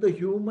feel the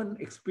human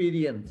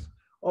experience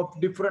of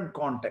different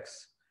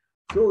contexts.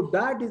 So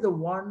that is the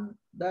one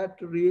that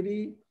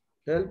really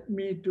helped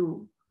me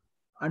to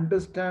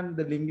understand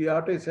the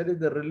what I said is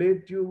the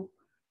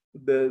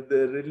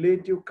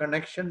relative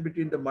connection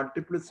between the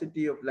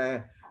multiplicity of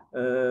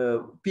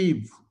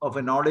themes of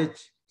a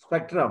knowledge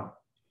spectrum.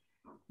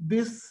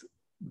 This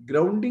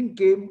grounding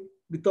came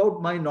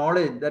without my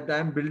knowledge that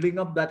I'm building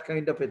up that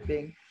kind of a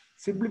thing,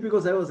 simply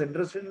because I was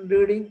interested in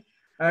reading.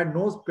 I had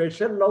no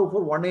special love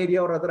for one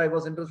area or other. I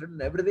was interested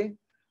in everything,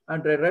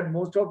 and I read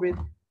most of it.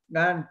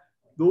 And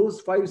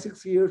those 5,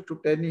 6 years to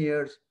 10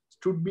 years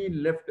stood me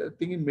left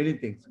thinking many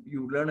things.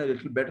 You learn a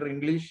little better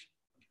English,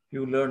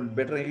 you learn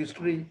better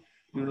history,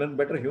 you learn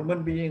better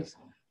human beings,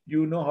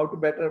 you know how to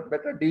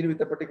better deal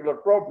with a particular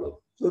problem.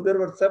 So there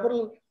were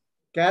several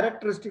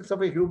characteristics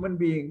of a human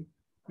being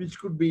which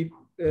could be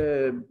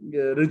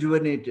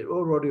rejuvenated,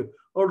 or what you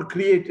or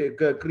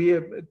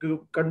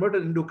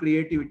converted into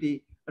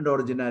creativity and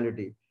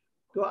originality.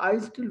 So I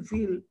still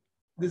feel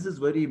this is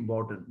very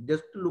important.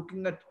 Just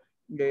looking at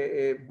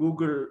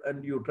Google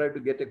and you try to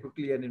get a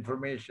quickly an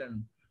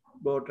information,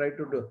 or try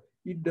to do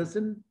it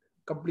doesn't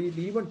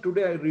completely. Even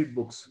today, I read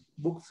books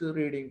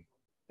reading,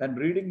 and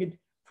reading it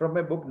from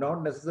a book,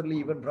 not necessarily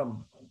even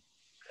from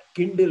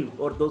Kindle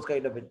or those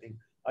kind of a thing.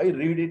 I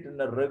read it in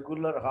a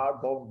regular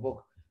hardbound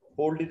book,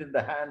 hold it in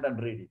the hand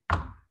and read it.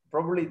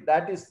 Probably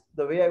that is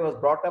the way I was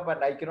brought up,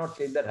 and I cannot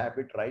change that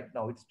habit right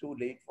now. It's too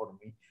late for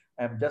me.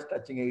 I'm just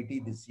touching 80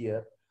 this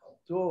year.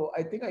 So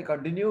I think I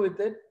continue with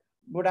it,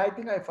 but I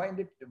think I find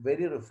it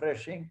very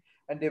refreshing.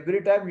 And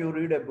every time you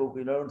read a book,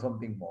 you learn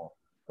something more.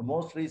 The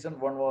most recent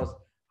one was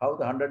how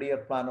the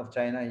 100-year plan of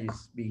China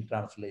is being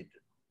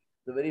translated.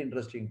 It's a very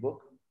interesting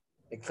book,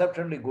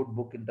 exceptionally good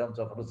book in terms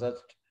of research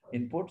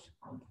inputs,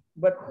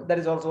 but that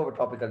is also of a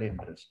topical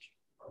interest.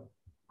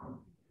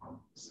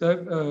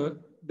 Sir,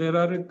 there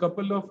are a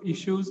couple of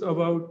issues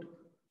about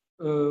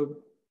uh,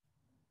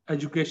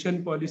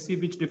 education policy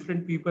which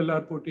different people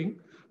are putting.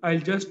 I'll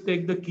just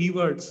take the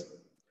keywords.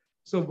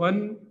 So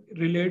one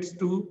relates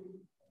to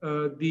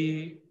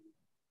the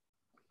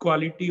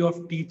quality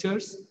of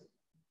teachers,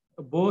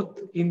 both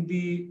in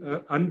the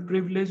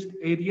unprivileged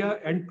area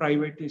and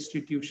private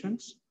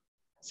institutions.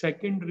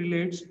 Second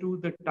relates to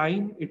the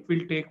time it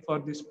will take for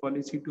this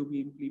policy to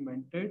be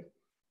implemented.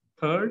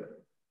 Third,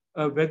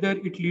 whether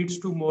it leads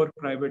to more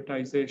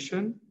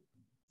privatization.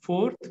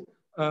 Fourth,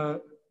 uh,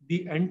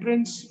 the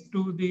entrance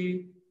to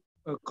the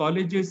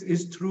colleges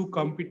is through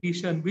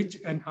competition, which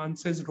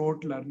enhances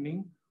rote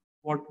learning.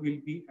 What will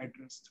be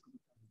addressed?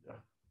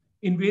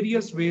 In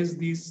various ways,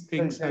 these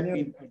things have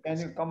been addressed. Can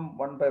you come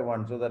one by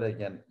one so that I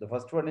can? The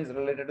first one is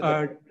related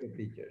to the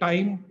teachers.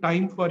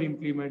 Time for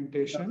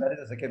implementation. No, that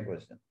is the second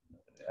question.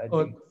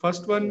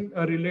 First one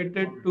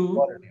related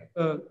to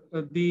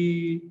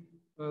the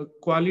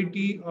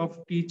quality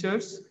of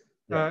teachers,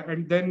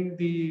 and then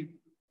the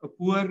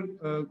poor,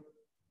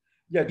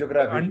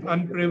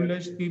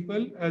 unprivileged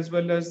people, as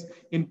well as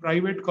in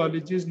private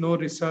colleges, no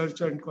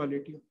research and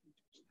quality.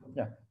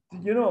 Yeah,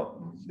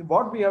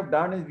 what we have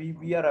done is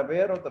we are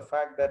aware of the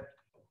fact that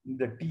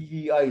the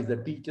TEIs,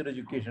 the teacher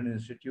education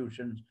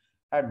institutions,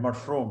 had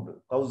mushroomed,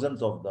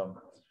 thousands of them,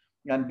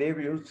 and they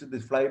used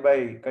this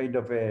flyby kind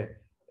of a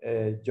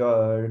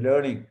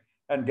learning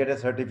and get a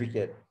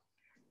certificate.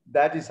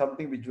 That is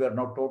something which we are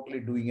now totally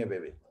doing away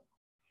with.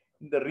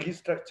 In the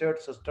restructured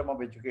system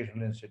of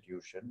educational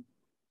institution,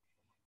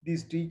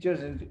 these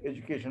teachers in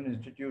education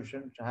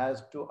institutions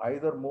has to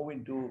either move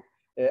into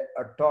a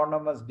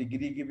autonomous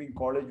degree giving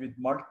college with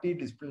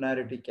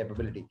multidisciplinarity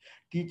capability.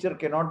 Teacher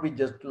cannot be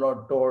just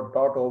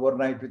taught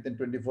overnight within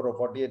 24 or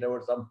 48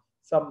 hours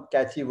some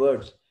catchy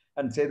words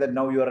and say that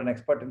now you are an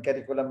expert in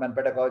curriculum and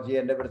pedagogy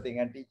and everything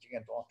and teaching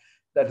and so on.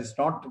 That is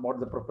not what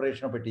the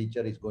preparation of a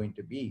teacher is going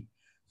to be.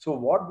 So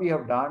what we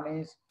have done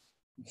is,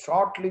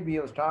 shortly we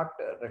have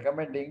started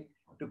recommending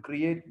to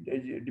create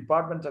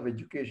departments of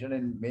education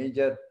in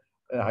major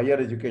higher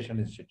education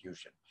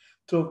institutions.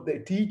 So the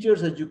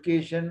teachers'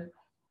 education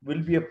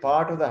will be a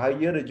part of the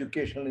higher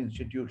educational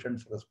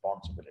institutions'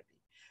 responsibility.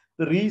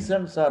 The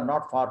reasons are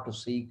not far to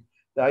seek.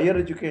 The higher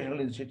educational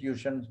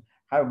institutions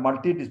have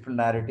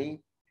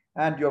multidisciplinarity,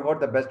 and you've got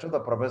the best of the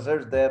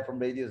professors there from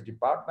various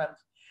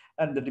departments.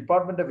 And the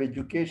Department of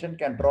Education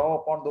can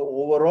draw upon the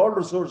overall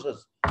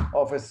resources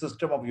of a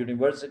system of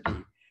university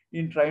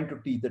in trying to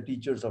teach the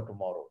teachers of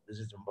tomorrow. This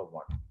is number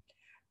one.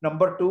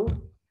 Number two,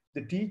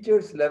 the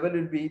teachers level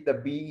will be the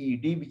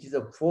BED, which is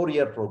a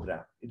 4-year program.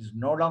 It is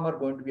no longer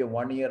going to be a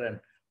 1 year and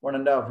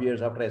 1.5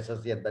 years after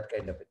SSC and that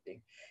kind of a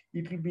thing.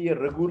 It will be a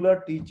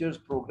regular teachers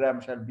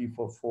program, shall be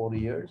for 4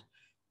 years.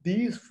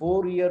 These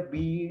 4-year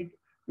BED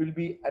will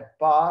be at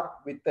par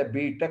with a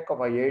BTech of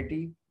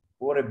IIT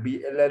or a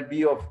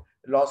LLB of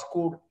law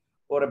school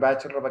or a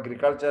Bachelor of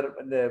Agriculture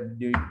in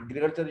the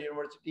Agricultural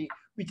University,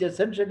 which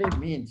essentially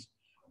means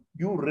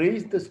you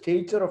raise the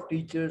stature of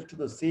teachers to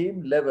the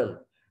same level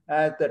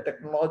as the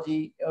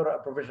technology or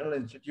professional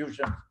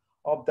institutions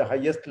of the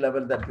highest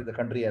level that the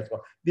country has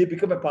got. They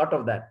become a part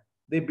of that.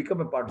 They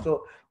become a part.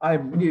 So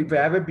if I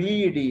have a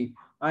BED,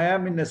 I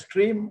am in a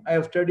stream, I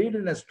have studied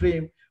in a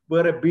stream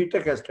where a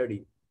BTech has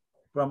studied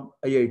from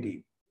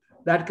IIT.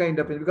 That kind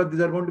of thing, because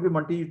these are going to be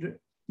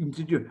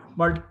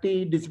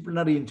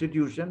multidisciplinary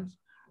institutions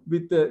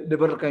with a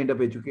liberal kind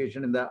of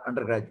education in the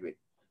undergraduate.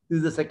 This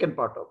is the second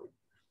part of it.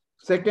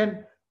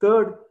 Second,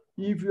 third,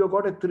 if you have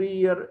got a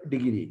 3-year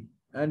degree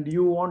and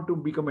you want to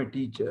become a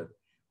teacher,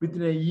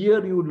 within a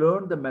year you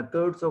learn the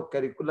methods of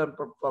curriculum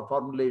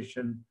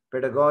formulation,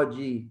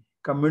 pedagogy,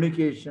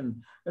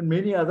 communication, and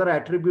many other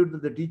attributes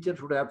that the teacher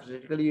should have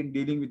specifically in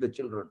dealing with the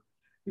children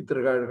with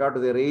regard to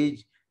their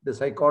age, the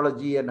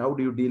psychology, and how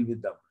do you deal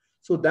with them.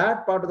 So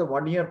that part of the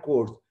 1-year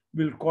course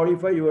will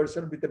qualify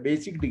yourself with a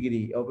basic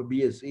degree of a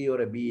BSc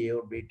or a BA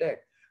or BTech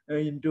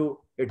into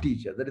a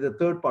teacher. That is the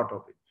third part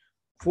of it.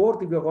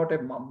 Fourth, if you have got a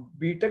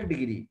BTech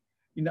degree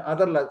in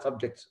other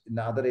subjects, in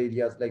other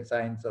areas like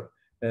science or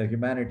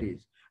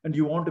humanities, and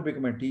you want to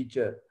become a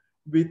teacher,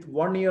 with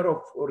 1 year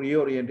of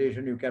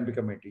reorientation, you can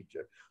become a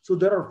teacher. So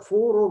there are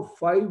 4 or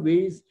 5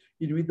 ways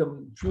in which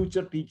the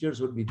future teachers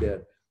would be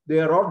there. They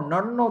are all,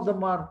 none of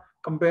them are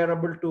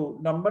comparable to,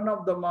 none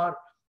of them are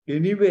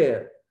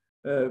anywhere.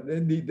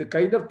 The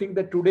kind of thing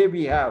that today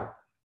we have,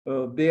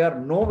 they are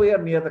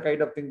nowhere near the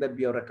kind of thing that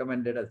we are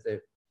recommended as a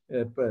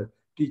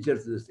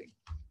teachers. This thing.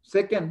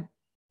 Second,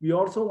 we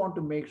also want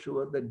to make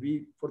sure that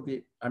we, for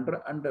the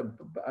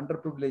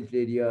underprivileged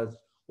areas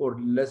or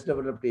less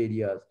developed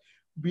areas,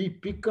 we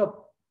pick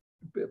up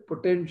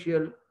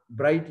potential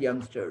bright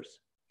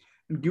youngsters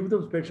and give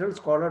them special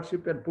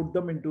scholarship and put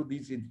them into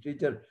these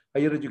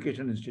higher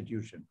education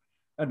institutions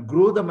and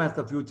grow them as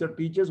the future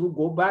teachers who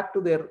go back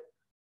to their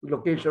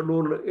location,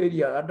 rural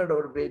area,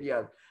 underdeveloped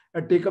areas,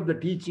 and take up the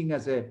teaching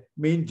as a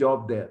main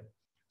job there.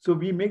 So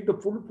we make the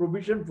full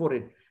provision for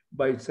it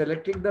by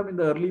selecting them in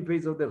the early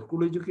phase of their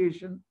school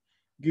education,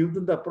 give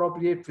them the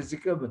appropriate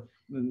physical,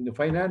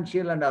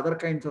 financial, and other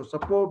kinds of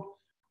support,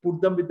 put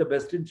them with the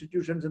best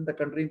institutions in the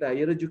country in the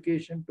higher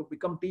education to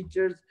become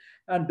teachers,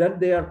 and then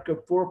they are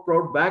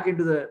brought back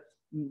into the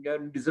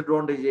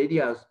disadvantaged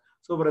areas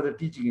so where the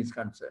teaching is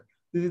concerned.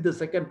 This is the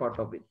second part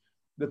of it.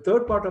 The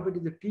third part of it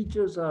is the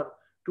teachers are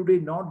today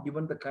not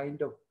given the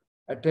kind of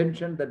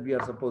attention that we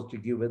are supposed to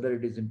give, whether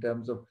it is in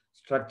terms of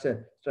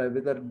structure,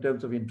 whether in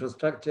terms of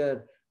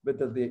infrastructure,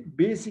 whether the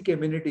basic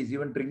amenities,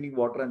 even drinking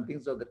water and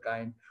things of the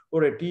kind,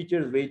 or a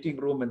teacher's waiting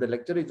room and the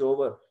lecture is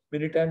over.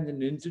 Many times in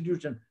the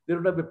institution, they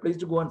don't have a place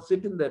to go and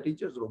sit in the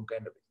teacher's room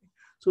kind of thing.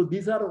 So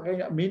these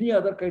are many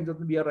other kinds of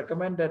things. We are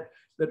recommended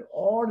that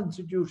all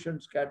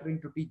institutions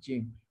catering to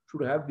teaching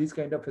should have these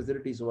kind of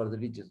facilities for the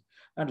teachers.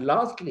 And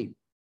lastly,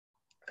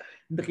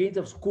 in the case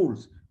of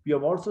schools, we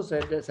have also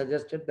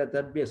suggested that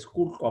there be a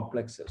school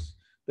complexes.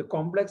 The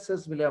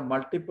complexes will have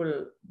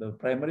multiple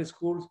primary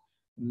schools,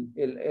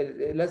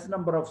 a less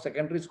number of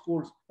secondary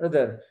schools,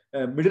 rather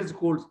middle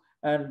schools,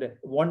 and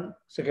 1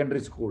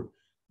 secondary school.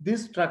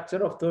 This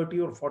structure of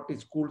 30 or 40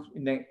 schools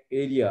in an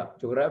area,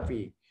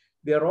 geography,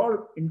 they are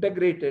all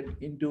integrated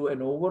into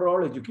an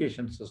overall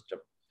education system.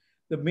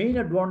 The main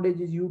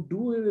advantage is you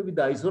do away with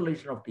the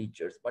isolation of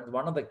teachers, but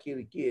one of the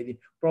key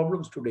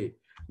problems today,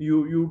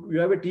 you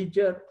have a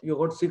teacher, you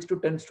got 6 to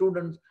 10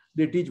 students,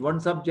 they teach one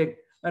subject,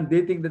 and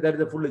they think that that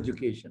is a full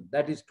education.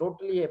 That is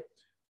totally a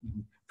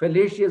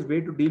fallacious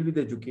way to deal with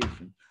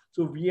education.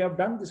 So we have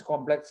done these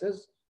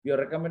complexes. We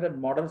have recommended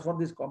models for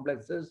these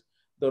complexes,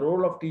 the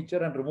role of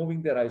teacher and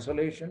removing their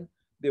isolation.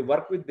 They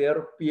work with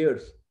their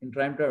peers in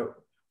trying to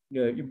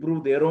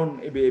improve their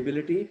own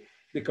ability.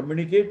 They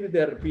communicate with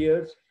their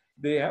peers.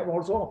 They have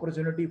also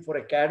opportunity for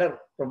a cadre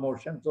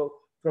promotion. So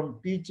from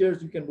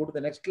teachers, you can go to the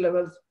next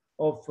levels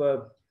of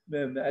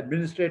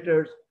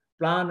administrators,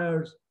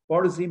 planners,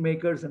 policy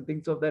makers, and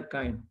things of that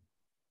kind.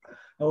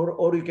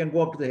 Or you can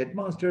go up to the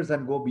headmasters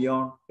and go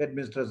beyond,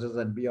 headmistresses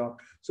and beyond.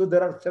 So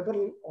there are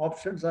several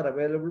options are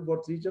available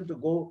for teachers to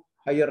go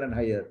higher and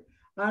higher.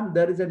 And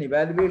there is an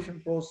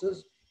evaluation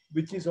process,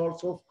 which is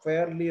also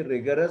fairly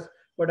rigorous,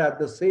 but at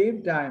the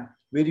same time,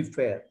 very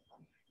fair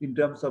in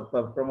terms of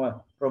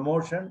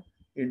promotion,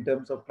 in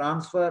terms of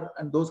transfer,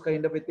 and those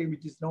kind of a thing,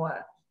 which is now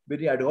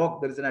very ad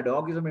hoc. There is an ad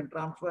hocism in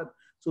transfer.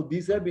 So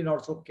these have been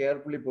also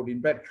carefully put.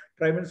 In fact,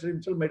 Prime Minister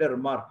himself made a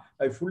remark.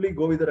 I fully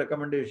go with the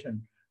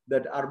recommendation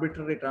that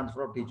arbitrary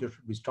transfer of teachers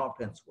should be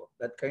stopped and so on.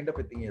 That kind of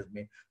a thing is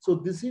made. So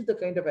this is the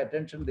kind of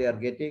attention they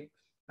are getting.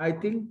 I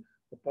think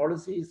the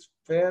policy is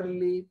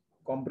fairly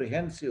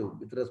comprehensive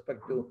with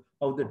respect to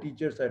how the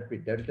teachers have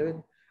been dealt with.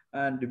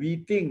 And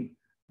we think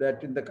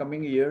that in the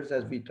coming years,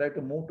 as we try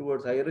to move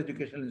towards higher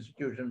educational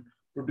institutions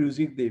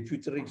producing the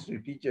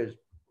futuristic teachers,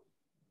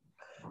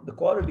 the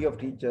quality of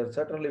teachers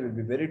certainly will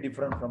be very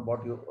different from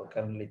what you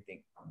currently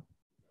think.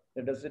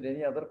 Does it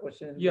any other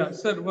question? Yeah,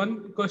 sir,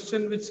 one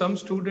question which some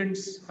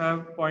students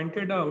have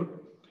pointed out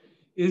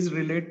is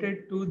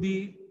related to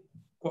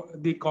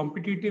the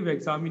competitive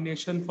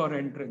examination for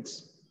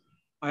entrance,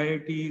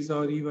 IITs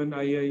or even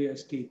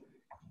IIST,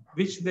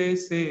 which they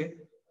say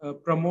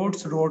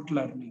promotes rote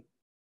learning.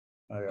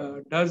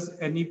 Does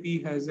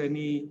NEP has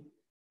any,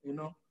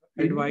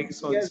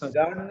 advice on such?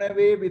 Done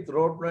away with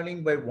rote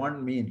learning by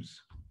one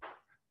means.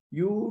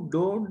 You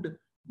don't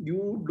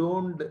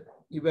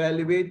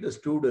evaluate the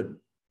student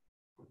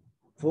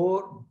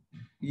for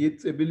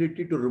its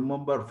ability to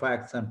remember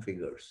facts and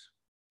figures.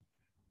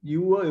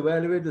 You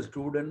evaluate the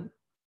student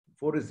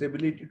for his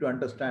ability to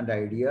understand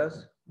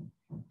ideas,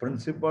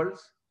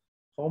 principles,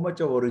 how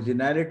much of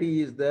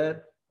originality is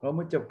there, how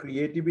much of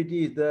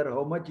creativity is there,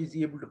 how much is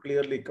he able to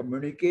clearly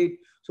communicate.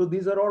 So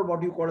these are all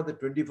what you call the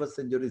 21st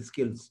century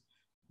skills.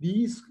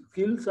 These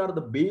skills are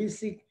the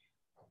basic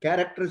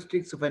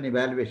characteristics of an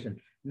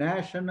evaluation.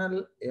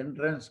 National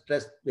Entrance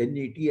Test,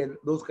 NET, and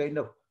those kind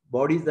of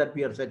bodies that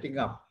we are setting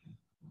up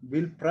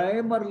will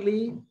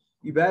primarily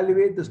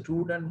evaluate the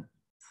student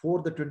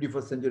for the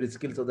 21st century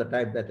skills of the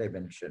type that I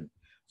mentioned.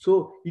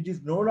 So it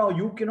is now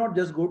you cannot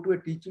just go to a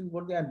teaching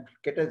body and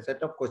get a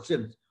set of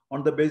questions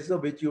on the basis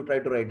of which you try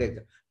to write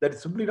exam. That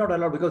is simply not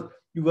allowed, because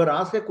you were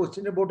asked a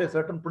question about a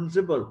certain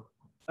principle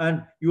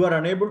and you are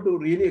unable to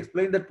really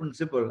explain that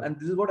principle. And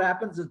this is what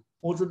happens in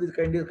most of these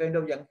kind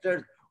of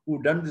youngsters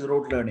who've done this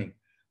rote learning.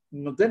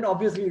 Then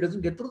obviously he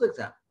doesn't get through the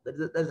exam.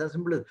 That's as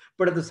simple as.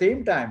 But at the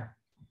same time,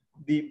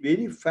 the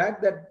very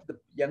fact that the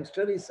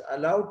youngster is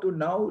allowed to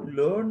now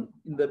learn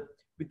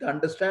with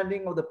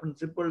understanding of the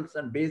principles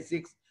and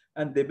basics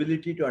and the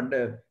ability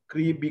to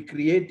be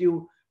creative,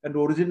 and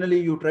originally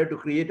you try to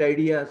create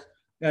ideas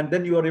and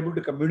then you are able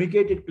to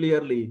communicate it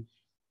clearly.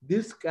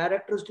 This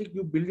characteristic,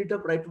 you build it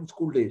up right from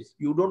school days.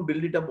 You don't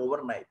build it up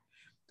overnight.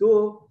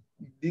 So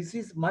this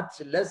is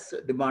much less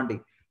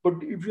demanding. But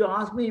if you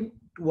ask me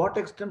to what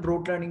extent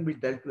rote learning will be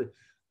dealt with,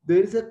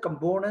 there is a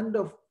component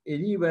of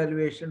any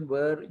evaluation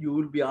where you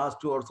will be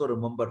asked to also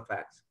remember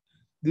facts.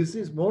 This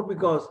is more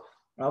because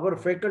our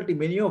faculty,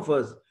 many of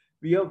us,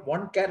 we have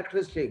one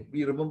characteristic,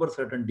 we remember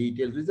certain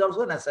details, which is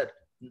also an asset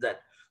in that.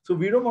 So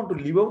we don't want to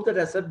leave out that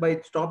asset by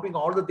stopping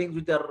all the things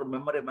which are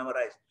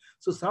memorized.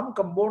 So some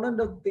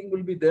component of the thing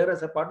will be there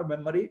as a part of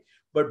memory,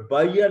 but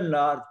by and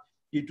large,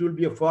 it will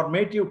be a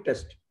formative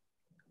test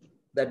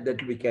that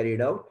will be carried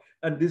out.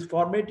 And these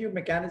formative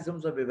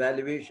mechanisms of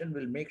evaluation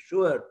will make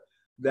sure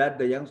that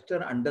the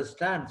youngster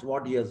understands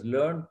what he has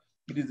learned.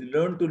 It is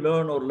learn to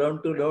learn or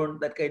learn to learn,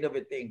 that kind of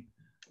a thing.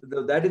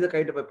 That is the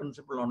kind of a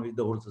principle on which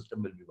the whole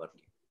system will be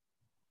working.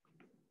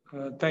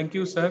 Thank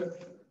you, sir.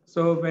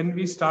 So when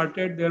we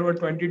started, there were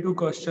 22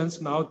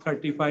 questions, now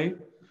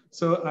 35.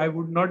 So I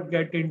would not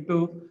get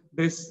into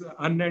this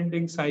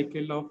unending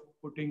cycle of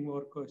putting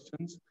more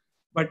questions,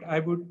 but I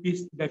would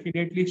be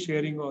definitely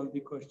sharing all the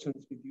questions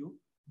with you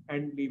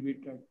and leave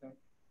it at that.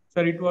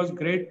 Sir, it was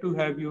great to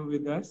have you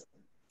with us.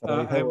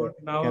 I would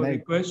now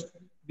request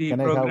the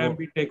program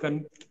be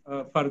taken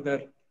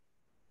further.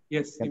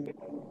 Yes.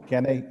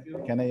 Can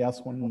I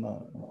ask one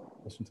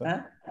question,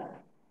 sir?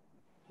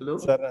 Hello?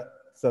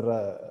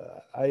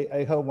 Sir,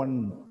 I have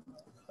one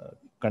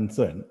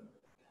concern.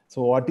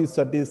 So what is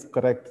said is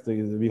correct.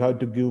 We have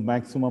to give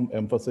maximum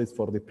emphasis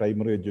for the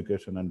primary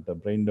education, and the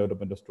brain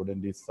development of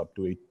student is up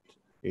to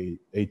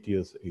 8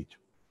 years age.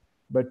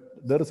 But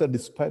there is a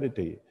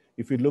disparity.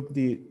 If you look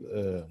the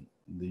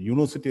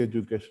university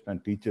education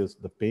and teachers,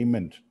 the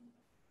payment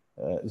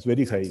is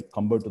very high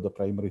compared to the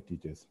primary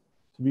teachers.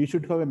 So we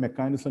should have a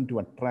mechanism to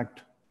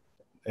attract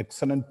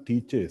excellent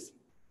teachers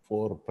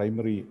for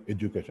primary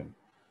education.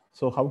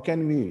 So how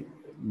can we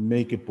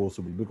make it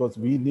possible? Because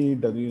we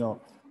need,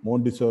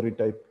 Montessori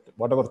type,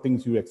 whatever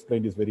things you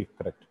explained is very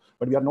correct,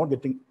 but we are not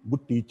getting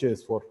good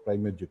teachers for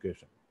primary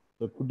education.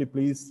 So could you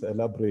please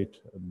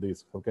elaborate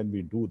this? How can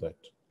we do that?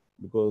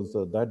 Because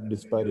that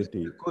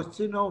disparity. The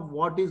question of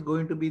what is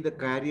going to be the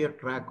career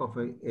track of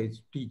a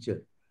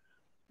teacher,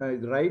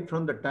 right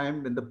from the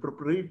time when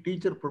the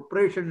teacher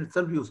preparation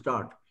itself you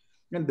start.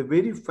 And the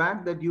very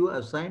fact that you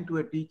assign to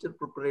a teacher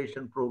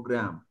preparation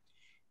program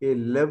a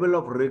level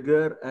of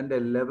rigor and a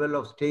level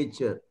of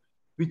stature,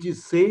 which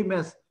is same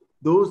as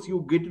those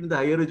you get in the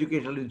higher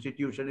educational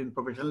institution, in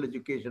professional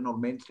education or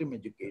mainstream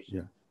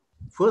education,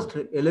 first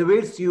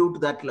elevates you to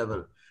that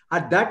level.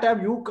 At that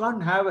time, you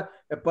can't have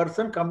a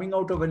person coming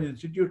out of an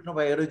institution of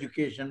higher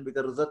education with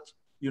a research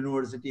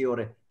university or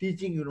a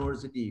teaching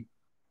university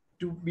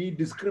to be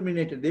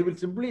discriminated. They will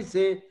simply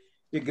say,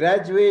 a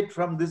graduate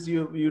from this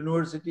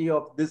university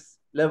of this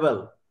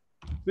level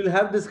will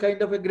have this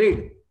kind of a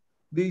grade.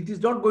 It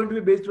is not going to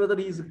be based whether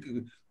he is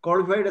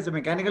qualified as a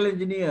mechanical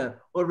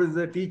engineer or as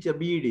a teacher,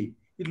 BEd.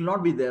 It will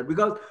not be there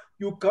because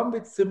you come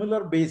with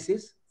similar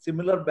basis,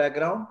 similar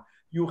background.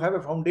 You have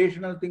a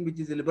foundational thing which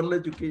is liberal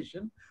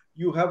education.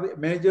 You have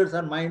majors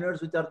and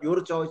minors which are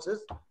your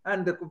choices,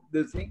 and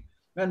this thing.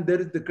 And there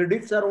is the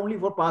credits are only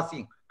for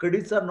passing.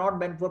 Credits are not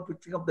meant for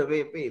fixing up the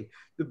pay.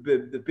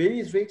 The pay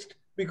is fixed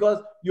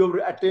because you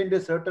have attained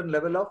a certain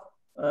level of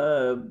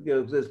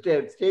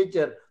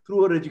stature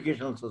through our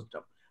educational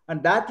system,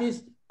 and that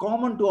is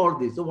common to all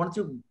this. So once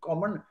you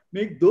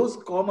make those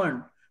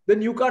common,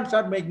 then you can't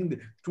start making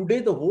today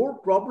the whole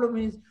problem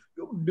is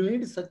you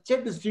need such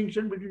a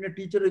distinction between a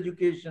teacher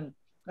education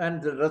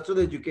and the rest of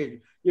the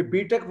education. A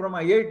BTech from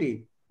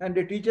IIT and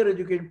a teacher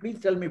education, please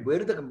tell me where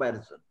is the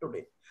comparison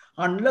today?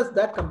 Unless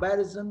that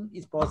comparison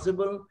is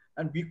possible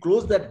and we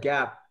close that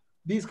gap,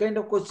 these kind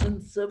of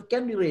questions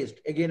can be raised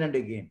again and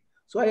again.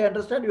 So I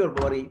understand your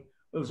worry.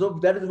 So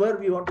that is where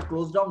we want to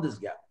close down this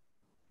gap.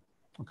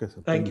 Okay,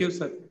 sir. Thank you,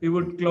 sir. We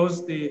would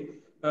close the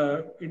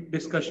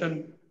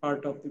discussion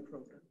part of the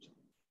program.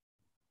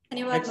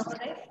 धन्यवाद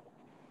महोदय।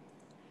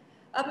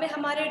 अब मैं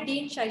हमारे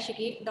dean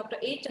शायशिकी doctor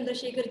A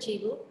Chandrashekhar ji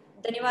को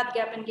धन्यवाद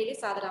ज्ञापन के लिए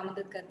सादर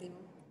आमंत्रित करती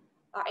हूँ।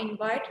 I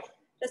invite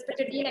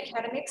respected Dean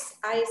Academics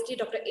IIST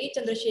Dr. A.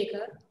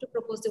 Chandrasekhar to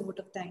propose the vote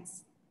of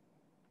thanks.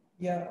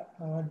 Yeah,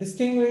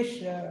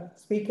 distinguished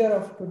speaker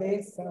of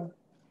today's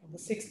the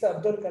 6th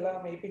Abdul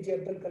Kalam APJ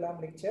Abdul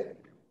Kalam lecture,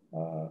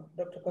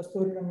 Dr.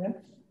 Kasturi Rangan,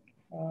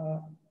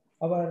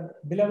 our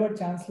beloved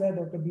Chancellor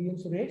Dr. B.N.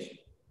 Suresh,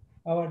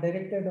 our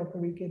Director Dr.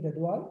 V.K.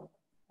 Dadwal,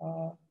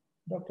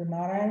 Dr.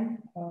 Narayan,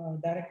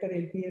 Director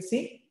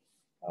LPSC,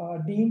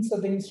 Deans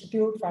of the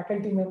Institute,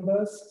 faculty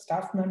members,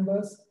 staff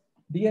members,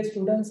 dear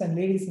students and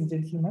ladies and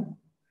gentlemen.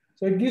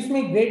 So it gives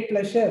me great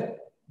pleasure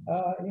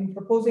in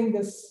proposing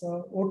this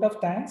vote of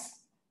thanks.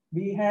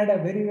 We had a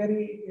very,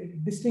 very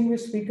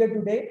distinguished speaker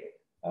today.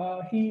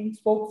 He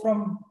spoke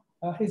from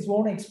his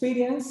own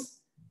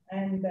experience,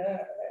 and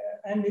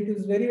it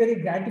is very, very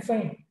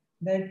gratifying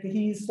that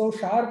he is so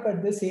sharp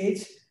at this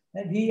age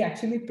that he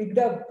actually picked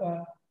up,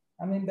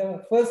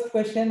 the first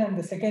question and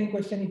the second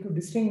question he could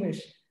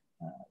distinguish.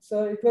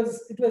 So it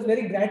was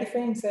very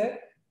gratifying, sir.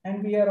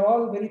 And we are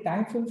all very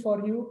thankful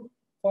for you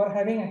for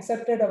having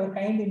accepted our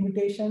kind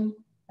invitation.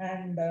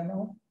 And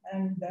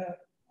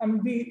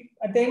we,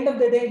 at the end of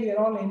the day, we are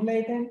all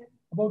enlightened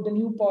about the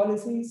new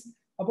policies,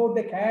 about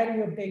the care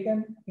you have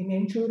taken in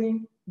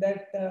ensuring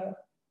that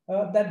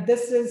that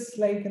this is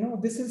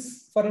this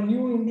is for a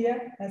new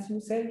India, as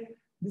you said.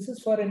 This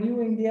is for a new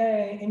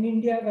India, in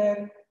India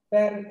where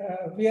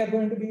we are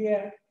going to be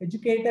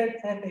educated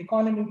and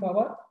economy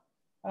power.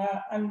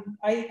 And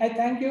I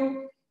thank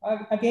you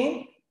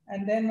again.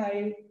 And then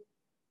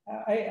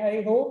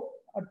I hope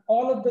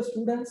all of the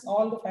students,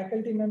 all the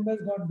faculty members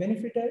got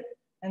benefited,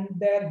 and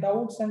their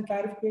doubts and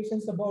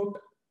clarifications about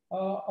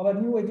our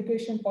new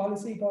education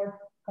policy got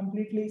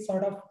completely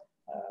sort of,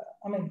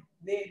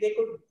 they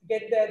could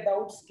get their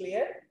doubts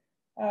clear.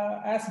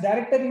 As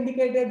director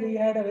indicated, we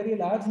had a very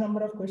large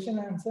number of question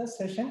and answer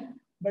session,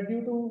 but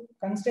due to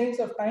constraints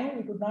of time,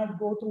 we could not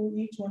go through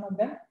each one of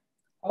them.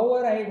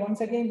 However, I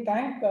once again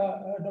thank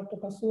Dr.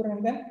 Kasturi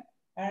Rangan,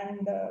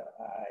 and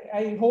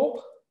I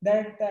hope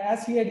that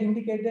as he had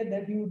indicated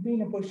that he would be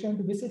in a position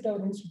to visit our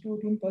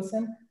institute in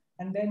person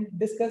and then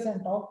discuss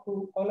and talk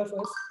to all of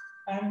us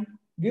and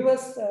give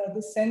us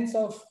the sense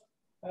of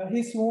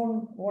his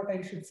own, what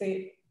I should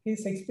say,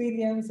 his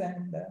experience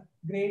and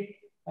great,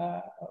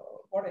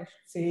 what I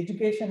should say,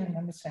 education and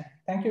understanding.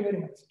 Thank you very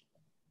much.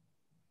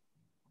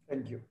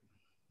 Thank you.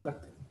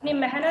 अपनी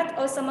मेहनत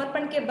और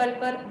समर्पण के बल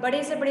पर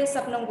बड़े से बड़े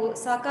सपनों को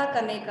साकार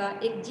करने का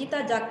एक जीता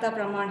जागता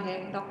प्रमाण है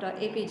डॉक्टर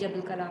APJ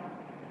अब्दुल कलाम।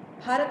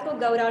 भारत को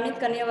गौरवान्वित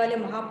करने वाले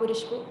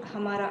महापुरुष को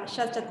हमारा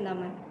शत-शत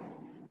नमन।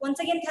 Once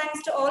again,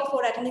 thanks to all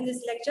for attending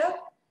this lecture.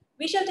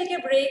 We shall take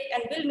a break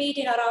and we'll meet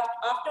in our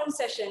afternoon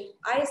session,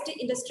 IIST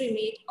Industry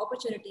Meet,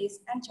 Opportunities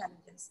and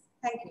Challenges.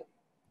 Thank you.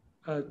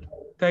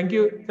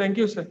 Thank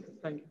you, sir.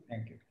 Thank you.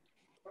 Thank you.